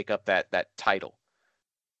mantle and take up that title.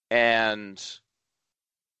 And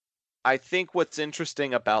I think what's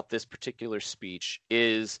interesting about this particular speech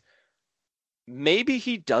is maybe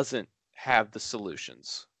he doesn't have the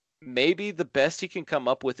solutions. Maybe the best he can come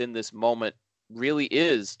up with in this moment really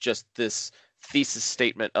is just this thesis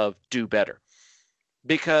statement of do better.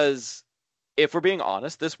 Because if we're being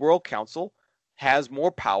honest, this World Council has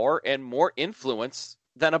more power and more influence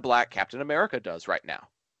than a black Captain America does right now.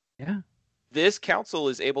 Yeah. This council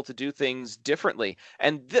is able to do things differently.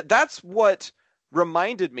 And that's what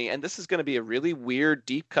reminded me, and this is going to be a really weird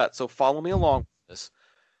deep cut, so follow me along with this.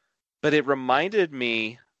 But it reminded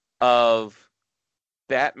me of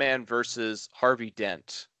Batman versus Harvey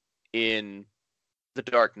Dent in The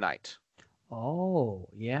Dark Knight. Oh,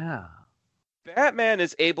 yeah. Batman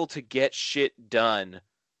is able to get shit done,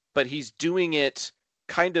 but he's doing it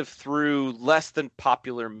kind of through less than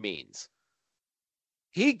popular means.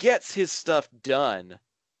 He gets his stuff done,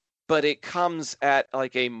 but it comes at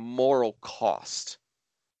like a moral cost.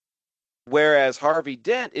 Whereas Harvey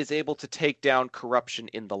Dent is able to take down corruption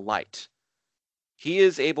in the light. He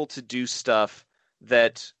is able to do stuff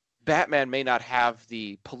that Batman may not have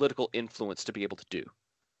the political influence to be able to do.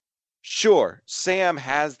 Sure, Sam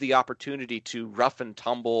has the opportunity to rough and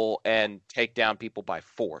tumble and take down people by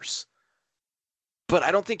force. But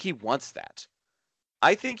I don't think he wants that.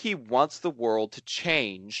 I think he wants the world to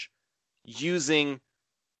change using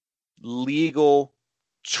legal,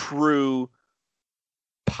 true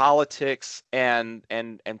politics and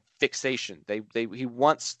fixation. He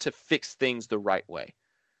wants to fix things the right way.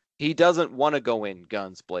 He doesn't want to go in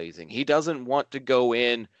guns blazing. He doesn't want to go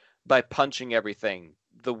in by punching everything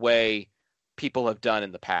the way people have done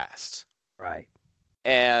in the past. Right.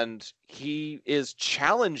 And he is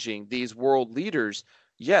challenging these world leaders.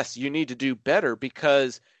 Yes, you need to do better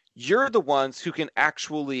because you're the ones who can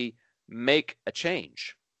actually make a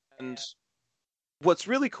change. And what's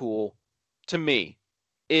really cool to me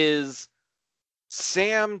is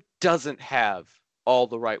Sam doesn't have all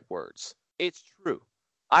the right words. It's true.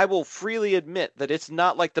 I will freely admit that it's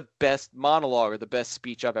not like the best monologue or the best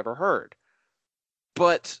speech I've ever heard.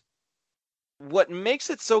 But what makes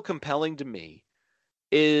it so compelling to me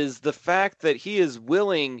is the fact that he is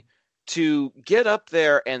willing to get up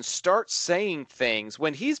there and start saying things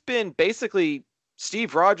when he's been basically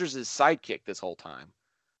Steve Rogers' sidekick this whole time.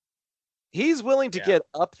 He's willing to get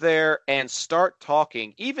up there and start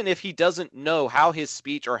talking, even if he doesn't know how his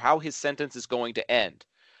speech or how his sentence is going to end.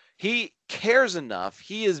 He cares enough,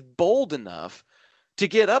 he is bold enough to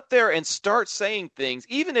get up there and start saying things,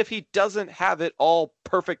 even if he doesn't have it all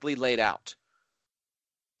perfectly laid out.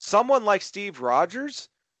 Someone like Steve Rogers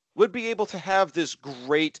would be able to have this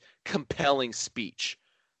great, compelling speech,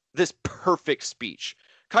 this perfect speech.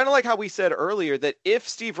 Kind of like how we said earlier that if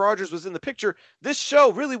Steve Rogers was in the picture, this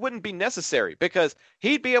show really wouldn't be necessary because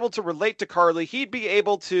he'd be able to relate to Carly. He'd be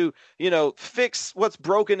able to, fix what's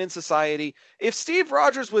broken in society. If Steve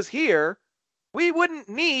Rogers was here, we wouldn't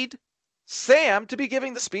need Sam to be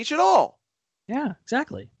giving the speech at all. Yeah,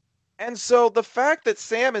 exactly. And so the fact that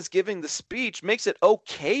Sam is giving the speech makes it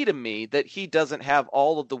okay to me that he doesn't have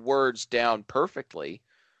all of the words down perfectly,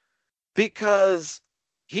 because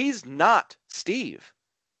he's not Steve.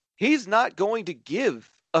 He's not going to give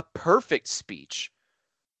a perfect speech,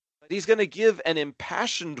 but he's going to give an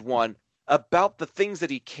impassioned one about the things that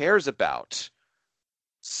he cares about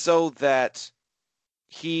so that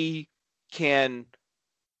he can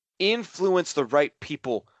influence the right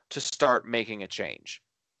people to start making a change.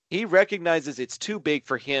 He recognizes it's too big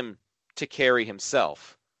for him to carry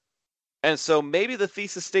himself. And so maybe the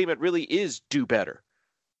thesis statement really is do better.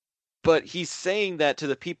 But he's saying that to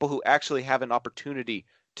the people who actually have an opportunity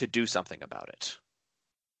to do something about it.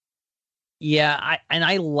 Yeah,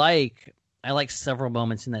 I like several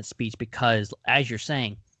moments in that speech because, as you're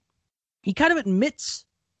saying, he kind of admits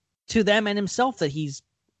to them and himself that he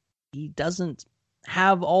doesn't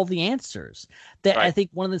have all the answers. That right. I think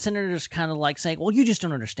one of the senators kind of like saying, well, you just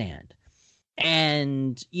don't understand.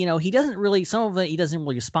 And, he doesn't really, some of it he doesn't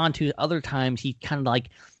really respond to. Other times he kind of like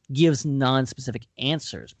gives non-specific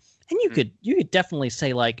answers. And you could definitely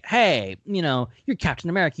say like, hey, you're Captain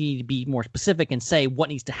America, you need to be more specific and say what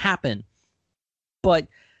needs to happen. But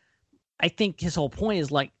I think his whole point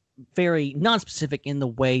is like very non-specific in the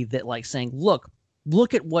way that like saying, look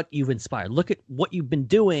at what you've inspired. Look at what you've been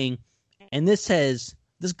doing. And this says,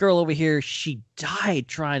 this girl over here, she died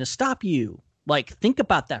trying to stop you. Like, think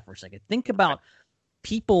about that for a second. Think about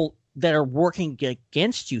people that are working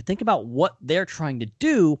against you. Think about what they're trying to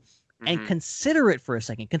do and consider it for a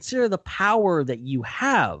second. Consider the power that you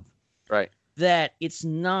have. Right. That it's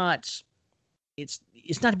not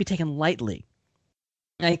to be taken lightly.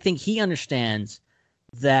 And I think he understands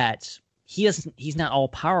that he's not all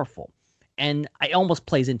powerful. And it almost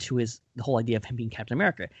plays into the whole idea of him being Captain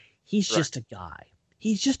America. He's just a guy.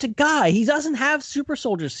 He's just a guy. He doesn't have super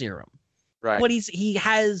soldier serum. Right. But he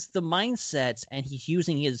has the mindsets, and he's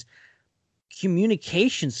using his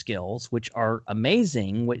communication skills, which are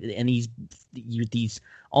amazing, and these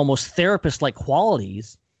almost therapist-like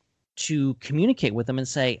qualities to communicate with them and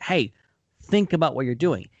say, hey, think about what you're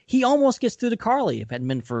doing. He almost gets through to Carly if it hadn't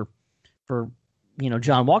been for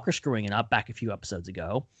John Walker screwing it up back a few episodes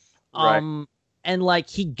ago. Right. And like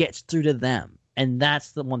he gets through to them. And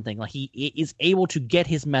that's the one thing. Like he is able to get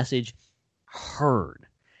his message heard.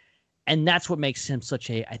 And that's what makes him such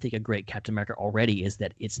a great Captain America already, is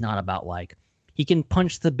that it's not about like he can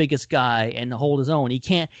punch the biggest guy and hold his own. He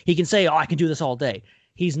can say, oh, I can do this all day.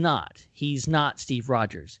 He's not. He's not Steve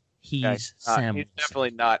Rogers. He's Sam. He's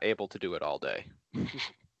definitely not able to do it all day.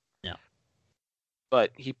 No.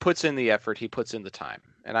 But he puts in the effort. He puts in the time.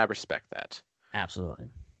 And I respect that. Absolutely.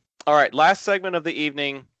 All right. Last segment of the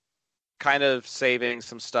evening. Kind of saving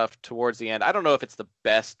some stuff towards the end. I don't know if it's the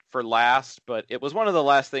best for last, but it was one of the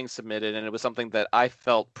last things submitted, and it was something that I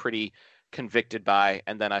felt pretty convicted by,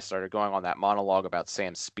 and then I started going on that monologue about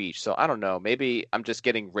Sam's speech. So I don't know, maybe I'm just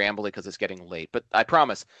getting rambly because it's getting late, but I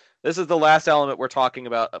promise this is the last element we're talking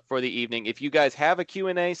about for the evening. If you guys have a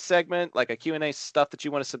Q&A segment, like a Q&A stuff that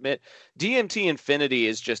you want to submit, DMT Infinity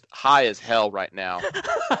is just high as hell right now.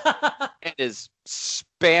 It is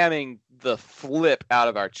spamming the flip out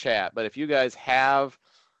of our chat. But if you guys have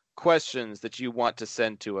questions that you want to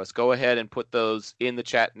send to us, go ahead and put those in the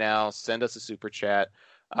chat now. Send us a super chat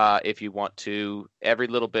if you want to. Every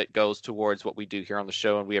little bit goes towards what we do here on the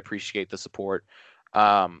show, and we appreciate the support.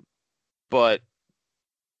 But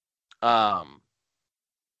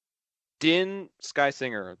Din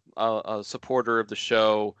Skysinger, a supporter of the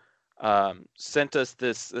show, sent us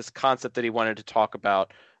this concept that he wanted to talk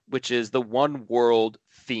about, which is the one world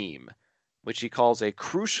theme, which he calls a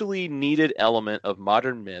crucially needed element of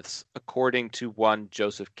modern myths, according to one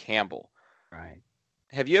Joseph Campbell. Right.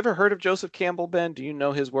 Have you ever heard of Joseph Campbell, Ben? Do you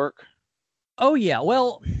know his work? Oh, yeah.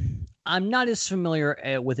 Well, I'm not as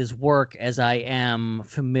familiar with his work as I am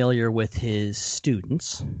familiar with his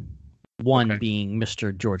students, one being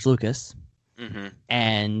Mr. George Lucas. Mm-hmm.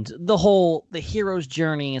 And the hero's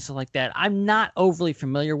journey and stuff like that. I'm not overly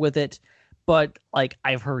familiar with it, but like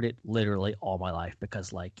I've heard it literally all my life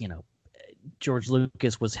because George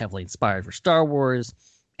Lucas was heavily inspired for Star Wars,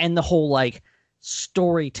 and the whole like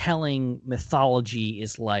storytelling mythology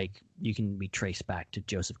is like you can be traced back to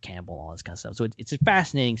Joseph Campbell, all this kind of stuff. So it's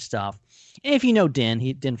fascinating stuff. And if you know Din,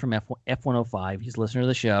 Din from F105, he's a listener to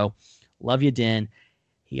the show. Love you, Din.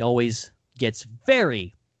 He always gets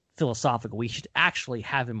very philosophical. We should actually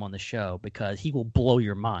have him on the show because he will blow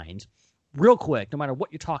your mind real quick, no matter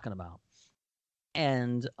what you're talking about.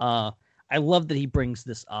 And I love that he brings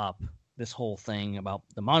this up, this whole thing about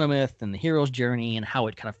the monomyth and the hero's journey and how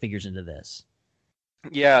it kind of figures into this.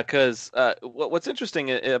 Yeah, because what's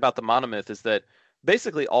interesting about the monomyth is that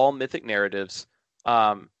basically all mythic narratives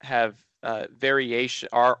have variation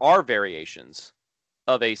are variations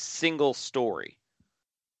of a single story.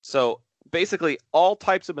 So basically, all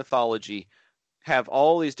types of mythology have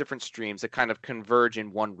all these different streams that kind of converge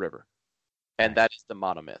in one river, and that is the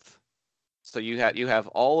monomyth. So you have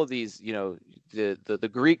all of these, the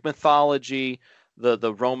Greek mythology,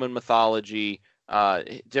 the Roman mythology,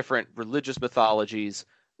 different religious mythologies.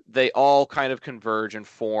 They all kind of converge and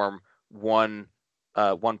form one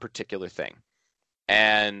particular thing,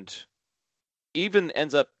 and even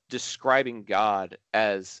ends up describing God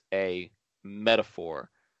as a metaphor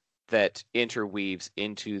that interweaves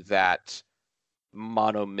into that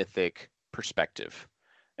monomythic perspective.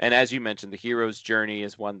 And as you mentioned, the hero's journey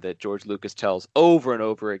is one that George Lucas tells over and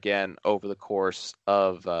over again over the course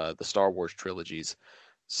of the Star Wars trilogies.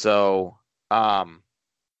 So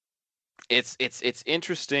it's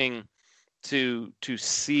interesting to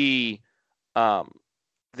see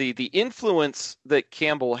the influence that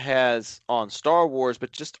Campbell has on Star Wars,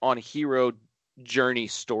 but just on hero journey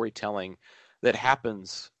storytelling that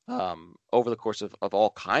happens over the course of all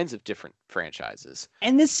kinds of different franchises.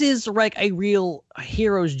 And this is like a real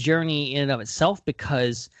hero's journey in and of itself,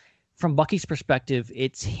 because from Bucky's perspective,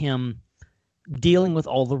 it's him dealing with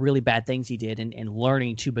all the really bad things he did and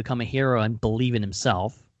learning to become a hero and believe in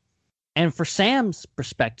himself. And for Sam's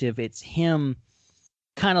perspective, it's him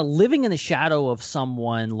kind of living in the shadow of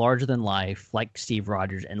someone larger than life, like Steve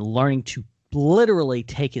Rogers, and learning to literally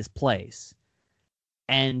take his place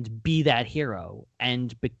and be that hero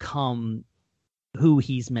and become who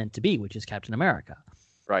he's meant to be, which is Captain America.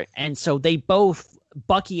 Right. And so they both,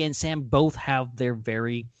 Bucky and Sam, both have their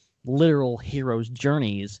very literal hero's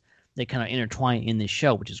journeys that kind of intertwine in this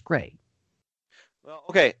show, which is great. Well,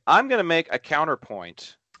 okay, I'm going to make a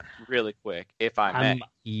counterpoint really quick, if I may.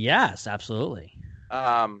 Yes, absolutely.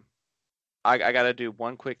 I got to do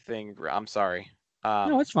one quick thing. I'm sorry.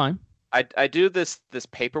 No, it's fine. I do this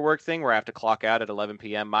paperwork thing where I have to clock out at 11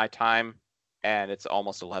 p.m. my time, and it's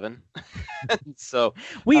almost 11. So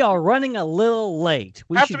we are running a little late.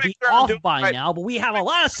 We should be sure off by now, but we have a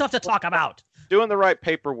lot of stuff to talk about. Doing the right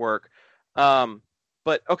paperwork.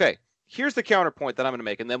 But okay, here's the counterpoint that I'm going to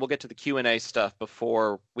make, and then we'll get to the Q&A stuff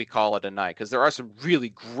before we call it a night, because there are some really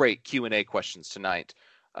great Q&A questions tonight.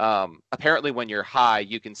 Apparently when you're high,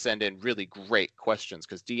 you can send in really great questions,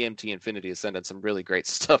 because DMT Infinity is sending some really great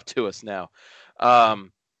stuff to us now.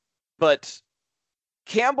 But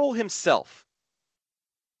Campbell himself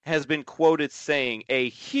has been quoted saying a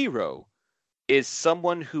hero is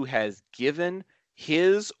someone who has given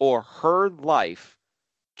his or her life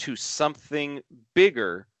to something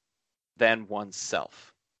bigger than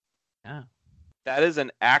oneself. Yeah. That is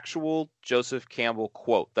an actual Joseph Campbell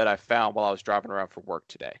quote that I found while I was driving around for work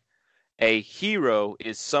today. A hero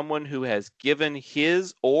is someone who has given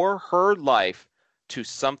his or her life to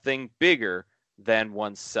something bigger than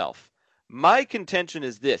oneself. My contention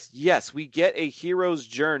is this. Yes, we get a hero's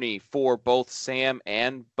journey for both Sam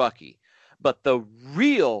and Bucky, but the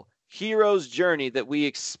real hero's journey that we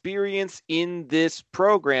experience in this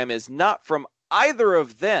program is not from either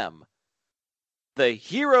of them. The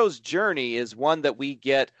hero's journey is one that we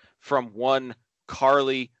get from one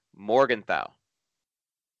Carly Morgenthau.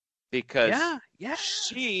 Because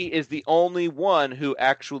she is the only one who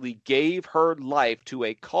actually gave her life to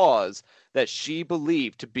a cause that she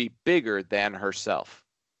believed to be bigger than herself.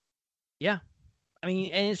 Yeah. I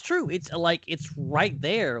mean, and it's true. It's like, it's right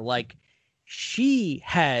there. Like, she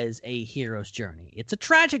has a hero's journey. It's a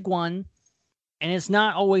tragic one, and it's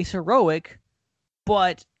not always heroic,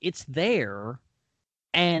 but it's there.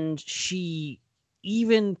 And she,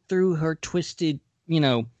 even through her twisted,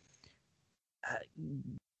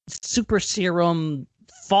 super serum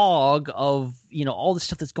fog of, all the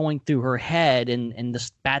stuff that's going through her head and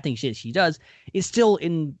the bad things she does, is still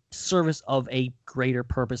in service of a greater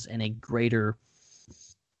purpose and a greater,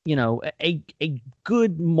 a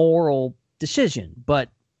good moral decision. But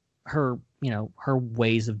her, her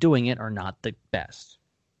ways of doing it are not the best.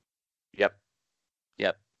 Yep.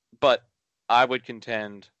 But I would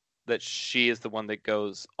contend that she is the one that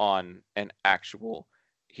goes on an actual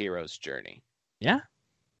hero's journey. Yeah.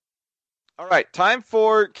 All right, time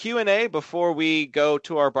for Q&A before we go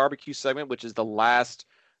to our barbecue segment, which is the last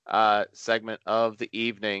segment of the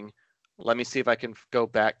evening. Let me see if I can go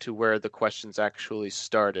back to where the questions actually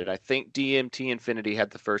started. I think DMT Infinity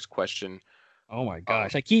had the first question. Oh my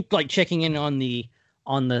gosh. I keep checking in on the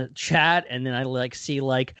chat, and then I see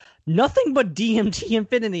nothing but DMT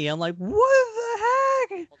Infinity. I'm like, what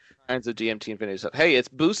the heck? kinds of DMT Infinity stuff. Hey, it's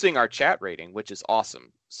boosting our chat rating, which is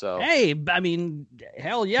awesome. So Hey, I mean,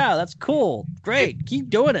 hell yeah, that's cool. Great. Keep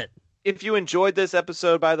doing it. if you enjoyed this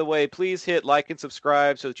episode, by the way, please hit like and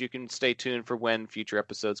subscribe so that you can stay tuned for when future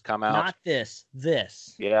episodes come out. Not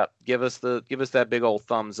this. Yeah, give us that big old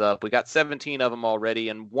thumbs up. We got 17 of them already,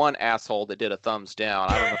 and one asshole that did a thumbs down.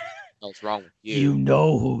 I don't know what's wrong with you. You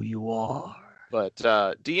know who you are. But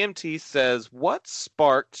DMT says, what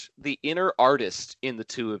sparked the inner artist in the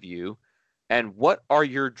two of you, and what are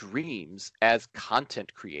your dreams as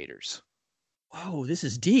content creators? Whoa, this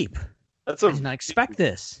is deep. I did not expect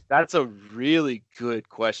this. That's a really good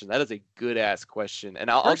question. That is a good ass question. And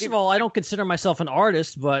First of all, I don't consider myself an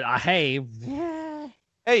artist, but hey,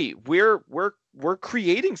 we're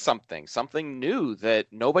creating something new that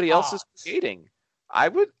nobody else is creating.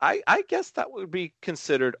 I guess that would be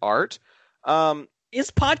considered art.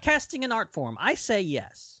 Is podcasting an art form? I say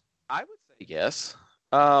yes. I would say yes.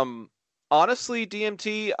 Honestly,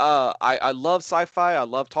 DMT, I love sci-fi. I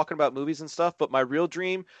love talking about movies and stuff, but my real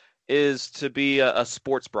dream is to be a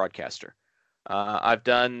sports broadcaster. I've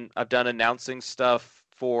done announcing stuff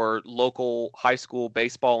for local high school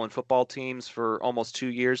baseball and football teams for almost 2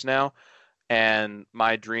 years now, and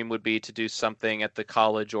my dream would be to do something at the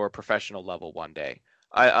college or professional level one day.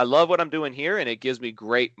 I love what I'm doing here, and it gives me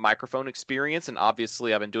great microphone experience, and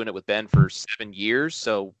obviously I've been doing it with Ben for 7 years,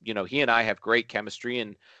 so he and I have great chemistry,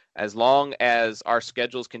 and as long as our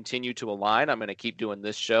schedules continue to align, I'm going to keep doing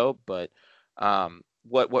this show. But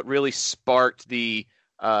what really sparked the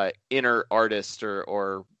inner artist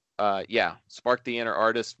sparked the inner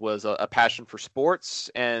artist was a passion for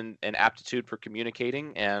sports and an aptitude for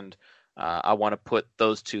communicating, and I want to put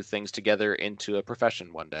those two things together into a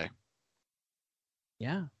profession one day.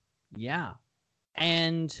 Yeah.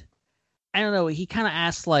 And I don't know, he kind of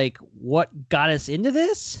asked like what got us into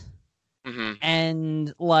this? Mm-hmm.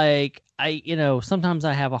 And like sometimes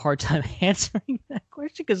I have a hard time answering that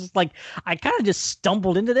question because it's like I kind of just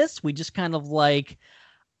stumbled into this. We just kind of like,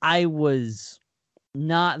 I was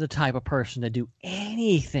not the type of person to do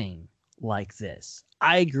anything like this.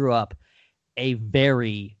 I grew up a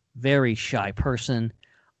very, very shy person.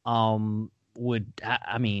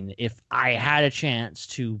 If I had a chance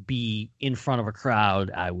to be in front of a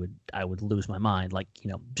crowd, I would lose my mind. Like,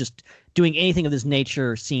 just doing anything of this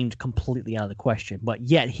nature seemed completely out of the question. But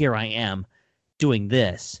yet here I am doing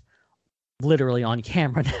this literally on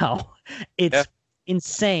camera now. It's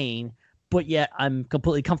insane, but yet I'm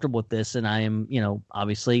completely comfortable with this. And I am,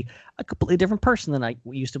 obviously a completely different person than I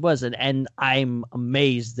used to was. And I'm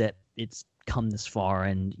amazed that it's come this far.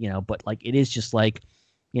 And, but like, it is just like,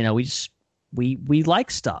 we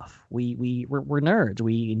like stuff. We're nerds.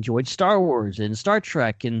 We enjoyed Star Wars and Star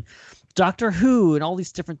Trek and Doctor Who and all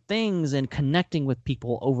these different things and connecting with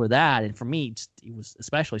people over that. And for me, it was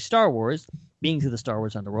especially Star Wars, being through the Star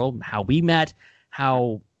Wars underworld, how we met,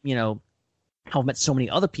 how I've met so many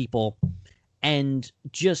other people, and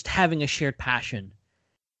just having a shared passion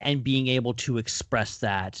and being able to express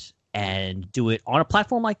that and do it on a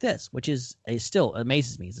platform like this, which is still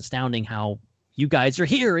amazes me. It's astounding how you guys are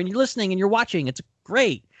here and you're listening and you're watching. It's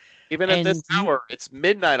great. Even at this hour, it's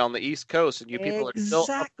midnight on the East Coast, and you people are still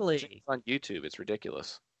exactly on YouTube. It's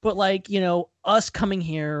ridiculous. But like, us coming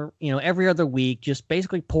here, every other week, just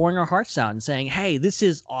basically pouring our hearts out and saying, hey, this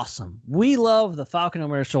is awesome. We love the Falcon and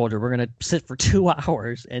Winter Soldier. We're going to sit for 2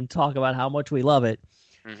 hours and talk about how much we love it.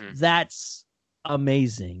 Mm-hmm. That's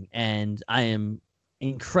amazing. And I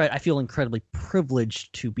feel incredibly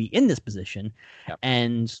privileged to be in this position. Yep.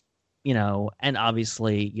 And and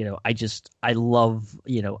obviously, I love,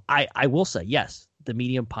 I will say, yes, the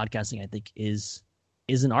medium podcasting, I think is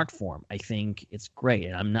an art form. I think it's great.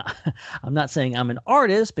 And I'm not saying I'm an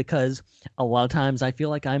artist, because a lot of times I feel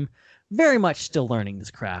like I'm very much still learning this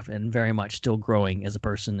craft and very much still growing as a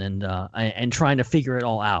person and trying to figure it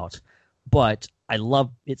all out. But I love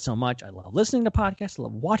it so much. I love listening to podcasts. I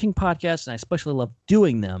love watching podcasts, and I especially love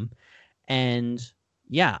doing them. And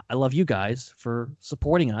yeah, I love you guys for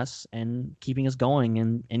supporting us and keeping us going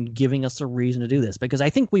and giving us a reason to do this, because I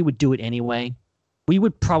think we would do it anyway. Me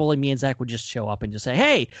and Zach would just show up and just say,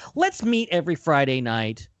 hey, let's meet every Friday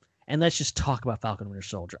night and let's just talk about Falcon Winter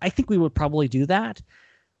Soldier. I think we would probably do that,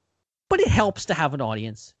 but it helps to have an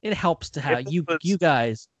audience. It helps to have you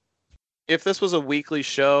guys. If this was a weekly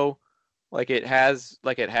show, like it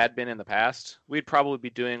had been in the past, we'd probably be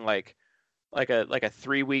doing like a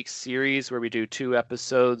 3-week series where we do 2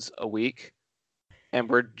 episodes a week, and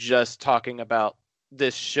we're just talking about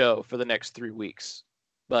this show for the next 3 weeks.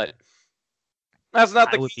 But that's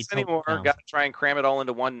not the case anymore. Got to try and cram it all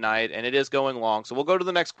into one night, and it is going long. So we'll go to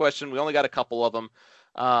the next question. We only got a couple of them.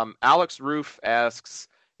 Alex Roof asks,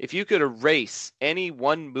 if you could erase any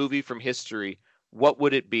one movie from history, what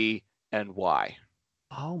would it be and why?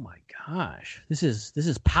 Oh my gosh. This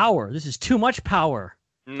is power. This is too much power.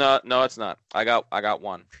 No, it's not. I got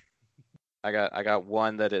one. I got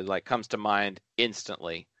one that like comes to mind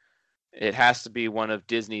instantly. It has to be one of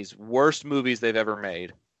Disney's worst movies they've ever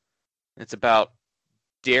made. It's about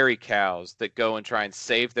dairy cows that go and try and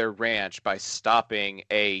save their ranch by stopping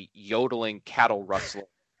a yodeling cattle rustler.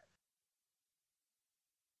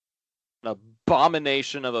 An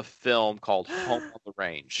abomination of a film called Home on the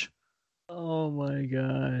Range. Oh my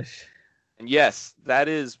gosh. And yes, that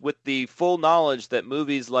is with the full knowledge that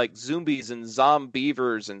movies like Zombies and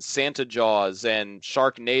Zombievers and Santa Jaws and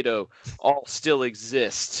Sharknado all still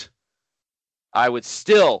exist. I would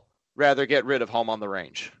still rather get rid of Home on the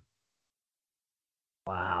Range.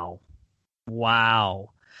 Wow. You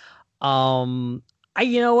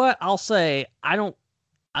know what? I'll say I don't.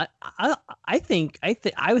 I think I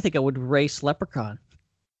would think I would race Leprechaun.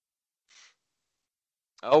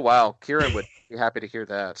 Oh wow, Kieran would be happy to hear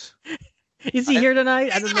that. Is he here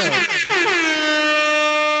tonight? I don't know.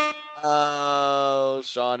 Oh,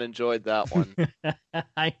 Sean enjoyed that one.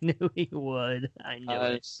 I knew he would. I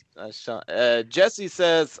knew it. Jesse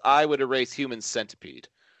says I would erase Human Centipede.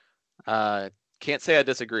 Can't say I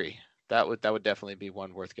disagree. That would definitely be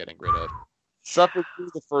one worth getting rid of. Suffered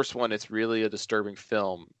through the first one. It's really a disturbing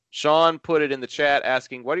film. Sean put it in the chat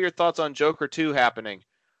asking, "What are your thoughts on Joker 2 happening?"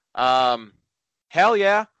 Hell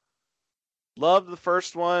yeah. Loved the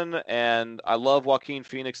first one, and I love Joaquin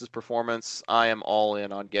Phoenix's performance. I am all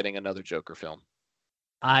in on getting another Joker film.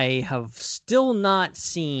 I have still not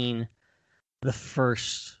seen the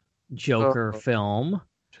first Joker film.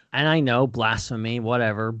 And I know, blasphemy,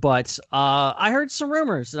 whatever, but I heard some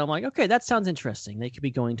rumors, and I'm like, okay, that sounds interesting. They could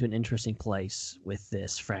be going to an interesting place with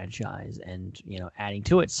this franchise and, adding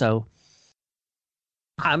to it. So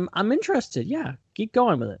I'm interested. Yeah, keep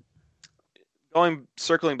going with it.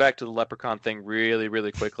 Circling back to the Leprechaun thing really,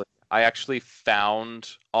 really quickly. I actually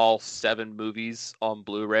found all 7 movies on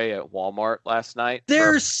Blu-ray at Walmart last night.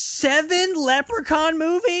 There's 7 Leprechaun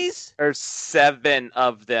movies? There's 7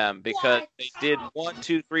 of them because they did 1,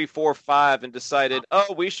 2, 3, 4, 5 and decided,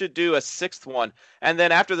 oh, we should do a 6th one. And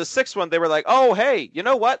then after the 6th one, they were like, oh, hey, you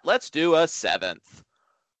know what? Let's do a 7th.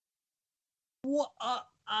 What?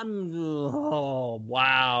 Oh,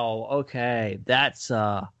 wow. Okay. That's,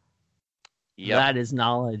 that is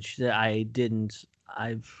knowledge that I didn't,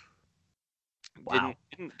 Wow.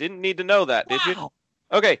 Didn't need to know that, did you?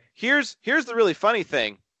 Okay, here's the really funny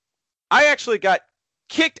thing. I actually got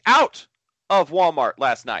kicked out of Walmart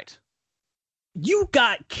last night. You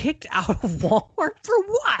got kicked out of Walmart for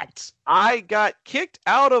what? I got kicked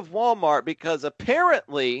out of Walmart because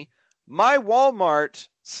apparently my Walmart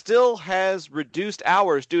still has reduced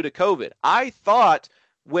hours due to COVID. I thought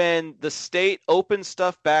when the state opened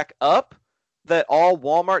stuff back up that all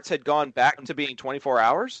Walmarts had gone back to being 24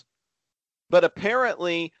 hours. But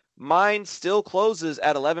apparently, mine still closes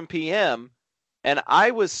at 11 p.m., and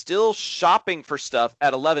I was still shopping for stuff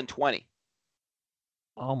at 11:20.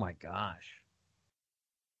 Oh, my gosh.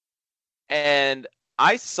 And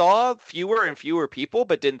I saw fewer and fewer people,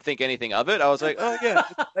 but didn't think anything of it. I was like, oh, yeah,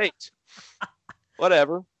 it's late.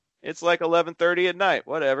 Whatever. It's like 11:30 at night.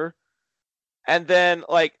 Whatever. And then,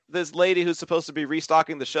 like, this lady who's supposed to be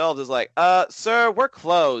restocking the shelves is like, sir, we're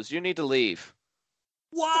closed. You need to leave.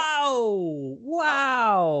 Wow.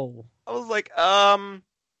 I was like,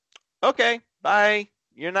 okay, bye.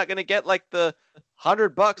 You're not going to get like the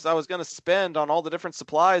 $100 I was going to spend on all the different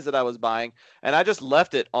supplies that I was buying. And I just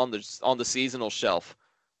left it on the seasonal shelf.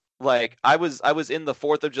 Like I was in the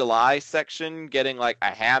 4th of July section getting like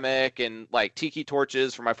a hammock and like tiki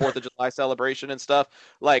torches for my 4th of July celebration and stuff.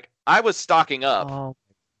 Like I was stocking up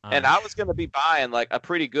and I was going to be buying like a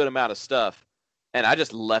pretty good amount of stuff. And I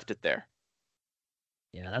just left it there.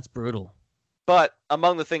 Yeah, that's brutal. But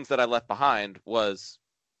among the things that I left behind was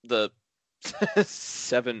the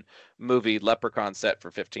 7-movie Leprechaun set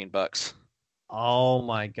for $15. Oh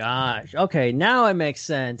my gosh. Okay, now it makes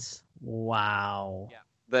sense. Wow. Yeah.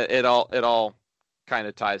 That it all kind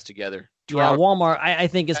of ties together. Yeah, Walmart. I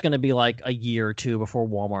think it's going to be like a year or two before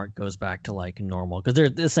Walmart goes back to like normal because they're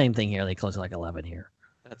the same thing here. They close at like 11 here.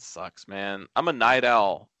 That sucks, man. I'm a night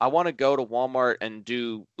owl. I want to go to Walmart and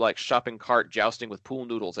do like shopping cart jousting with pool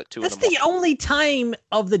noodles at 2 That's in the morning. the only time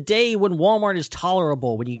of the day when Walmart is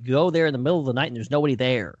tolerable, when you go there in the middle of the night and there's nobody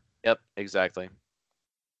there. Yep, exactly.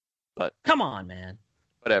 But come on, man.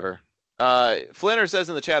 Whatever. Flinner says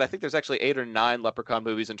in the chat, I think there's actually 8 or 9 Leprechaun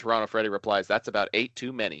movies, and Toronto Freddy replies, that's about 8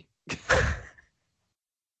 too many.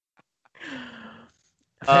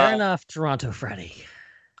 Fair enough, Toronto Freddy.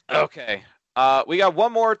 Okay. We got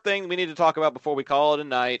one more thing we need to talk about before we call it a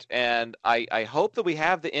night, and I hope that we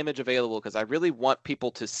have the image available because I really want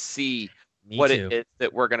people to see Me too. it is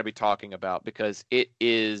that we're going to be talking about because it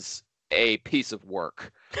is a piece of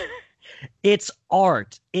work. It's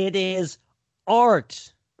art. It is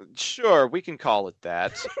art. Sure, we can call it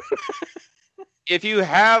that. If you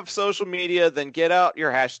have social media, then get out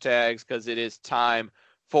your hashtags because it is time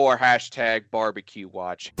for hashtag barbecue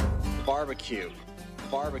watch. Barbecue.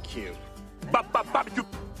 Barbecue. Barbecue!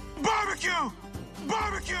 Barbecue!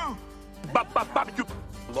 Barbecue! Barbecue!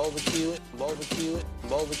 Barbecue it. Barbecue it.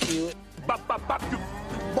 Barbecue it. Barbecue!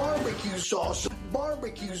 Barbecue sauce.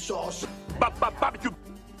 Barbecue sauce. Barbecue!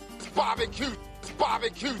 Barbecue.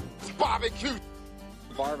 Barbecue. Barbecue.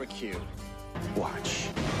 Barbecue. Watch.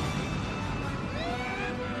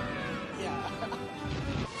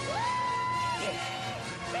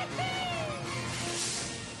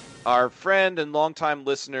 Our friend and longtime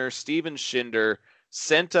listener Steven Schinder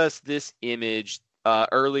sent us this image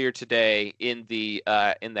earlier today in the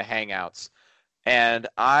Hangouts, and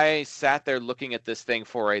I sat there looking at this thing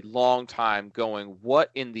for a long time, going,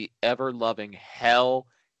 "What in the ever-loving hell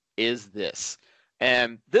is this?"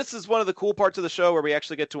 And this is one of the cool parts of the show where we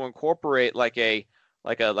actually get to incorporate like a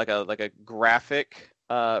graphic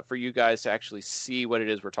for you guys to actually see what it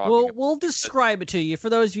is we're talking about. We'll describe it to you. For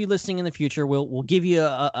those of you listening in the future, we'll give you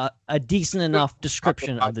a decent enough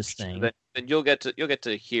description of this thing. Then you'll get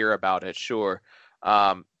to hear about it, sure.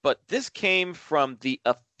 But this came from the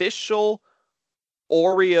official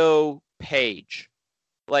Oreo page.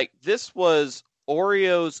 Like, this was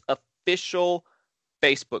Oreo's official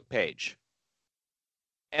Facebook page.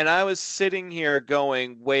 And I was sitting here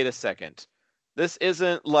going, wait a second. This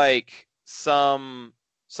isn't like some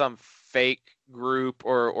fake group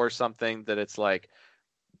or something that it's like,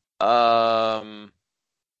 no,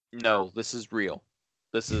 this is real.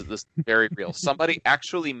 This is very real. Somebody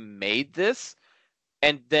actually made this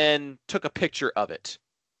and then took a picture of it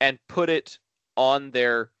and put it on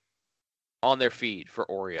their feed for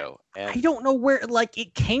Oreo. And I don't know where like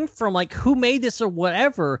it came from, like who made this or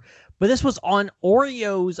whatever, but this was on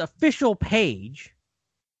Oreo's official page,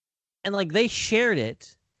 and like they shared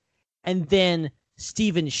it, and then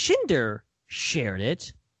Steven Schinder shared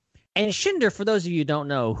it. And Schinder, for those of you who don't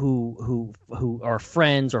know who are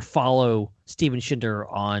friends or follow Steven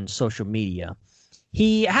Schinder on social media,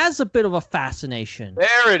 he has a bit of a fascination.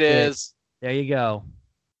 There it is. There you go.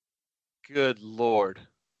 Good Lord.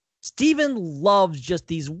 Steven loves just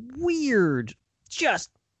these weird, just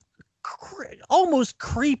almost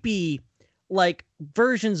creepy, like,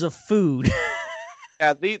 versions of food.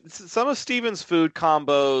 Yeah, some of Steven's food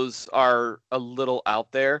combos are a little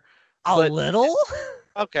out there. A little?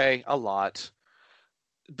 Okay, a lot.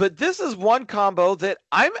 But this is one combo that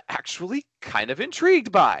I'm actually kind of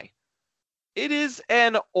intrigued by. It is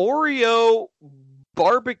an Oreo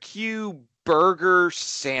barbecue burger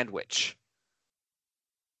sandwich.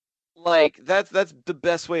 Like, that's the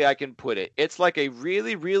best way I can put it. It's like a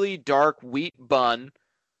really, really dark wheat bun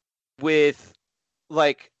with,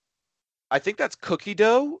 like, I think that's cookie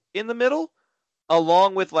dough in the middle,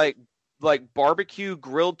 along with like barbecue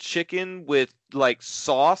grilled chicken with like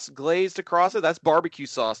sauce glazed across it. That's barbecue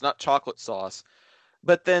sauce, not chocolate sauce.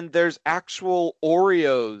 But then there's actual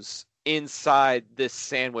Oreos inside this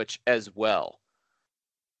sandwich as well.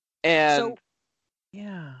 And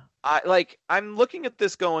yeah, I'm looking at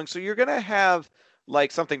this going, so you're gonna have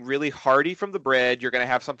like something really hearty from the bread, you're gonna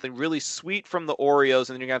have something really sweet from the Oreos,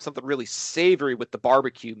 and then you're gonna have something really savory with the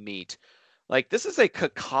barbecue meat. Like, this is a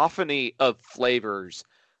cacophony of flavors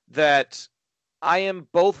that I am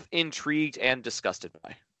both intrigued and disgusted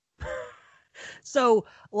by. So,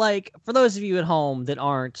 like, for those of you at home that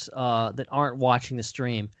aren't watching the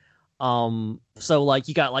stream, so like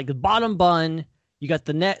you got like the bottom bun, you got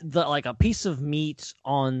the like a piece of meat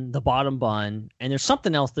on the bottom bun, and there's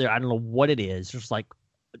something else there. I don't know what it is. There's like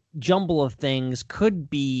a jumble of things. Could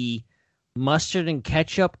be mustard and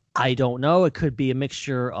ketchup. I don't know. It could be a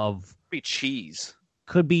mixture of cheese.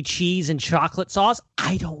 Could be cheese and chocolate sauce.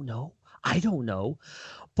 I don't know.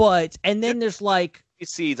 But, and then there's like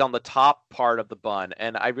seeds on the top part of the bun,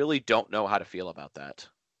 and I really don't know how to feel about that.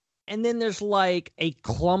 And then there's like a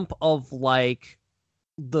clump of like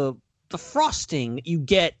the frosting you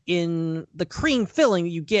get in the cream filling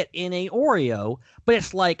you get in a Oreo, but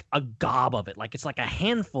it's like a gob of it. Like, it's like a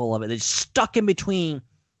handful of it that's stuck in between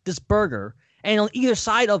this burger. And on either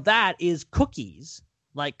side of that is cookies,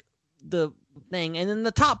 like the thing, and then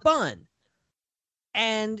the top bun.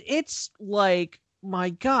 And it's like, my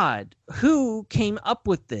God, who came up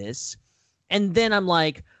with this? And then I'm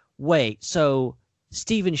like, wait, so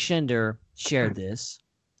Steven Schinder shared this.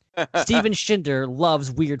 Steven Shinder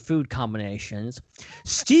loves weird food combinations.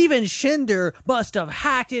 Steven Shinder must have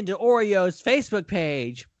hacked into Oreo's Facebook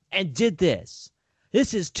page and did this.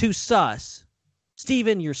 This is too sus.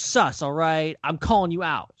 Steven, you're sus, all right? I'm calling you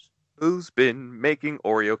out. Who's been making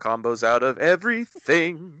Oreo combos out of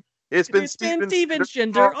everything? It's been Steven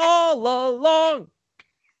Shinder all along.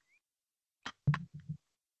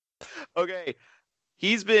 Okay.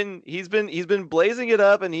 He's been blazing it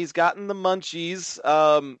up, and he's gotten the munchies.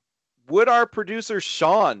 Would our producer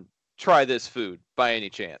Sean try this food by any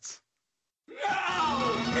chance?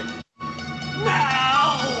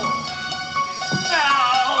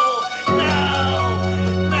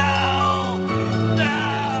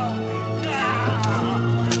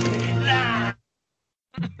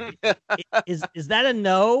 Is that a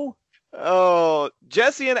no? Oh,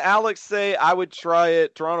 Jesse and Alex say I would try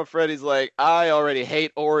it. Toronto Freddy's like, I already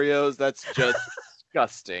hate Oreos. That's just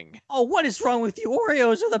disgusting. Oh, what is wrong with you?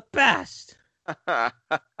 Oreos are the best.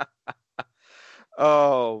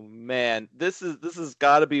 Oh man, this has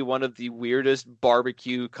got to be one of the weirdest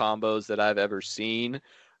barbecue combos that I've ever seen.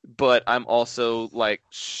 But I'm also like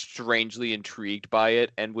strangely intrigued by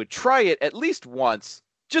it and would try it at least once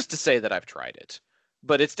just to say that I've tried it.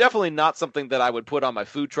 But it's definitely not something that I would put on my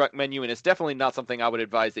food truck menu, and it's definitely not something I would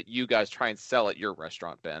advise that you guys try and sell at your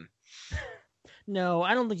restaurant, Ben. No,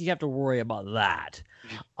 I don't think you have to worry about that.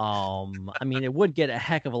 I mean, it would get a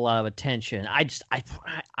heck of a lot of attention. I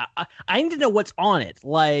need to know what's on it.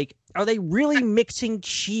 Like, are they really mixing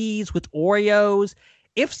cheese with Oreos?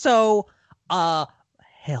 If so,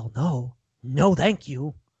 hell no. No, thank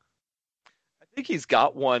you. I think he's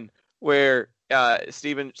got one where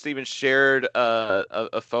Steven shared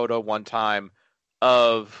a photo one time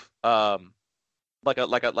of like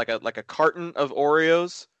a carton of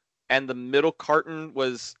Oreos, and the middle carton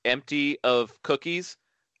was empty of cookies,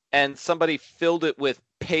 and somebody filled it with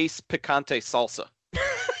paste picante salsa.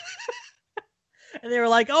 And they were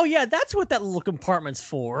like, "Oh yeah, that's what that little compartment's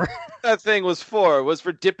for." That thing was for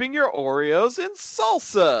dipping your Oreos in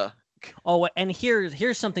salsa. Oh, and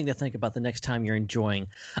here's something to think about the next time you're enjoying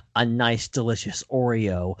a nice, delicious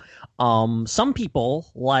Oreo. Some people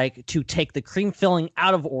like to take the cream filling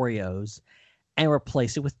out of Oreos and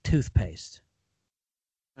replace it with toothpaste.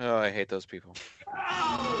 Oh, I hate those people.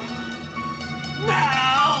 No!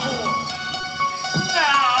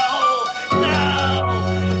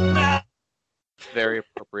 Very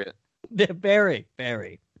appropriate. Very,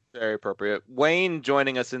 very. Very appropriate. Wayne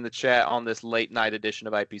joining us in the chat on this late night edition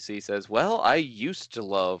of IPC says, well, I used to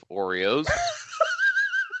love Oreos.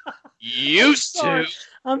 Used to.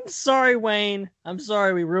 I'm sorry, Wayne. I'm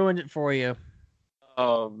sorry we ruined it for you.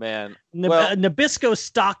 Oh, man. Nabisco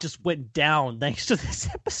stock just went down thanks to this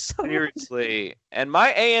episode. Seriously. And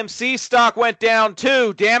my AMC stock went down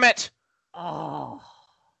too, damn it. Oh.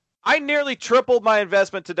 I nearly tripled my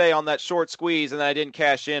investment today on that short squeeze, and then I didn't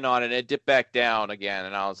cash in on it, and it dipped back down again.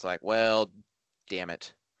 And I was like, well, damn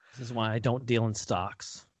it. This is why I don't deal in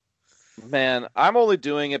stocks. Man, I'm only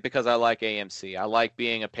doing it because I like AMC. I like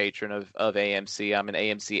being a patron of AMC. I'm an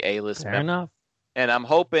AMC A-list member. Fair enough. And I'm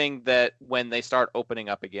hoping that when they start opening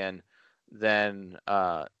up again, then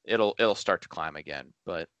it'll start to climb again.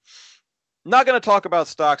 But not going to talk about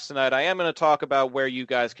stocks tonight. I am going to talk about where you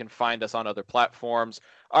guys can find us on other platforms.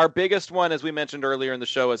 Our biggest one, as we mentioned earlier in the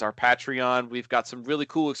show, is our Patreon. We've got some really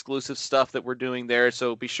cool exclusive stuff that we're doing there.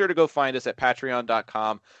 So be sure to go find us at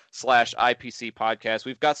patreon.com/IPC podcast.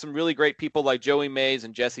 We've got some really great people like Joey Mays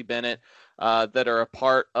and Jesse Bennett that are a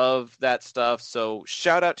part of that stuff. So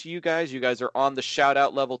shout out to you guys. You guys are on the shout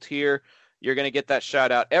out level tier. You're going to get that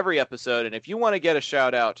shout out every episode. And if you want to get a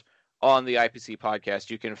shout out on the IPC podcast,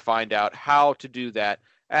 you can find out how to do that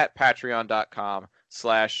at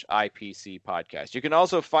patreon.com/IPC podcast. You can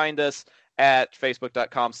also find us at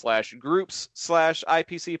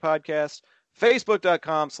facebook.com/groups/IPC podcast,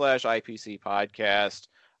 facebook.com/IPC podcast.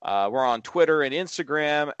 We're on Twitter and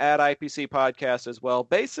Instagram at IPC podcast as well.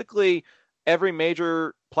 Basically, every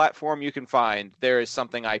major platform you can find, there is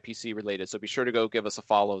something IPC related. So be sure to go give us a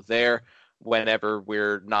follow there whenever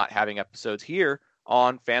we're not having episodes here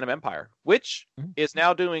on Phantom Empire, which is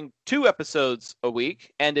now doing 2 episodes a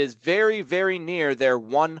week and is very, very near their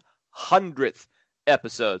 100th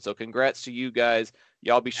episode. So congrats to you guys.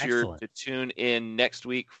 Y'all be sure to tune in next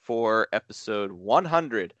week for episode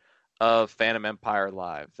 100 of Phantom Empire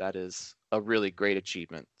Live. That is a really great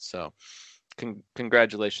achievement. So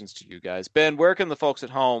congratulations to you guys. Ben, where can the folks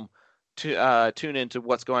at home tune into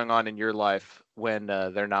what's going on in your life when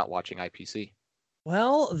they're not watching IPC?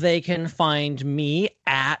 Well, they can find me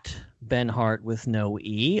at Ben Hart with no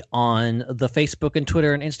E on the Facebook and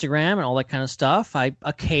Twitter and Instagram and all that kind of stuff. I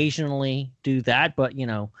occasionally do that, but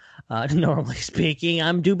normally speaking,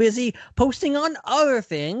 I'm too busy posting on other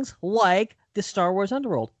things like the Star Wars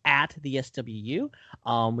Underworld at the SWU.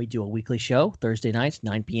 We do a weekly show Thursday nights,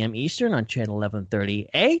 9 p.m. Eastern on channel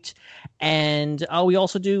 1138. And we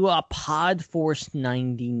also do Pod Force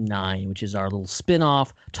 99, which is our little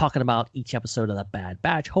spin-off talking about each episode of The Bad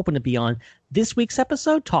Batch. Hoping to be on this week's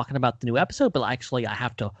episode talking about the new episode, but actually I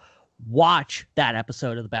have to watch that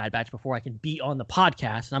episode of The Bad Batch before I can be on the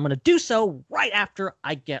podcast. And I'm going to do so right after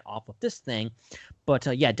I get off of this thing. But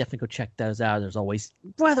yeah, definitely go check those out. There's always,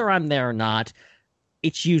 whether I'm there or not,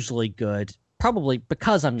 it's usually good. Probably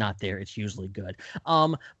because I'm not there, it's usually good.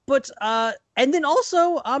 And then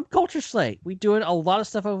also Culture Slate. We're doing a lot of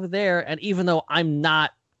stuff over there. And even though I'm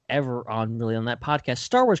not ever on that podcast,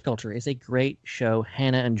 Star Wars Culture is a great show.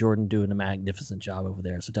 Hannah and Jordan doing a magnificent job over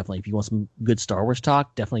there. So definitely, if you want some good Star Wars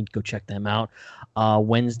talk, definitely go check them out.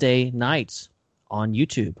 Wednesday nights on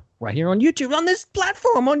YouTube. Right here on YouTube, on this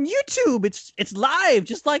platform, on YouTube. It's live,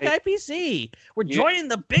 just like IPC. We're joining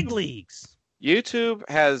the big leagues. YouTube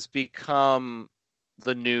has become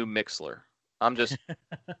the new Mixler. I'm just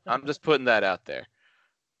putting that out there.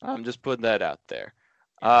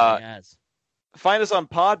 Yes. Find us on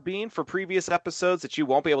Podbean for previous episodes that you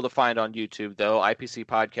won't be able to find on YouTube, though.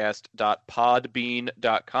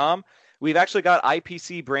 IPCpodcast.podbean.com. We've actually got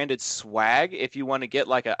IPC branded swag. If you want to get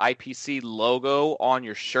like an IPC logo on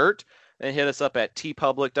your shirt, then hit us up at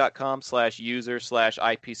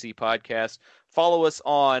tpublic.com/user/IPC podcast. Follow us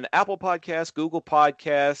on Apple Podcasts, Google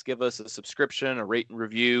Podcasts. Give us a subscription, a rate and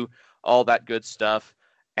review, all that good stuff.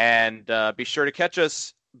 And be sure to catch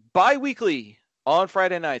us bi-weekly on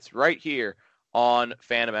Friday nights right here on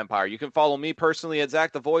Phantom Empire. You can follow me personally at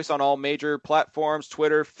Zach the Voice on all major platforms: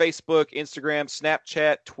 Twitter, Facebook, Instagram,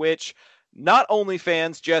 Snapchat, Twitch. Not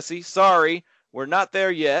OnlyFans, Jesse. Sorry, we're not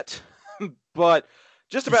there yet. But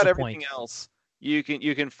just about everything else, you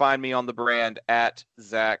can find me on the brand at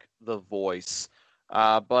Zach the Voice.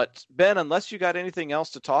 But Ben, unless you got anything else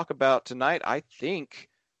to talk about tonight, I think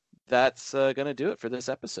that's going to do it for this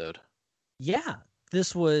episode. Yeah,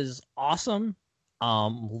 this was awesome.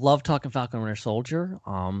 Love talking Falcon Winter Soldier.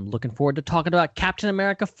 Looking forward to talking about Captain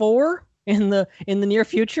America 4 in the near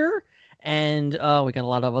future. And we got a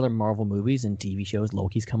lot of other Marvel movies and TV shows.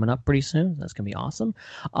 Loki's coming up pretty soon. That's gonna be awesome.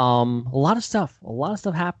 A lot of stuff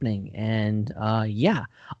happening. And yeah.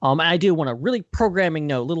 I do want to really programming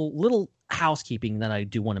note, little housekeeping that I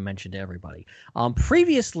do want to mention to everybody.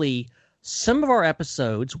 Previously, some of our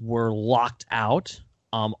episodes were locked out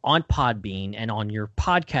on Podbean and on your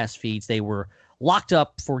podcast feeds. They were locked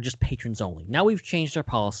up for just patrons only. Now we've changed our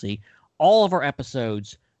policy. All of our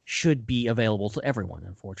episodes should be available to everyone.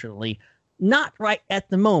 Unfortunately, not right at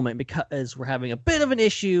the moment because we're having a bit of an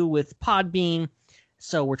issue with Podbean.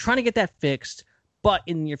 So we're trying to get that fixed. But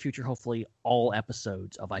in the near future, hopefully all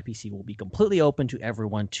episodes of IPC will be completely open to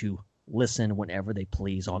everyone to listen whenever they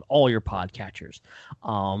please on all your podcatchers.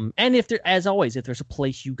 And if there, as always, if there's a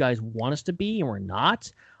place you guys want us to be and we're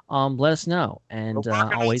not, let us know. And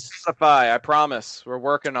always specify. I promise we're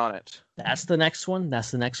working on it. That's the next one.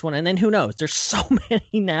 And then who knows? There's so many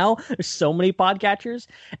now. There's so many podcatchers,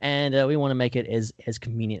 and we want to make it as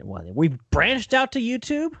convenient. We've branched out to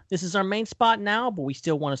YouTube. This is our main spot now, but we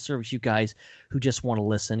still want to service you guys who just want to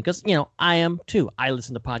listen. Because I am too. I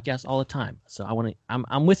listen to podcasts all the time, so I want to.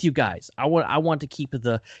 I'm with you guys. I want to keep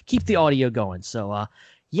the audio going. So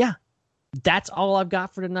yeah. That's all I've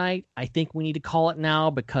got for tonight. I think we need to call it now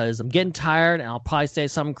because I'm getting tired and I'll probably say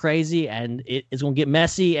something crazy and it's going to get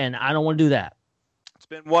messy and I don't want to do that. It's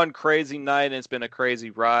been one crazy night and it's been a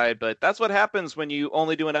crazy ride, but that's what happens when you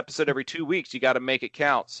only do an episode every 2 weeks. You got to make it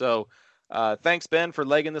count. So thanks, Ben, for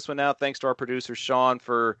legging this one out. Thanks to our producer, Sean,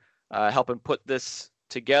 for helping put this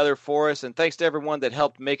together for us. And thanks to everyone that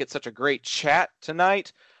helped make it such a great chat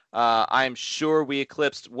tonight. I'm sure we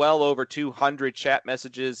eclipsed well over 200 chat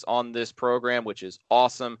messages on this program, which is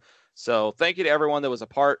awesome. So thank you to everyone that was a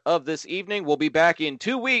part of this evening. We'll be back in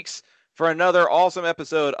 2 weeks for another awesome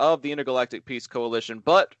episode of the Intergalactic Peace Coalition.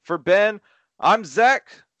 But for Ben, I'm Zach,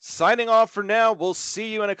 signing off for now. We'll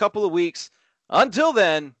see you in a couple of weeks. Until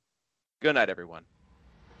then, good night, everyone.